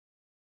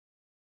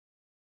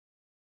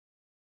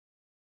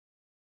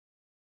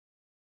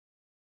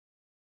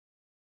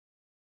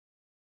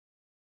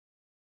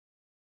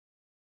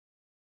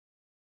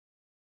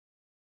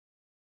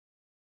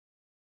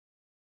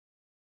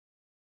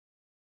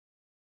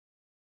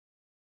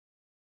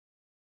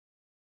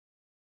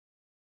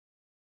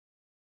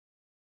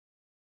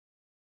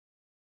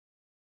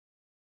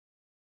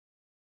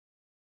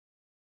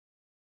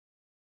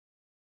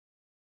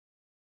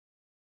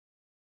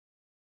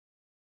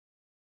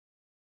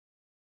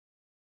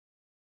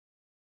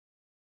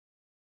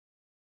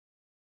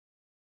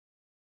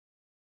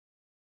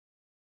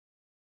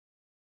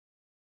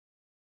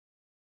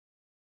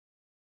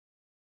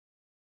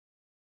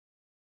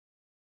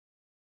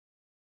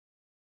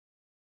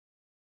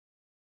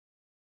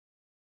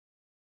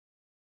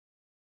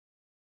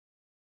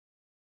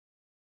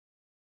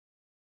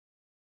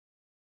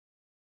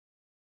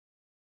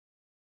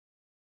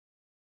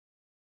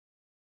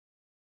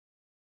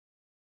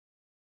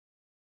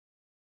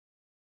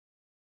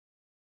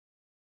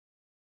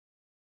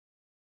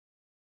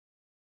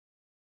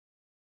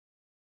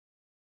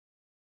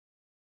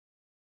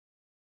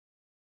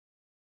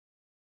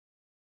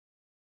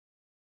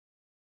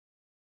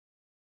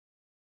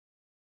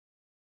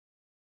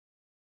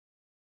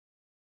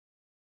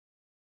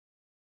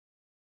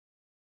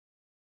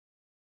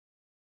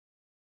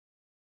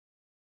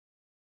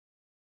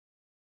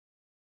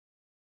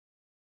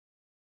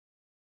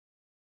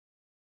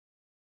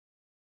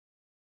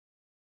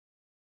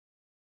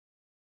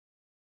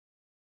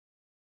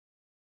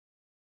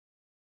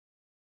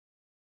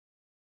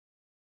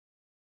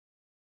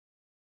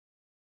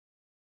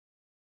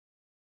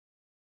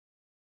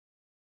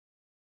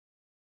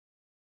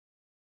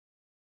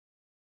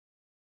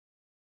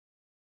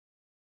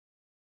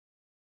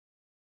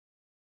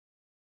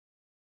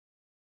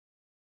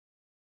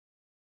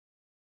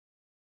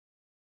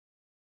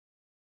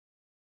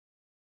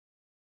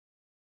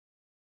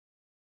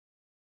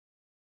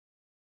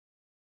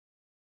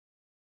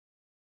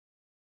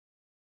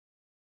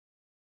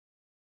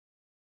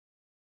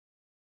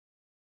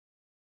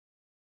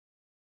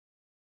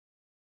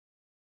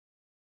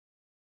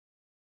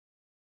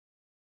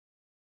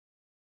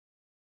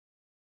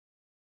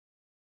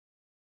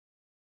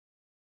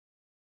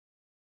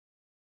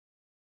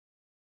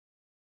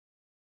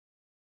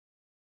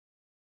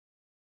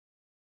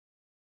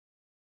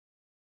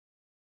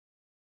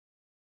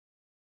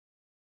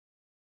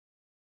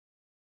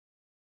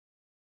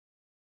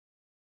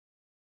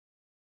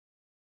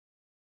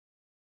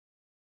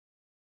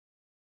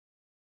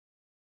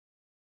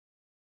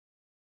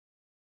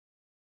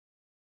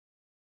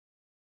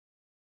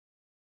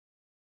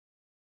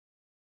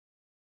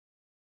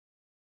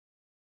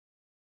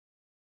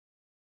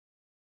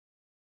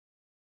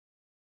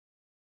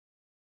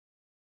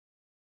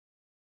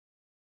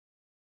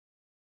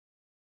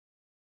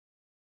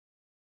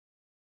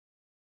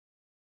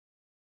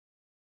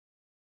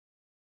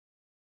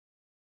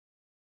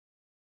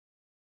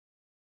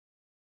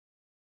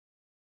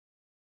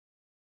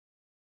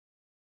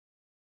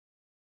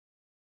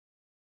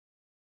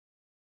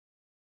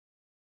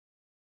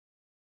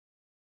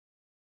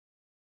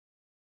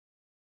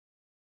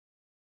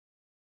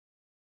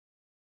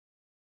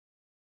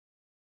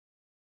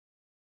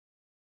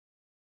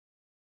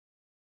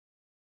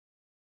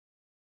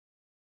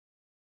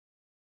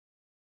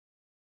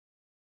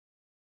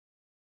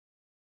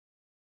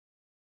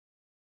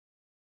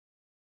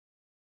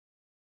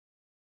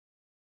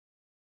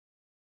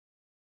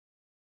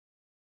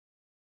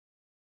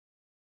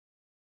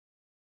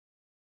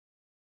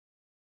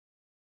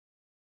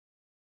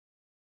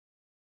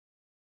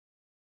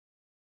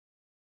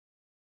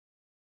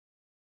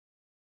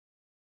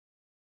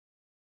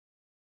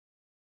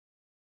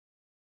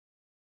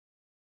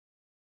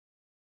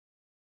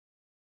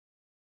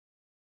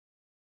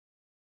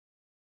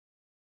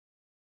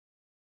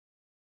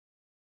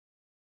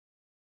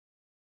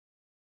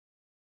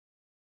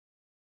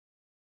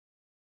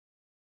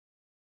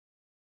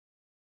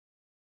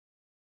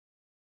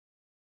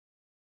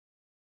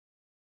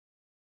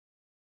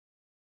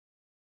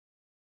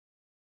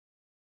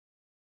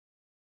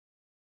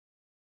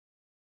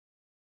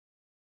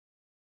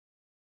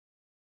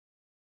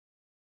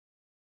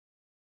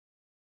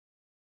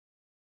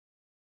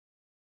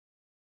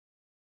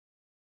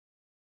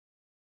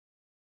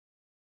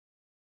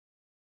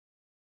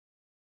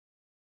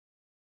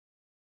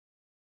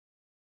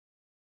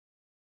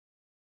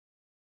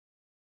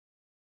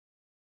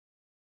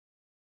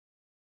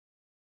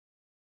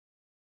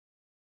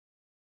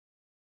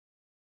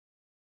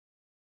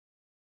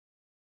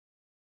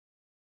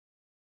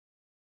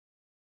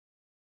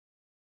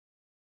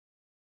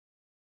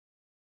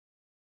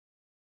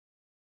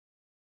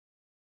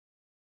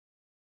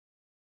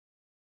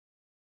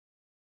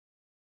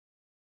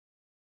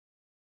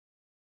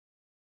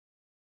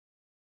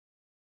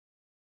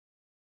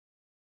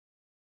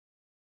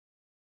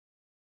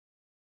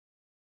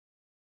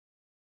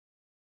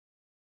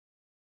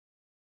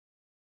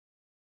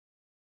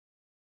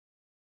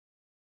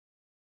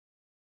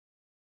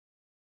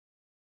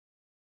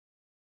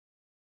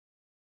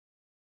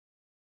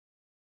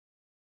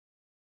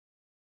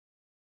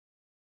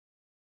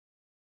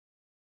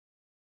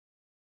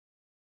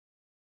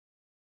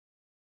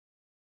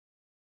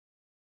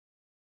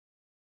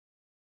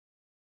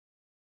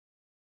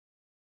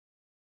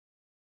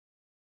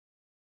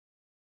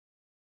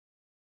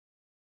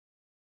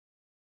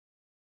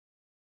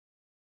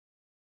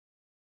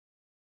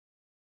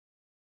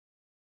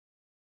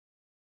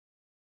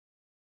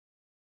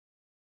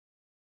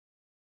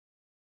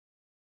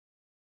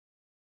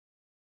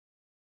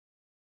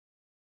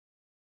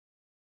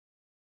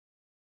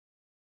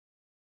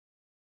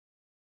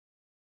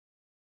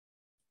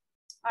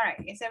 All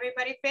right, is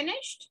everybody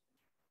finished?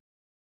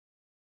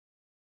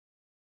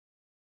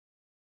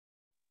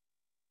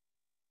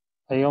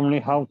 I only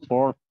have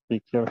 4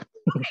 pictures.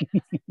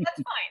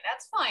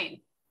 That's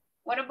fine.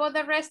 What about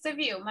the rest of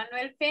you?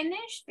 Manuel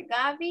finished,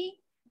 Gaby,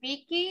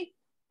 Vicky,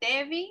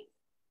 Debbie?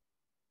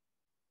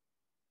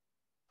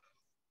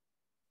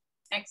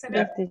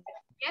 Excellent.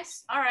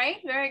 Yes, all right,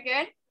 very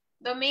good.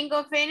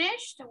 Domingo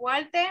finished,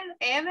 Walter,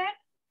 Ever?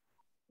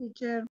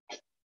 Teacher.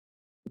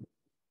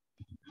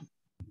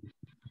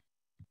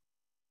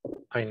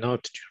 I know,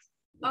 teacher.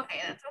 Okay,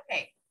 that's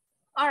okay.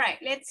 All right,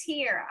 let's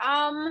hear.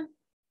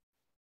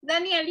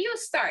 Daniel, you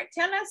start.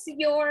 Tell us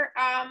your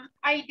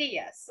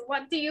ideas.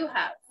 What do you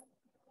have?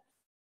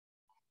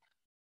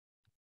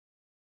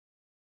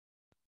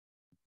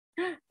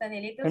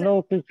 Danielito.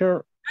 Hello,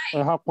 teacher.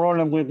 I have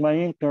problem with my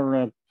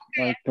internet.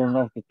 Okay. I turn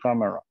off the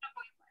camera.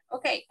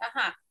 Okay,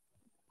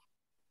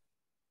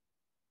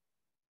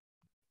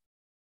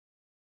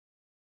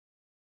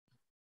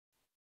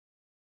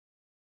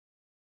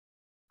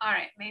 All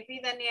right,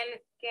 maybe Daniel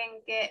can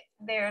get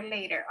there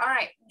later. All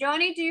right,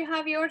 Johnny, do you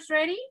have yours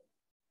ready?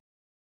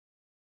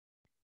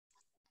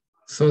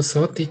 So,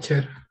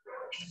 teacher.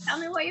 Tell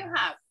me what you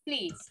have,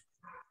 please.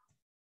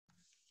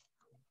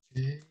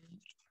 Okay.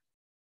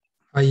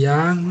 I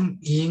am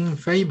in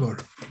favor.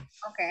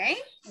 Okay,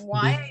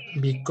 why?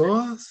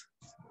 Because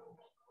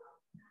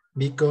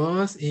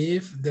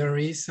if there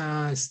is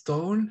a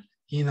stone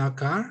in a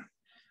car,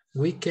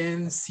 we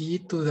can see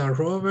to the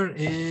robber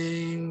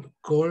and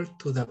call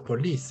to the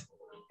police.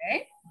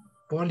 Okay.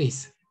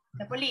 Police.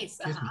 The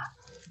police.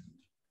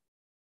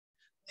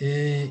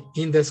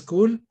 In the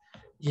school,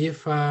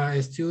 if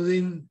a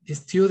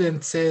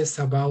student says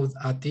about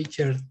a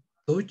teacher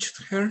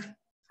touched her,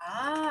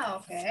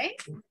 okay.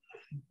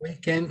 we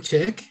can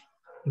check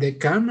the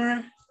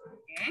camera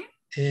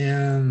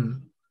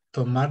and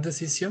tomar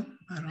decisión.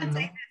 I don't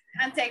know.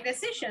 And take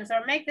decisions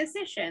or make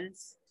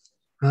decisions.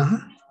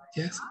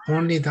 Yes,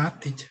 only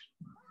that, teacher.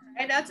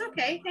 Okay, that's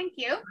okay, thank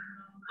you.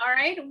 All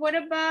right, what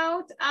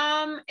about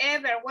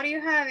Ever? What do you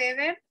have,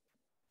 Ever?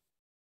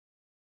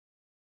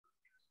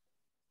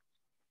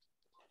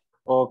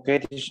 Okay,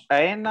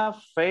 I am a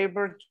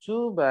favor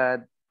too,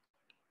 but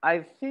I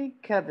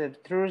think the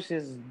truth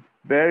is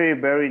very,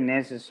 very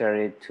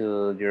necessary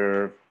to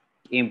your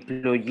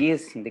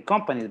employees in the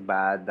company,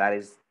 but that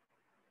is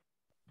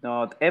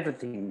not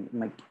everything.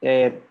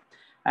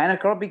 I'm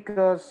a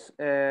because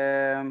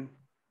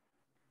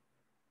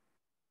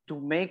to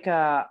make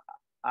a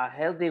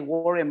healthy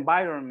work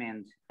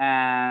environment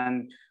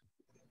and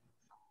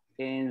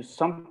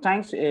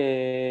sometimes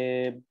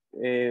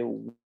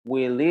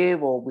we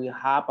live or we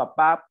have a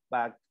back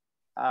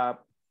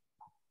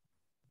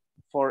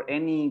for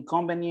any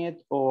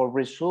inconvenient or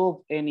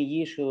resolve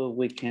any issue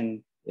we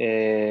can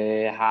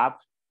have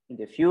in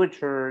the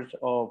future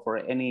or for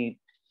any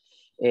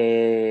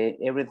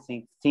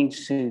everything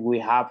things we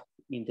have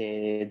in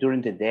the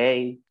during the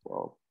day.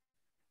 Well,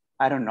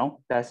 I don't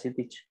know. That's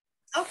it.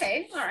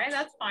 Okay, all right,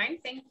 that's fine.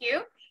 Thank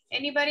you.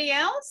 Anybody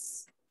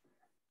else?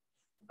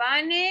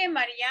 Vane,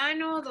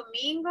 Mariano,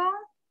 Domingo,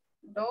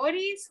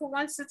 Doris, who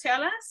wants to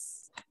tell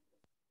us?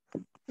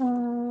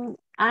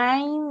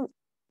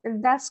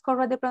 That's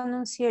correct the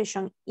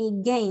pronunciation,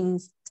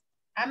 against.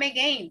 I'm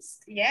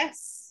against,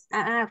 yes.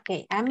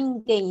 Okay, I'm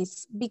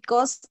against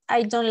because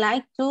I don't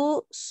like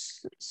to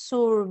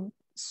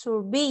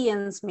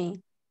surveillance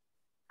me.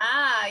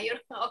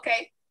 You're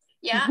okay.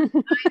 Yeah, I don't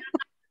have to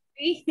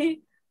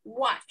be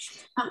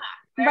watched.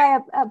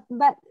 But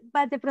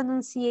the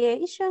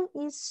pronunciation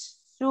is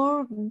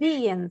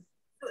surveillance.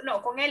 No,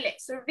 con L,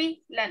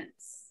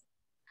 surveillance.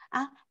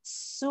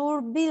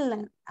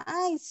 Surveillance.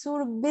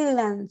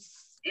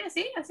 Surveillance. Sí,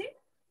 así, así.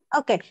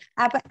 Okay,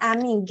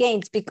 I'm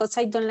engaged because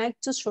I don't like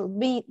to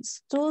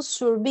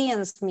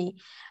surveillance me.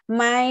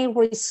 My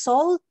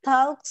result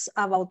talks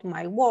about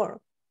my work,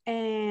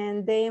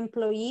 and the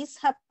employees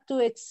have to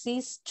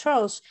exist.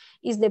 Trust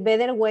is the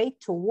better way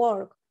to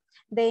work.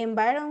 The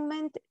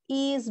environment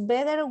is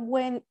better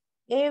when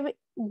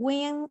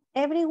everyone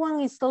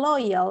is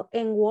loyal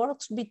and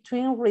works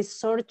between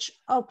research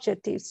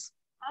objectives.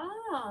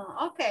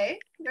 Oh, okay.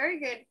 Very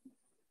good.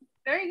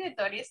 Very good,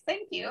 Doris.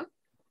 Thank you.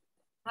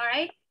 All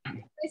right.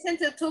 Listen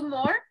to two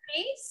more,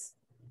 please.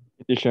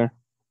 Teacher.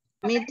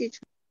 Okay. Me,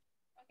 teacher.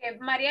 Okay,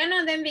 Mariana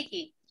and then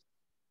Vicky.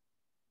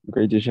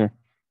 Okay, teacher.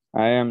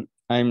 I'm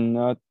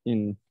not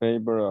in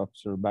favor of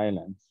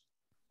surveillance.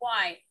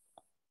 Why?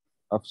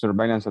 Of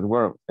surveillance at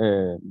work,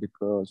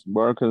 because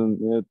workers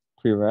need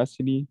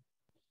privacy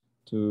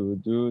to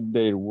do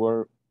their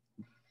work,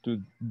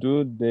 to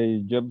do their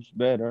jobs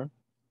better.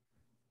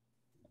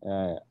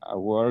 A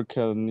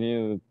worker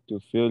needs to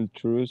feel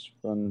truth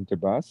from the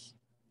boss.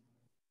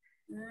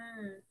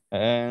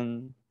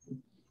 And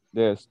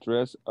the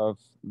stress of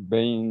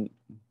being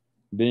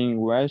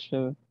watched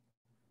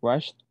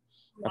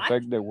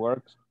affect the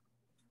work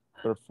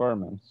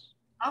performance.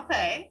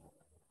 Okay.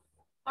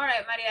 All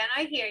right, Mariana,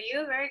 I hear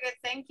you. Very good.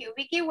 Thank you.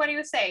 Vicky, what do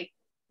you say?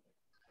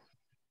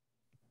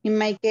 In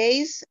my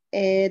case,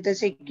 the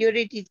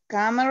security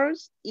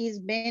cameras is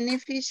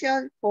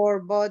beneficial for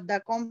both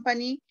the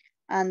company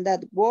and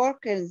that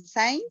worker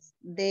since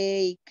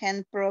they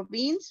can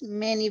provide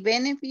many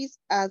benefits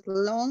as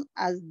long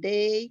as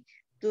they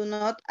do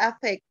not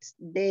affect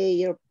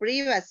their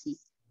privacy.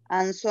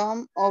 And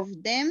some of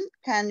them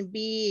can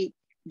be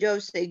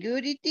job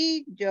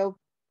security, job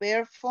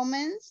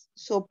performance,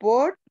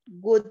 support,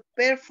 good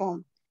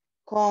perform,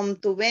 come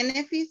to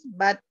benefits,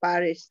 bad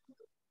parties.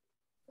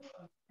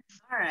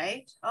 All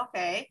right,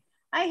 okay.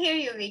 I hear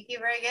you, Vicky,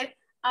 very good.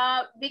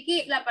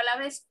 Vicky, la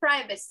palabra es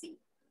privacy,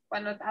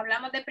 cuando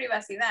hablamos de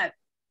privacidad.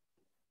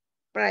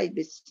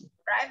 Privacy.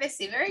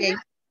 Privacy, very Okay. good.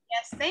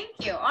 Yes, thank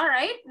you. All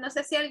right. No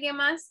sé si alguien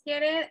más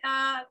quiere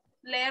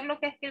leer lo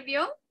que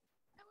escribió.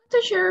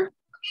 Sure.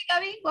 Okay,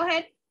 Gaby, go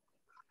ahead.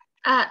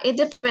 It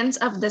depends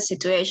of the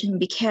situation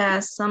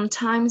because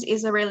sometimes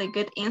it's a really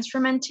good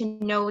instrument to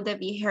know the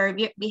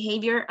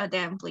behavior of the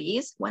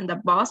employees when the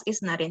boss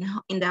is not in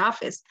the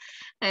office.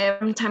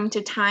 From time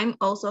to time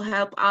also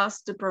help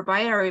us to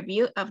provide a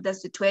review of the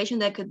situation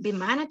that could be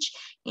managed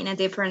in a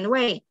different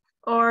way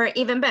or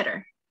even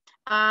better.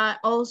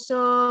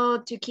 Also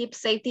to keep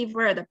safety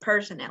for the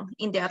personnel.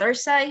 In the other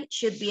side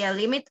should be a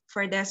limit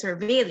for the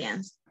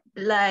surveillance,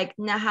 like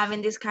not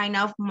having this kind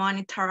of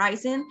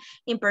monitoring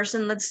in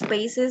personal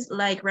spaces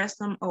like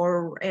restroom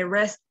or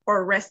rest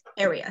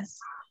areas.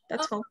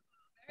 That's all.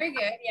 Very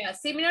good. Yeah,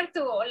 similar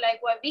to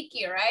like what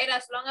Vicky, right?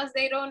 As long as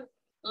they don't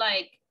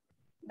like,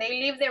 they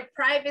leave their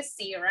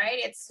privacy, right?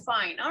 It's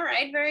fine. All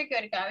right, very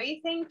good,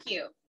 Gaby. Thank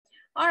you.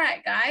 All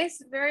right,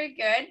 guys, very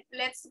good.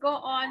 Let's go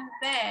on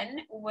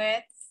then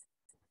with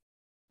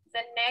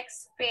the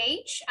next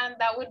page, and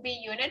that would be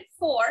unit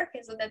 4,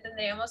 que es donde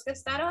tendríamos que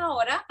estar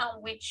ahora,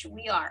 on which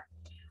we are.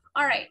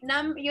 All right,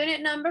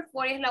 unit number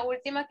 4 es la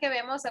última que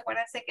vemos.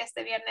 Acuérdense que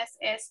este viernes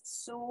es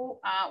su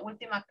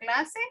última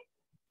clase.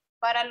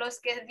 Para los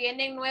que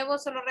vienen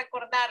nuevos, solo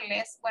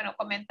recordarles, bueno,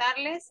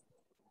 comentarles,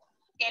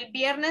 el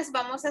viernes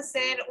vamos a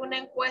hacer una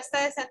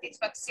encuesta de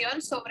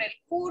satisfacción sobre el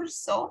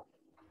curso.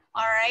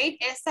 All right,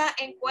 esta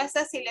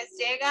encuesta si les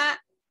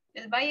llega,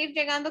 les va a ir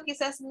llegando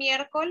quizás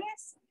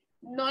miércoles.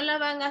 No la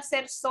van a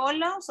hacer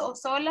solos o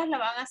solas, la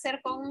van a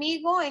hacer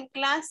conmigo en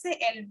clase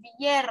el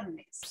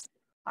viernes.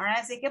 Ahora,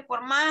 así que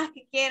por más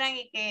que quieran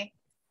y que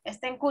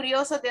estén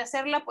curiosos de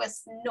hacerla,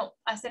 pues no,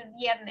 hasta el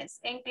viernes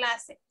en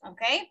clase,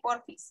 ¿ok?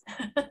 Porfis.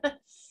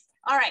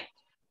 All right.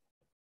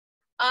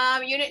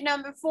 Unit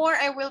number 4,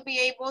 I will be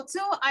able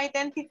to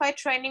identify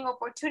training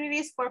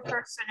opportunities for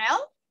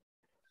personnel.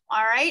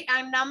 All right,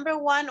 and number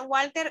 1,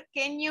 Walter,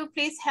 can you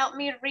please help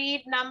me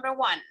read number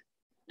 1?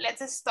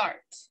 Let's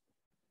start.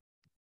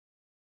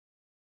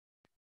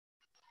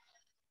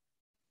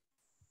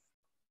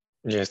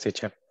 Yes,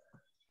 teacher.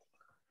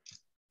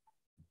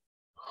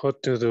 How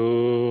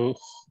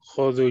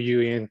do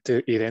you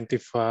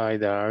identify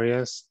the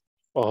areas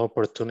or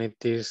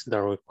opportunities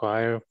that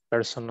require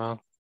personal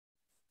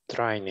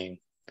training?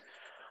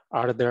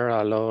 Are there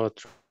a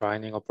lot of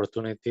training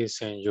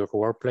opportunities in your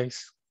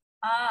workplace?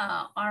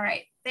 All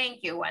right.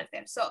 Thank you,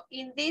 Walter. So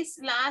in this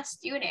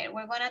last unit,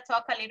 we're going to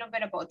talk a little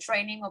bit about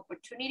training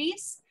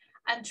opportunities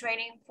and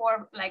training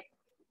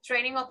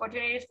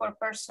opportunities for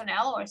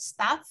personnel or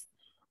staff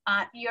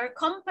at your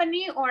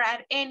company or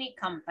at any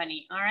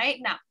company. All right.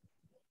 Now,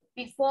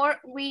 before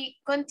we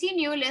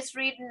continue, let's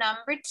read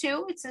number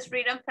 2. It says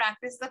read and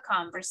practice the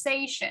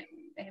conversation.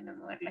 Déjenme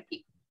moverlo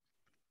aquí.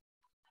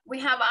 We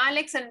have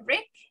Alex and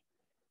Rick.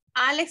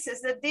 Alex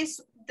says that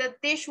the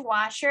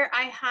dishwasher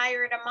I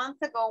hired a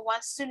month ago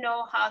wants to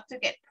know how to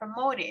get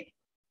promoted.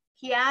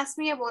 He asked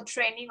me about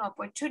training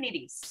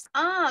opportunities.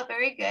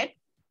 Very good.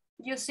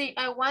 You see,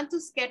 I want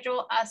to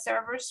schedule a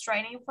server's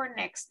training for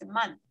next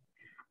month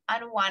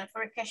and one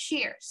for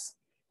cashiers.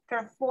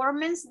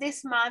 Performance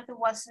this month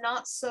was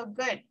not so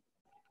good.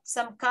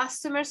 Some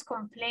customers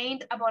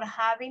complained about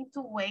having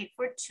to wait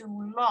for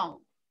too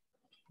long.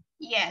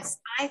 Yes,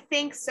 I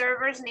think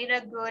servers need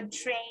a good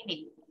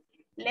training.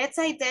 Let's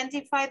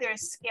identify their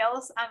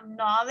skills and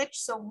knowledge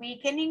so we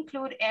can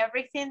include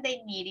everything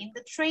they need in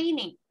the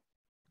training.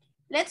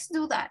 Let's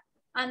do that.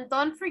 And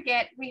don't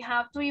forget, we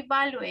have to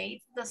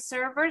evaluate the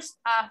servers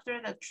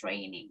after the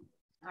training.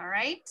 All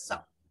right, so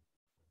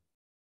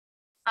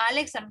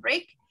Alex and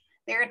Rick,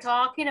 they're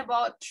talking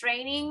about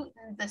training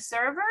the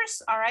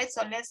servers. All right,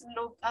 so let's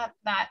look at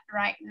that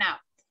right now.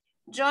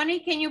 Johnny,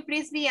 can you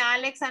please be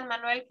Alex, and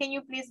Manuel, can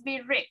you please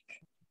be Rick?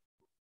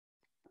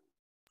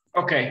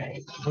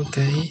 Okay.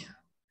 Okay.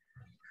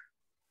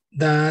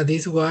 The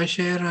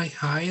dishwasher I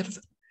hired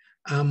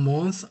a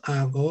month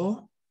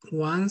ago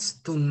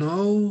wants to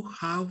know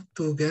how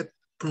to get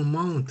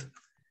promoted.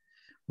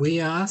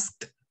 We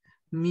asked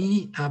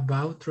me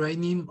about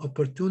training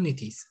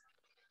opportunities.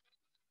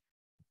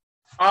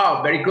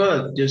 Oh, very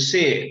good. You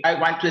see, I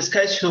want to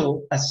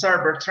schedule a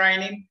server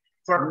training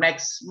for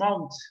next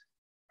month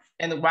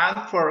and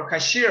one for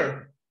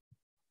cashier.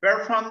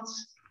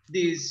 Performance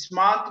this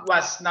month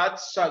was not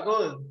so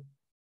good.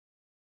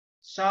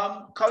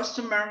 Some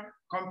customer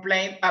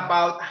complained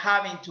about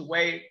having to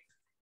wait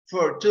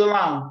for too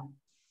long.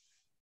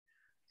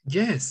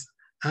 Yes,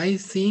 I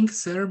think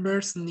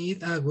servers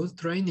need a good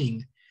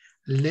training.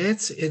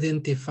 Let's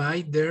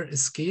identify their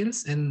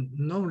skills and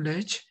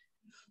knowledge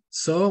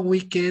so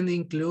we can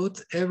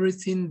include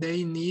everything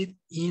they need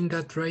in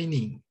the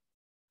training.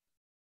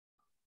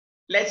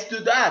 Let's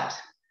do that.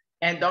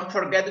 And don't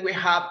forget we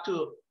have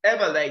to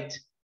evaluate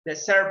the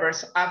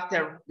servers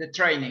after the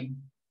training.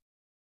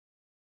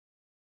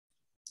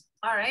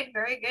 All right,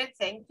 very good,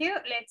 thank you.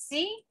 Let's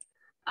see.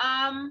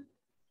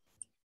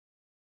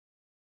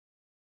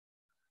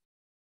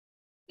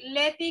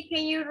 Letty,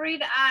 can you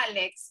read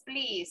Alex,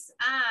 please?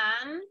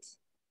 And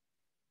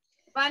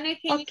Vane,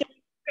 can you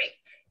read Rick?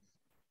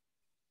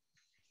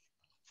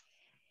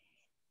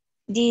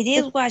 The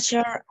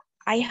dishwasher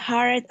I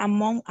hired a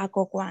month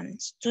ago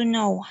wants to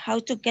know how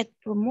to get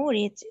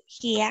promoted.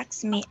 He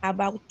asked me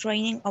about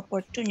training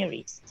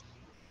opportunities.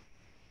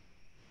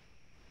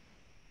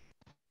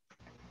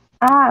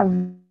 Ah,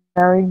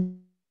 very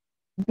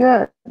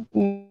good.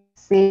 You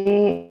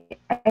see,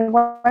 I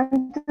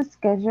want to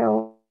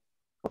schedule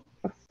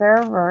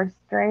servers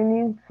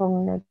training for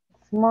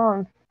next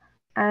month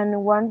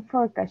and one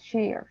for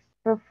cashiers.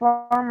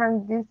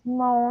 Performance this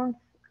month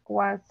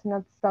was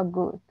not so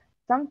good.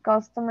 Some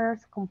customers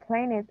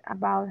complained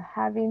about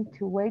having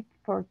to wait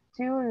for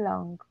too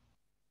long.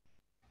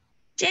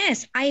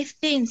 Yes, I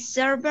think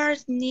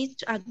servers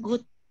need a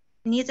good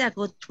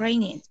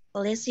training.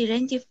 Let's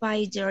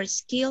identify their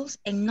skills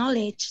and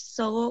knowledge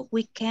so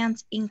we can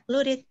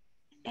include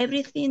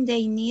everything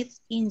they need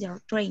in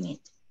their training.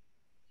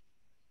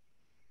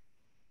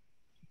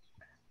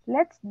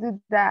 Let's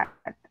do that.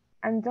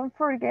 And don't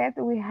forget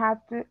we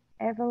have to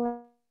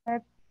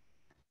evaluate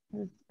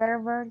the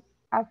servers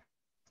after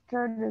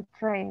the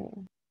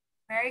training.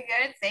 Very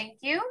good, thank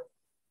you.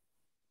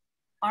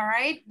 All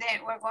right,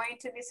 then we're going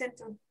to listen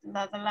to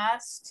the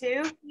last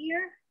two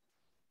here.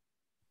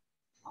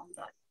 Hold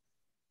on.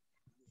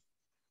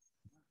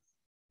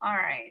 All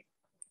right.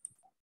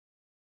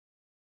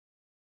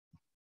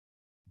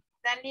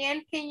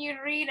 Daniel, can you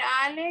read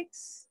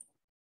Alex?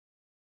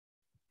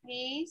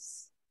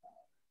 Please.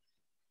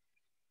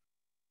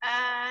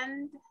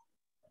 And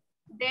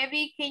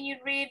Debbie, can you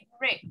read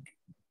Rick?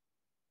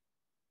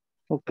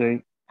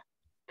 Okay.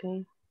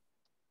 Okay.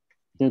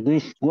 The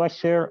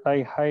dishwasher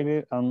I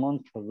hired a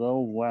month ago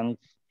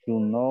wants to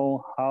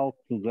know how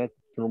to get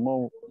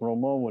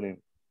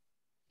promoted.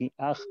 He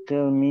asked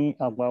me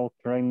about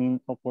training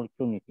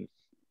opportunities.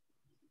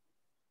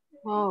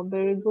 Oh,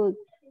 very good.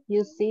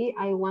 You see,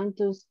 I want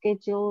to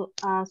schedule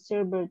a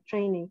server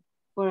training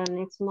for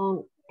next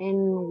month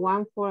and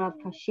one for a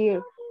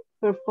cashier.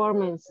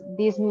 Performance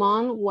this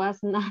month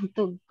was not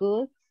so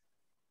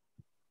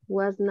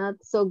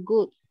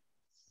good.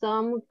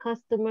 Some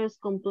customers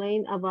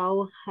complain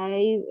about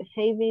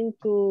having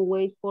to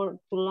wait for too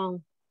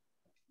long.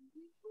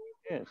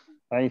 Yes,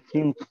 I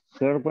think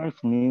servers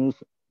need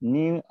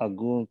a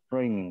good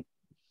training.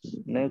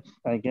 Let's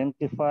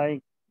identify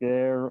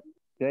their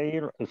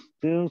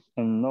skills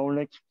and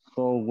knowledge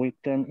so we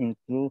can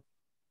include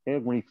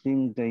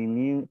everything they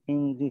need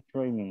in the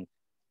training.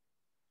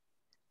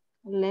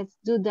 Let's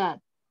do that.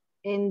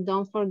 And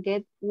don't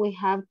forget, we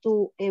have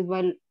to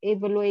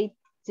evaluate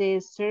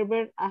the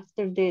server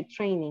after the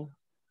training.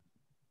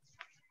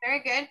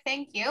 Very good,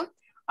 thank you.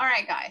 All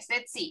right, guys,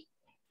 let's see.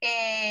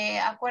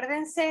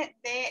 Acuérdense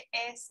de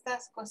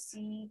estas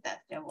cositas.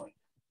 Ya voy.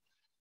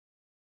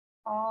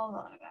 Hold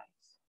on,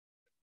 guys.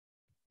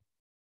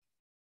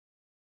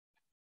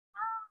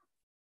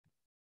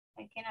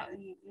 I cannot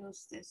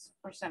use this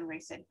for some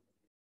reason.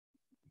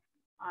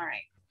 All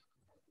right.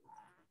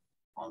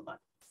 Hold on.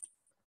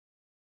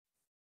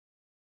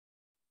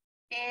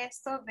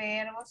 Estos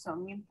verbos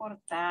son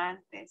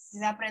importantes.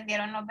 ¿Se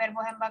aprendieron los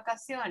verbos en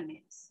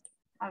vacaciones?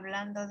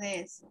 Hablando de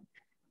eso.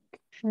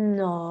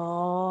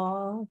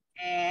 No.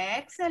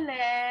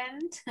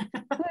 Excellent.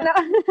 No.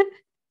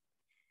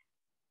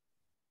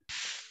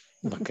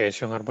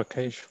 Vacation or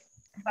vacation.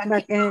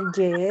 Yeah.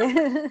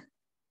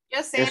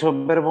 Yo sé.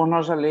 Esos verbos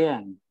no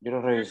salían. Yo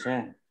los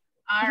revisé.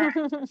 All right.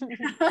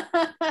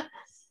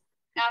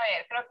 A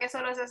ver, creo que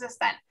solo esos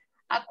están.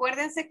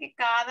 Acuérdense que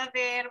cada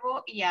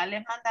verbo ya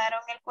les mandaron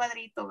el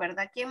cuadrito,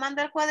 ¿verdad? ¿Quién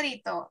mandó el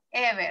cuadrito?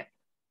 Ever.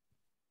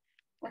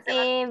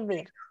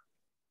 Ever.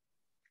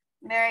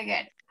 Very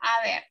good.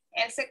 A ver,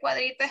 ese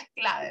cuadrito es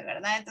clave,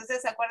 ¿verdad?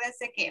 Entonces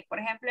acuérdense que, por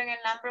ejemplo, en el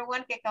number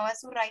one que acaba de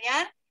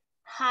subrayar,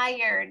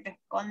 hired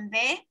con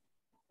D.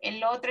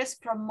 El otro es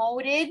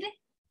promoted,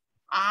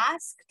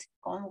 asked,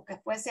 como que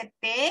fuese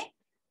T,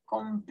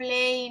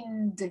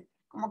 complained,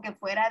 como que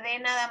fuera D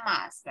nada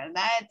más,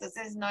 ¿verdad?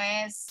 Entonces no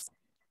es,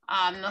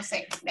 no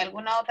sé, de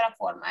alguna otra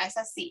forma. Es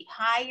así,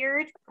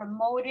 hired,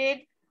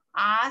 promoted,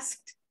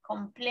 asked,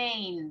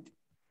 complained.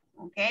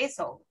 Ok,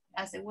 so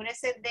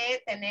asegúrese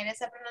de tener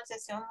esa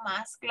pronunciación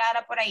más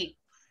clara por ahí.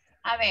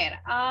 A ver,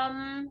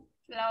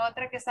 la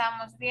otra que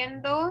estábamos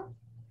viendo.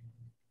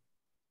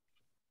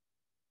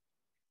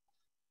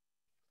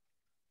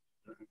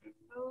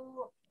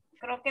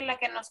 Creo que la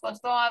que nos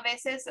costó a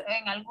veces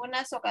en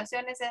algunas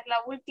ocasiones es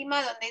la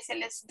última donde dice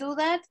let's do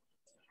that.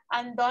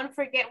 And don't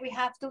forget, we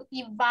have to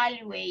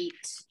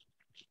evaluate.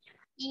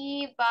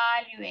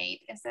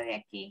 Evaluate, esta de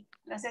aquí.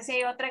 No sé si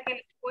hay otra que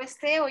le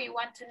cueste o you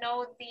want to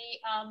know the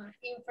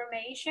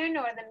information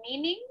or the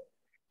meaning.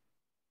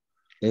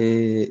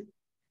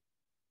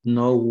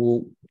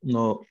 No,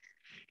 no,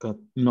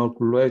 no,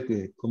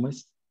 ¿cómo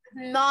es?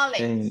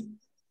 Knowledge.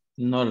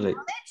 Knowledge.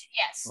 Knowledge,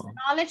 yes. Oh.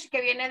 Knowledge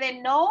que viene de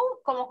know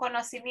como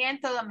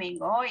conocimiento,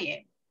 Domingo.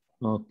 Oye.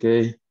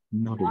 Okay,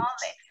 knowledge.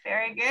 Knowledge,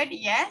 very good,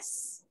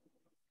 yes.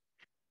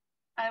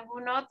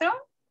 ¿Algún otro?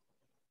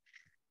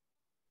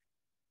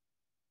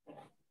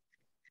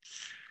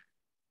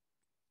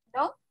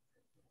 No?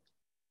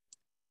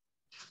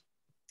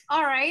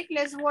 All right,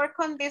 let's work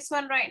on this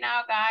one right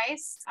now,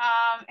 guys.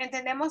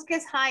 Entendemos que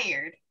es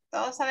hired.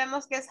 Todos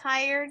sabemos que es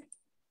hired.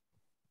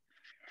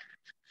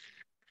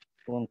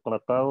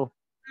 Contratado.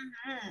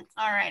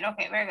 All right,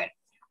 okay, very good.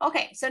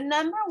 Okay, so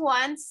number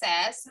one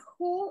says,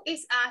 who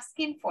is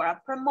asking for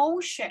a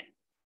promotion?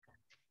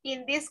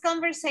 In this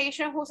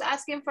conversation, who's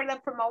asking for the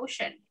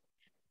promotion?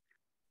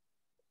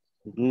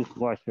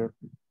 Dishwasher.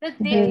 The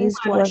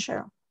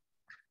Dishwasher.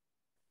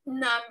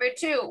 Number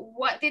two,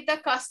 what did the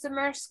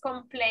customers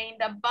complain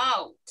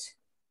about?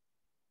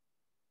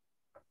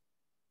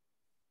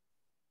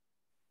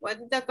 What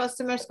did the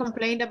customers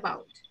complain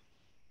about?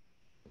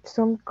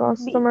 Some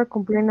customer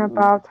complain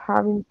about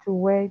having to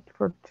wait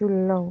for too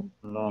long.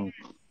 All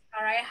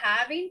right,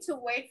 having to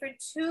wait for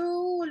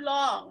too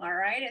long. All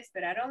right,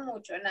 esperaron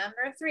mucho.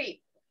 Number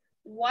three,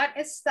 what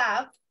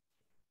staff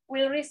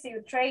will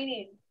receive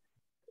training?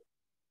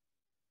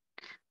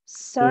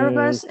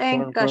 Servers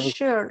and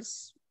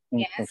cashiers.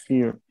 Yes,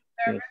 servers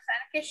and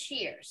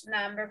cashiers.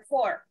 Number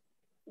four,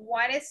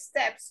 what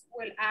steps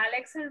will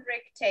Alex and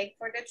Rick take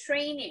for the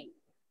training?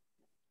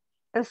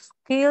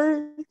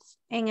 Skills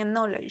and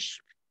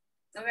knowledge.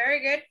 Very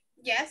good.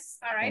 Yes.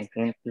 All right.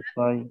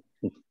 Identify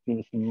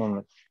skills and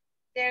knowledge.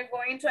 They're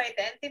going to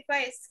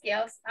identify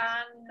skills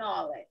and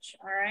knowledge.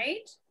 All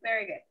right.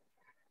 Very good.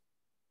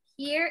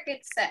 Here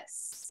it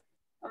says,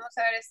 vamos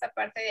a ver esta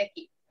parte de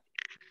aquí.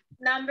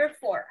 Number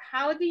four,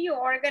 how do you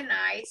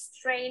organize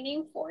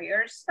training for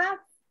your staff?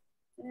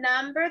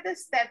 Number the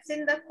steps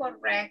in the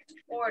correct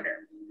order.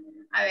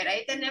 A ver,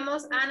 ahí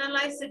tenemos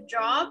analyze the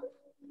job,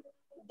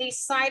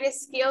 decide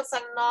skills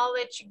and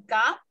knowledge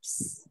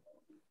gaps,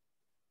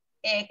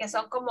 que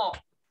son como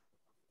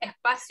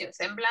espacios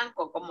en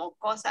blanco, como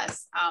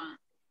cosas,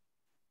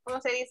 ¿cómo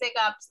se dice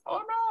gaps? Oh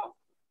no.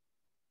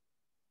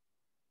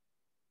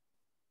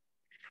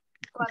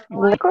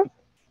 ¿Huecos?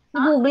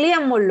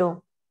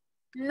 Googleémoslo.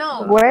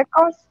 No.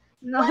 ¿Huecos?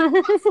 No.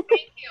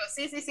 Thank you.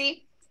 Sí, sí,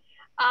 sí.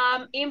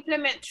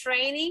 Implement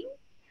training,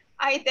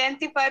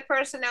 identify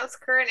personnel's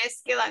current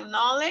skill and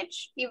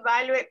knowledge,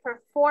 evaluate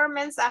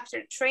performance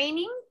after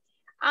training,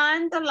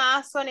 and the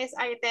last one is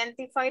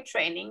identify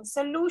training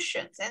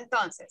solutions.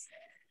 Entonces,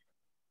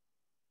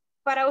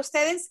 para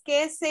ustedes,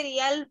 ¿qué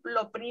sería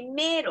lo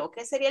primero?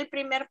 ¿Qué sería el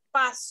primer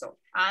paso?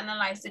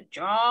 Analyze the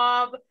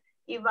job,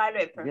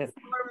 evaluate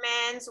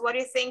performance. What do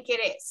you think it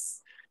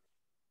is?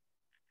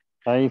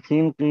 I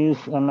think is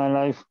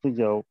analyze the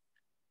job.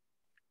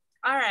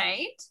 All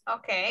right,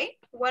 okay.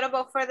 What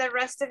about for the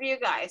rest of you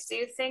guys? Do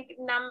you think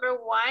number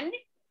one,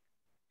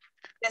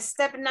 the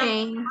step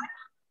number one?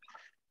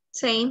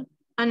 Same,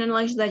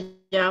 analyze the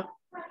job.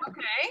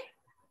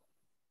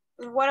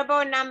 Okay. What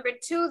about number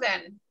two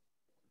then?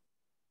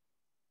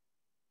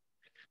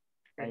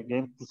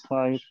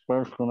 Identify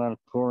personal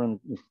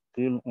current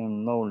skill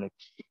and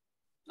knowledge.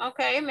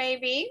 Okay,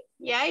 maybe.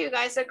 Yeah, you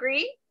guys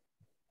agree?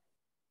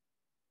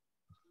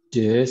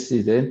 Yes,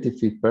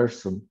 identify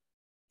person.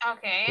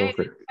 Okay.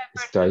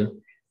 Sky.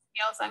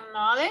 Skills and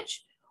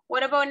knowledge.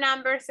 What about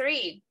number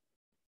three?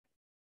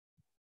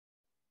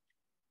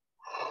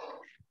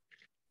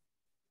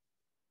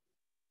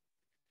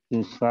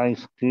 Decide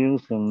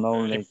skills and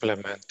knowledge.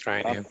 Implement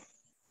training.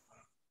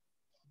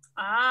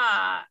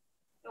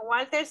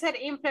 Walter said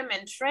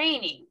implement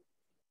training.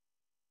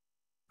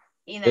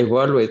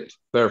 Evaluate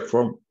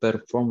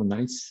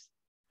performance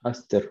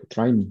after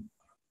training.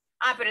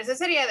 Pero ese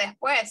sería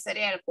después,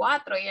 sería el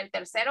 4. ¿Y el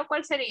tercero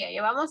cuál sería?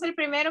 Llevamos el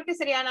primero que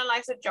sería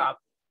analyze the job.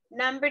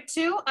 Number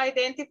 2,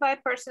 identify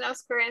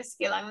personal's current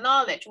skill and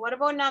knowledge. What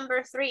about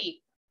number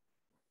 3?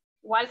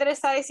 Walter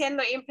está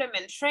diciendo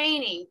implement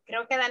training.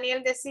 Creo que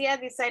Daniel decía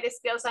decide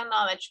skills and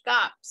knowledge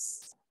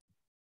gaps.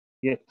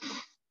 Yes.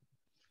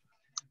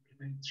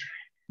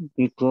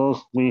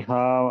 Because we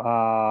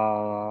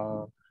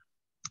have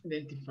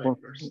identify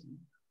person.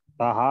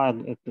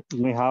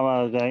 We have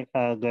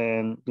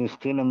the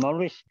skill and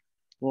knowledge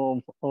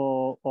of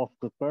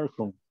the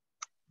person.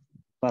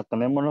 O sea,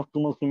 tenemos los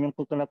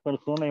conocimientos de la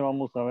persona y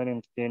vamos a ver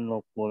en qué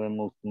lo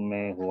podemos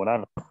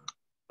mejorar.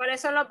 Por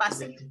eso lo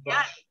básicos.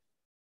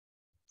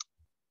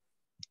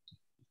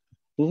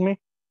 Excuse me?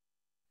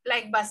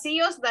 Like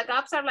vacíos, the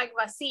gaps are like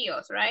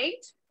vacíos,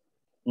 right?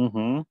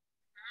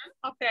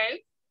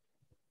 Okay.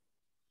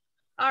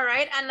 All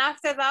right, and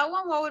after that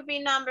one, what would be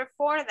number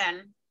 4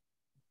 then?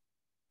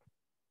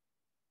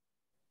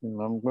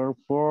 Number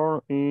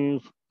 4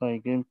 is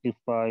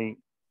identify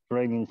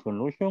training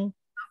solution.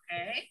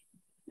 Okay.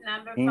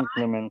 Number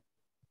 5.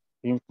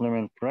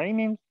 Implement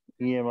training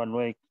y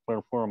evaluate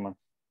performance.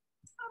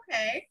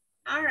 Okay.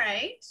 All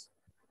right.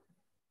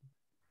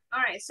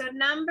 All right. So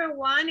number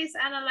 1 is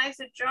analyze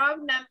the job.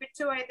 Number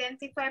 2,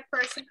 identify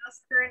person's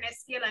current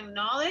skill and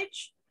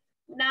knowledge.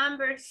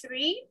 Number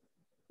 3,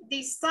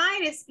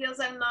 decide skills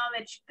and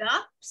knowledge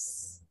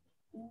gaps.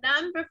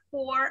 Number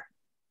 4,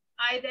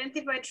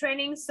 identify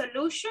training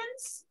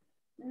solutions.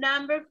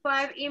 Number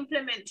 5,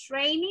 implement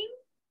training.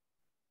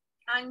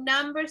 And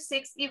number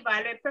 6,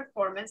 evaluate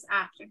performance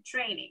after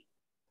training.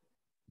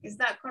 Is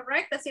that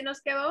correct? Así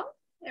nos quedó?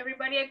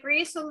 Everybody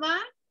agrees on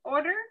that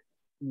order?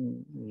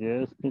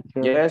 Yes,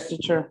 teacher. Yes,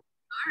 teacher.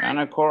 Right. And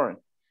accord.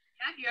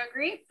 Yeah, you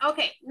agree?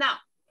 Okay, now,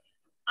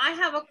 I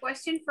have a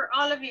question for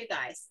all of you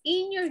guys.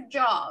 In your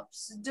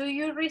jobs, do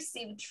you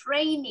receive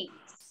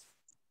trainings?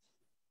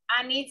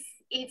 And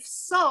if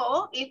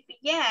so, if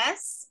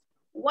yes,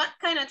 what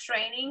kind of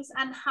trainings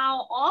and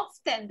how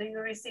often do you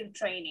receive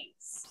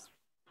trainings?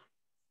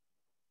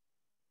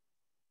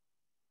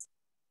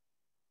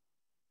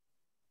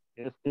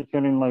 Yes, teacher,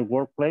 in my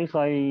workplace,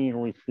 I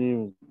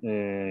receive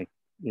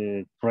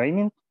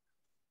training,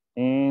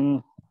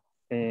 and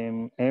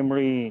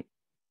every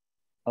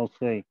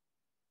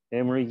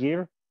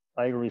year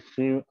I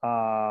receive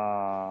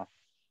how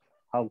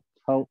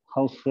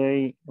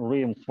say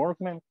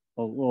reinforcement,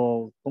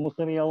 o ¿cómo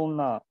sería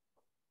una?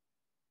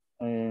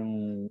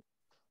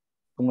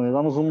 Como le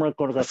damos un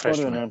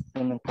recordatorio en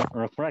el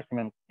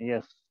refreshment,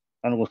 yes,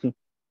 algo así.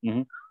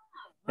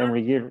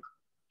 Every year.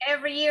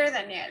 Every year,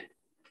 Daniel.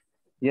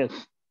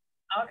 Yes.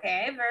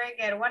 Okay, very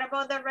good. What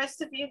about the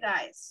rest of you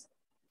guys?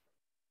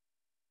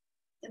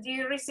 Do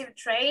you receive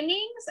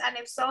trainings? And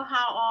if so,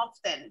 how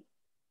often?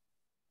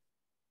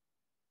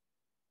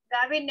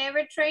 David,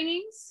 never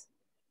trainings?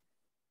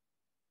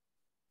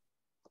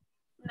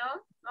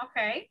 No?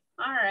 Okay,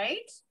 all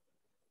right.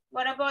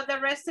 What about the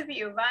rest of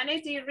you?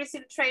 Vane, do you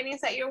receive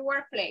trainings at your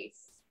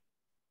workplace?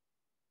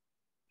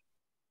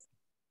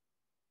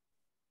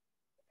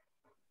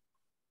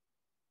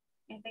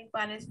 I think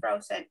Vane is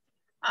frozen.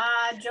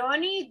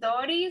 Johnny,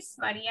 Doris,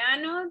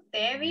 Mariano,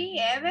 Debbie,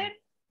 Ever?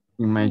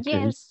 In my Yes,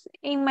 case,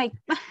 in my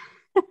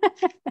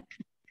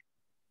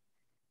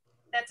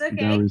That's I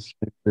okay.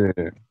 received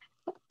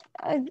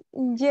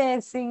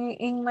yes,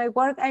 in my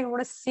work I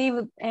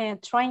receive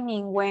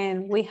training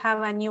when we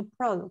have a new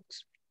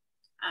product.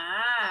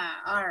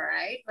 Ah, all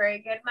right,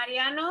 very good.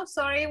 Mariano,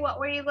 sorry, what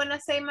were you gonna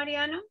say,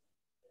 Mariano?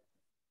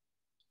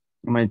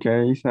 in my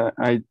case,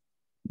 I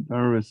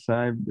don't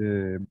receive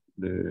the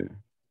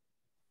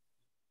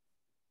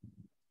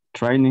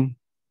training.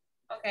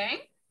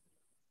 Okay.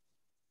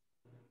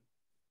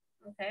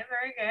 Okay,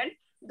 very good.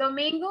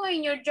 Domingo,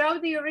 in your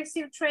job, do you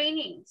receive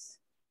trainings?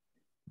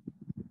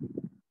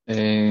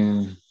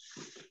 My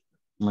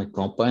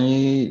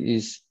company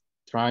is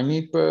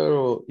training,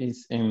 pero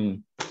is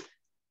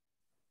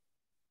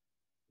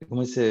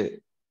 ¿cómo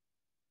se?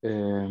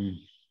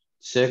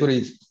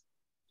 Security.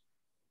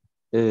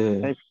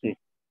 Safety.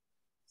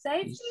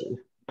 Safety?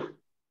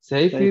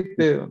 Safety,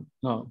 pero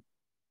no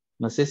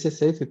sé si es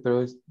safety,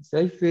 pero es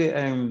safety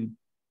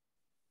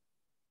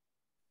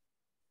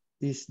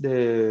is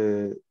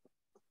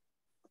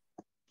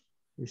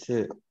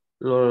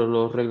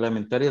lo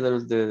reglamentario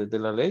de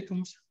la ley,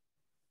 ¿cómo se?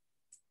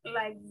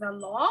 Like the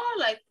law,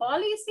 like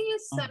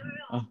policies?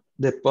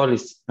 The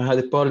policy,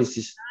 the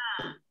policies.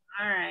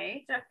 All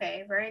right,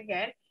 okay, very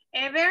good.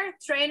 Ever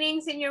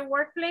trainings in your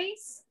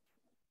workplace?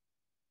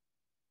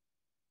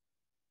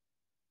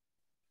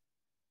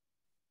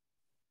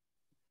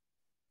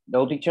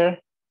 No, teacher,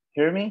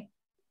 hear me?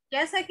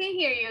 Yes, I can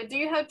hear you. Do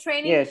you have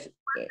training? Yes.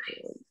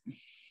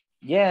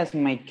 Yes,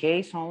 in my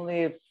case,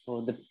 only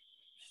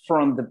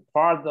from the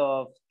part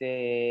of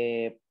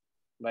the,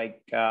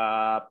 like,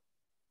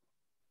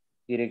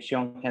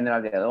 Dirección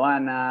General de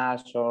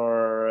Aduanas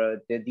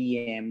or the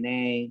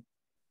DMA,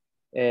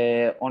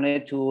 only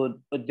to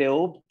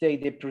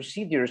update the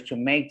procedures to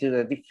make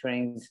the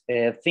different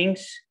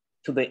things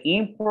to the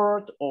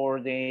import, or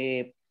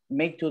the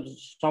make to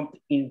some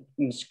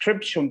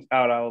inscriptions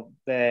out of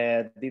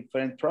the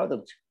different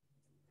products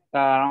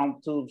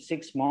around to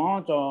 6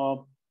 months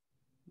or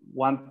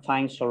one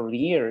time or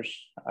years,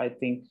 I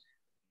think.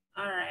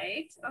 All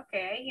right,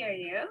 okay, I hear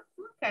you.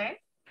 Okay.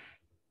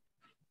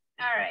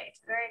 All right,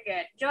 very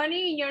good.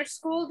 Johnny, in your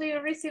school, do you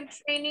receive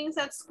trainings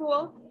at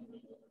school?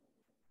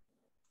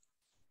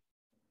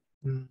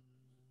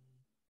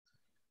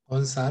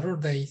 On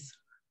Saturdays.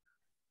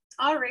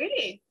 Oh,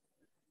 really?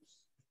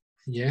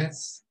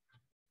 Yes.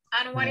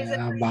 And what is it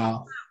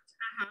about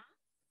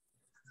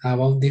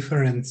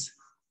different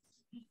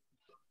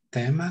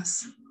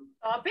temas?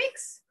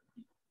 Topics?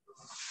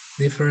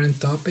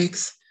 Different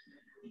topics.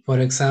 For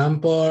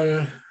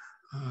example,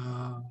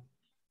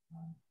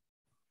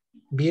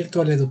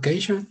 virtual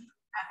education.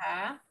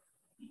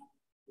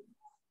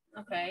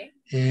 Okay.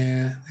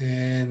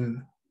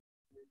 And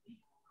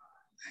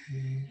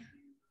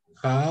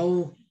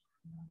how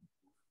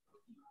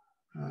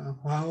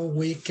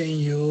we can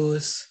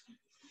use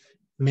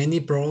many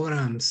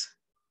programs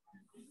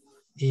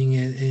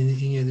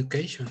in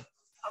education.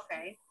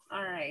 Okay,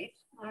 all right,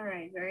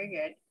 very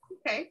good.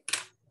 Okay,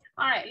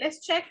 all right, let's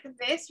check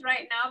this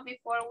right now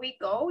before we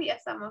go. Ya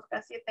estamos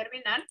casi a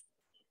terminar.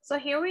 So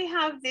here we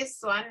have this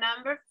one,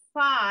 number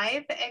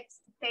 5,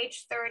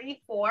 page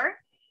 34.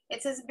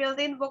 It says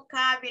building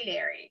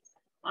vocabulary.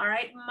 All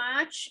right,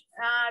 match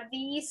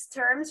these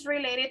terms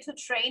related to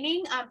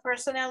training and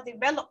personnel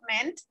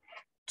development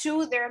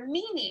to their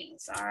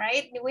meanings. All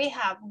right, we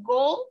have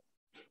goal,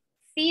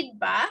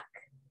 feedback,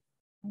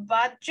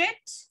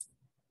 budget,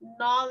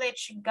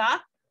 knowledge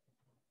gap,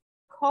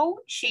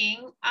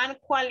 coaching, and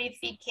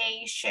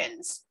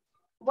qualifications.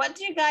 What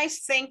do you guys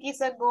think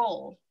is a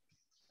goal?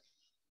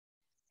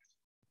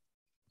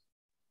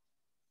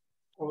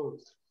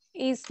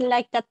 It's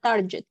like a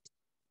target.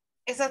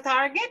 It's a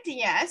target,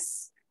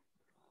 yes.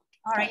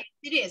 All right,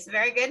 it is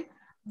very good.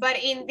 But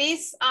in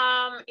these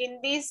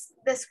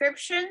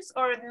descriptions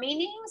or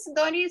meanings,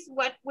 Doris,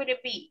 what would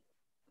it be?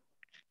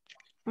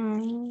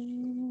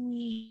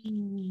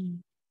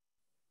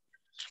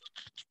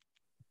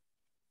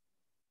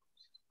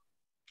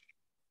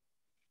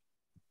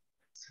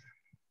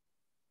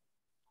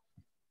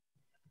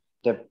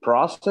 The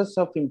process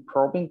of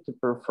improving the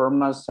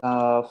performance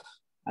of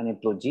an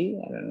employee,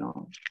 I don't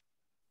know.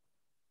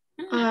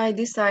 I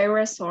desire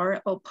a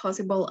sort of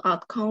possible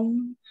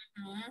outcome.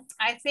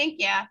 I think,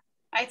 yeah,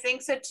 I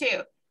think so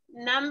too.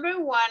 Number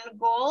 1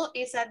 goal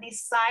is a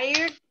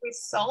desired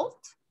result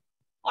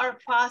or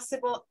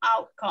possible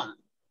outcome.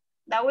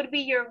 That would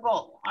be your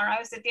goal. All right,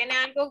 usted tiene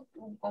algo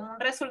con un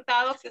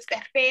resultado que usted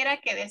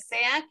espera, que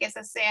desea, que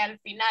ese sea el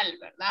final,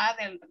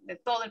 ¿verdad? De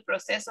todo el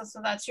proceso,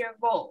 so that's your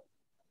goal.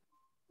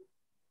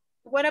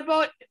 What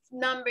about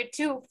number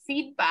 2,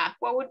 feedback?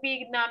 What would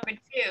be number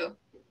 2?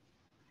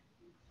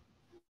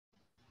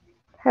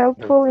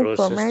 Helpful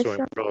Process to information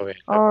improving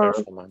the or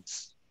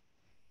performance.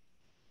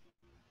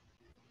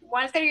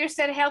 Walter, you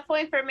said helpful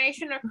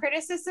information or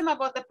criticism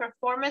about the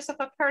performance of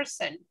a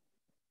person.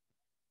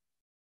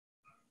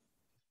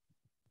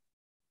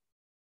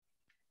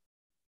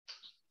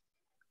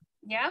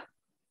 Yeah.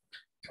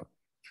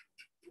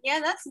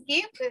 Yeah,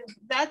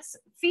 that's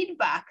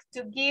feedback,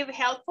 to give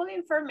helpful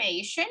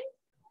information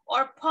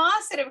or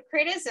positive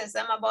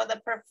criticism about the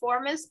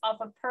performance of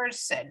a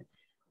person.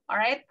 All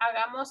right,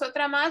 hagamos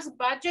otra más.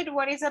 Budget,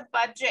 what is a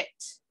budget?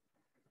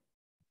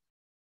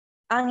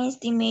 An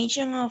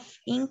estimation of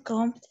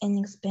income and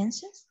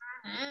expenses.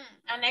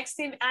 An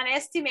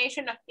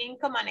estimation of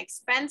income and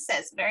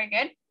expenses, very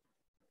good.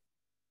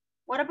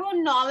 What about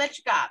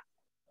knowledge gap?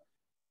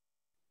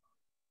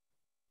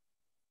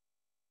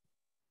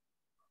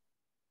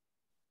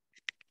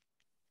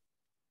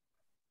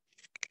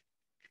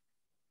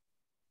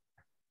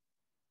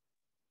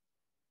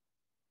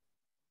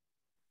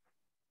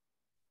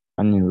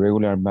 An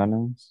irregular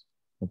balance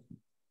of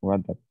what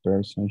a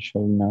person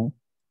should know.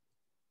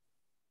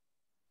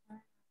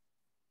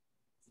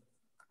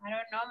 I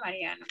don't know,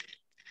 Mariano.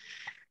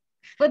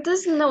 What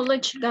does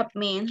knowledge gap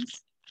mean?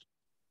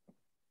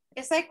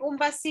 Es like un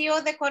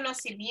vacío de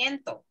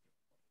conocimiento.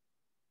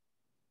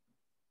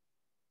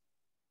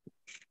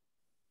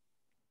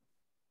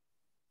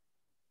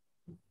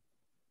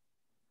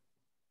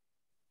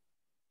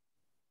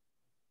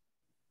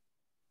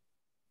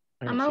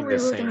 I'm agree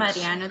with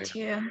Mariano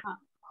too.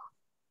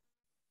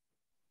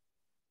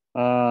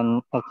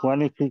 A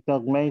quality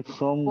that makes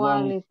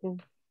someone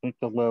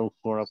suitable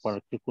for a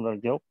particular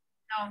job?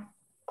 No.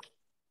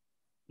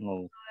 No.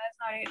 No, that's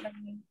not it. Let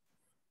me...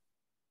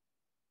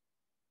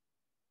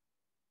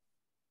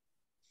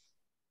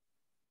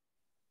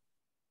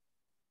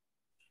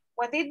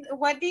 What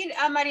did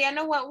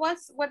Mariano,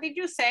 what did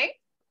you say?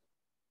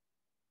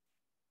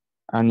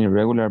 An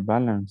irregular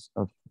balance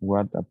of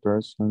what a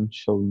person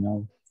should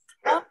know.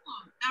 Oh,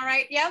 all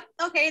right, yeah,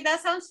 okay,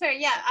 that sounds fair.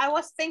 Yeah, I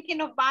was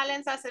thinking of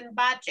balance as in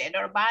budget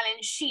or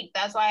balance sheet.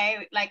 That's why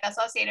I like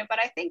associated, but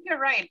I think you're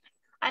right.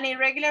 An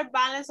irregular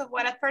balance of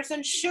what a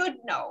person should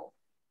know.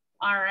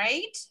 All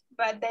right,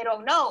 but they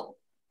don't know.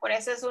 Por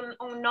eso es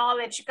un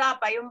knowledge gap.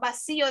 Hay un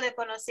vacío de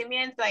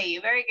conocimiento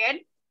ahí. Very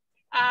good.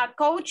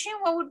 Coaching,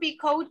 what would be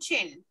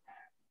coaching?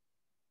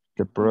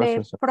 The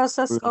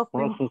process of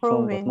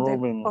improving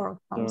the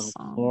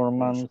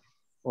performance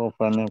of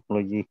an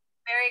employee.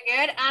 Very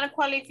good. And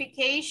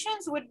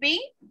qualifications would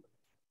be?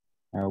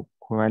 A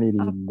quality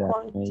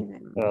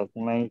that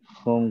makes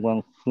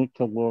someone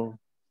suitable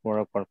for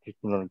a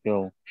particular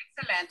job.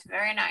 Excellent,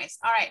 very nice.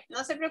 All right,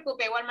 no se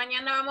preocupe, igual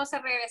mañana vamos a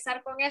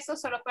regresar con eso,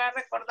 solo para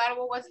recordar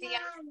what was the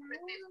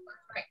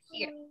right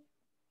here.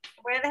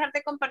 Voy a dejar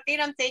de compartir,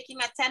 I'm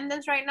taking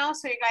attendance right now,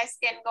 so you guys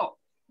can go.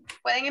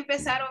 Pueden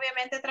empezar,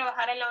 obviamente, a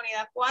trabajar en la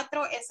unidad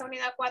 4. Esa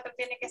unidad 4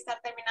 tiene que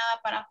estar terminada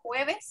para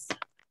jueves,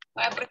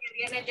 porque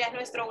viene ya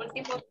nuestro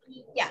último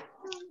día.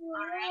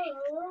 All right.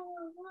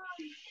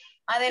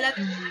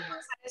 Adelante,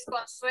 González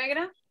con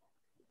suegra.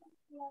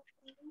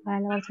 Para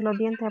lavarse los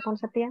dientes, ¿a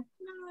cepillar?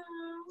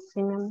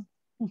 Sí, mi amor.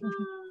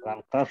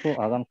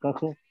 Hagan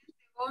caso.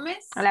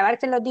 Gómez. A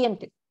lavarse los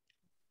dientes.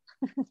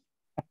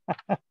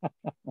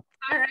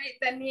 All right,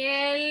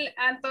 Daniel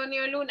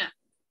Antonio Luna.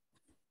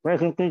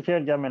 Present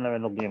teacher, ya me lavé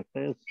los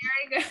dientes.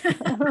 Very good.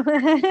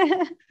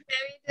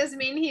 Debbie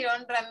Jasmine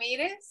Girón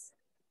Ramírez.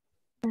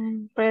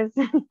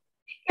 Present.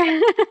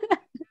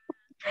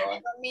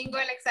 Domingo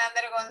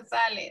Alexander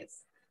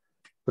González.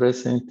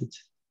 Present,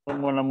 teacher.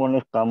 ¿Cómo la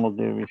molestamos,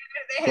 David?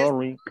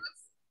 Sorry.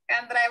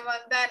 Candra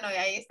Montano, y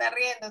ahí está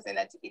riéndose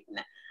la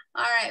chiquitina.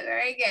 All right,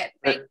 very good.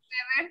 Thank you,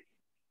 Ever.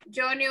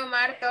 Johnny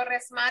Omar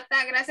Torres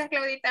Mata. Gracias,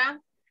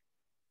 Claudita.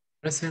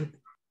 Present.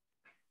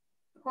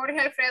 Jorge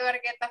Alfredo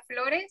Argueta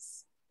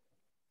Flores.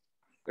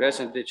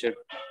 Present, teacher.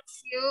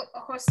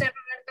 José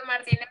Roberto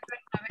Martínez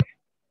Bernabé.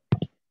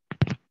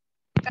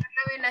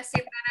 Carla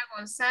Benacir Lara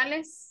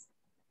González.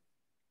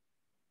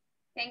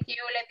 Thank you.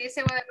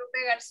 Leticia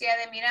Guadalupe García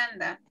de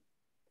Miranda.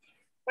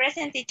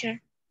 Present,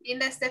 teacher.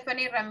 Linda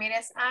Stephanie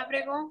Ramírez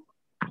Ábrego.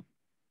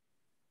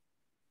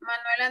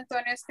 Manuel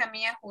Antonio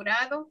Escamilla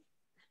Jurado.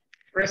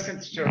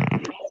 Present, teacher.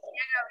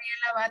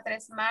 Gabriela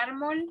Batres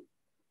Mármol.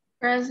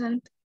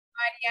 Present.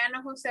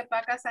 Mariano José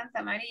Paca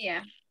Santa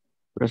María.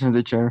 Present,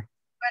 teacher.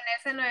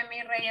 Vanessa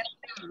Noemí Reyes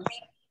Ramos.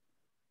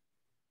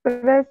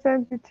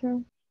 Present, teacher.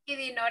 Y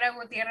Dinora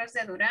Gutiérrez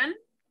de Durán.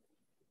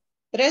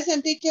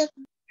 Present, teacher.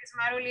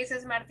 Esmar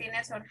Ulises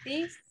Martínez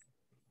Ortiz.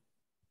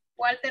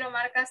 Walter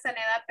Omar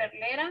Castaneda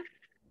Perlera.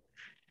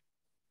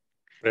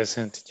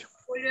 Present, teacher.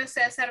 Julio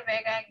César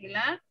Vega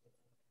Aguilar.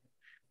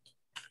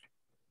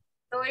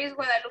 Doris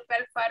Guadalupe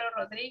Alfaro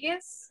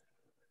Rodríguez.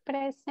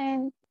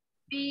 Present.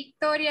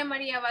 Victoria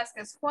María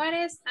Vázquez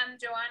Juárez and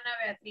Joana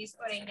Beatriz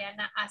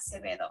Orellana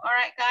Acevedo. All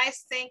right,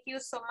 guys, thank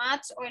you so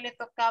much. Hoy le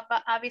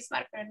tocaba a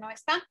Bismarck, pero no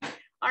está.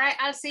 All right,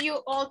 I'll see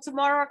you all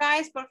tomorrow,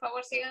 guys. Por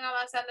favor, sigan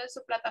avanzando en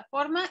su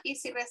plataforma y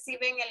si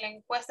reciben la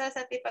encuesta de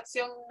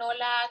satisfacción, no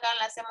la hagan,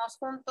 la hacemos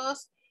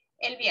juntos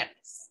el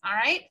viernes. All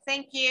right,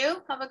 thank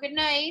you. Have a good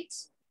night.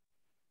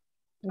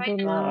 Bye.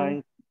 Good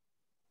night.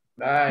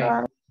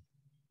 Bye.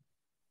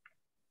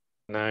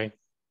 Night.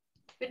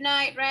 Good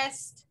night,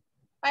 rest.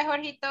 Bye,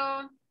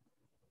 Jorgito.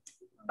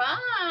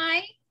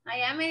 Bye.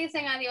 Allá me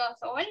dicen adiós.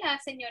 Hola,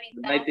 señorita.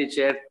 Good night,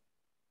 teacher.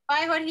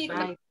 Bye, Jorgito.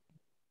 Bye.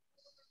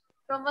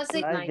 ¿Cómo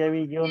se Night,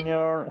 David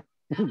Jr.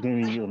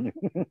 David Jr.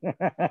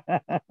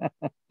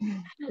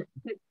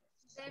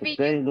 Debbie,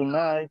 Okay, good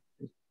night.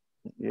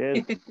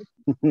 Yes.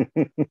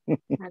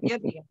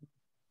 Adiós, tía.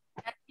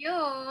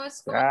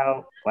 Adiós.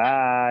 Ciao.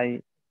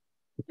 Bye.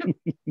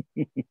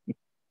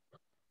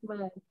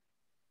 Bye.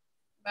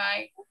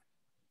 Bye.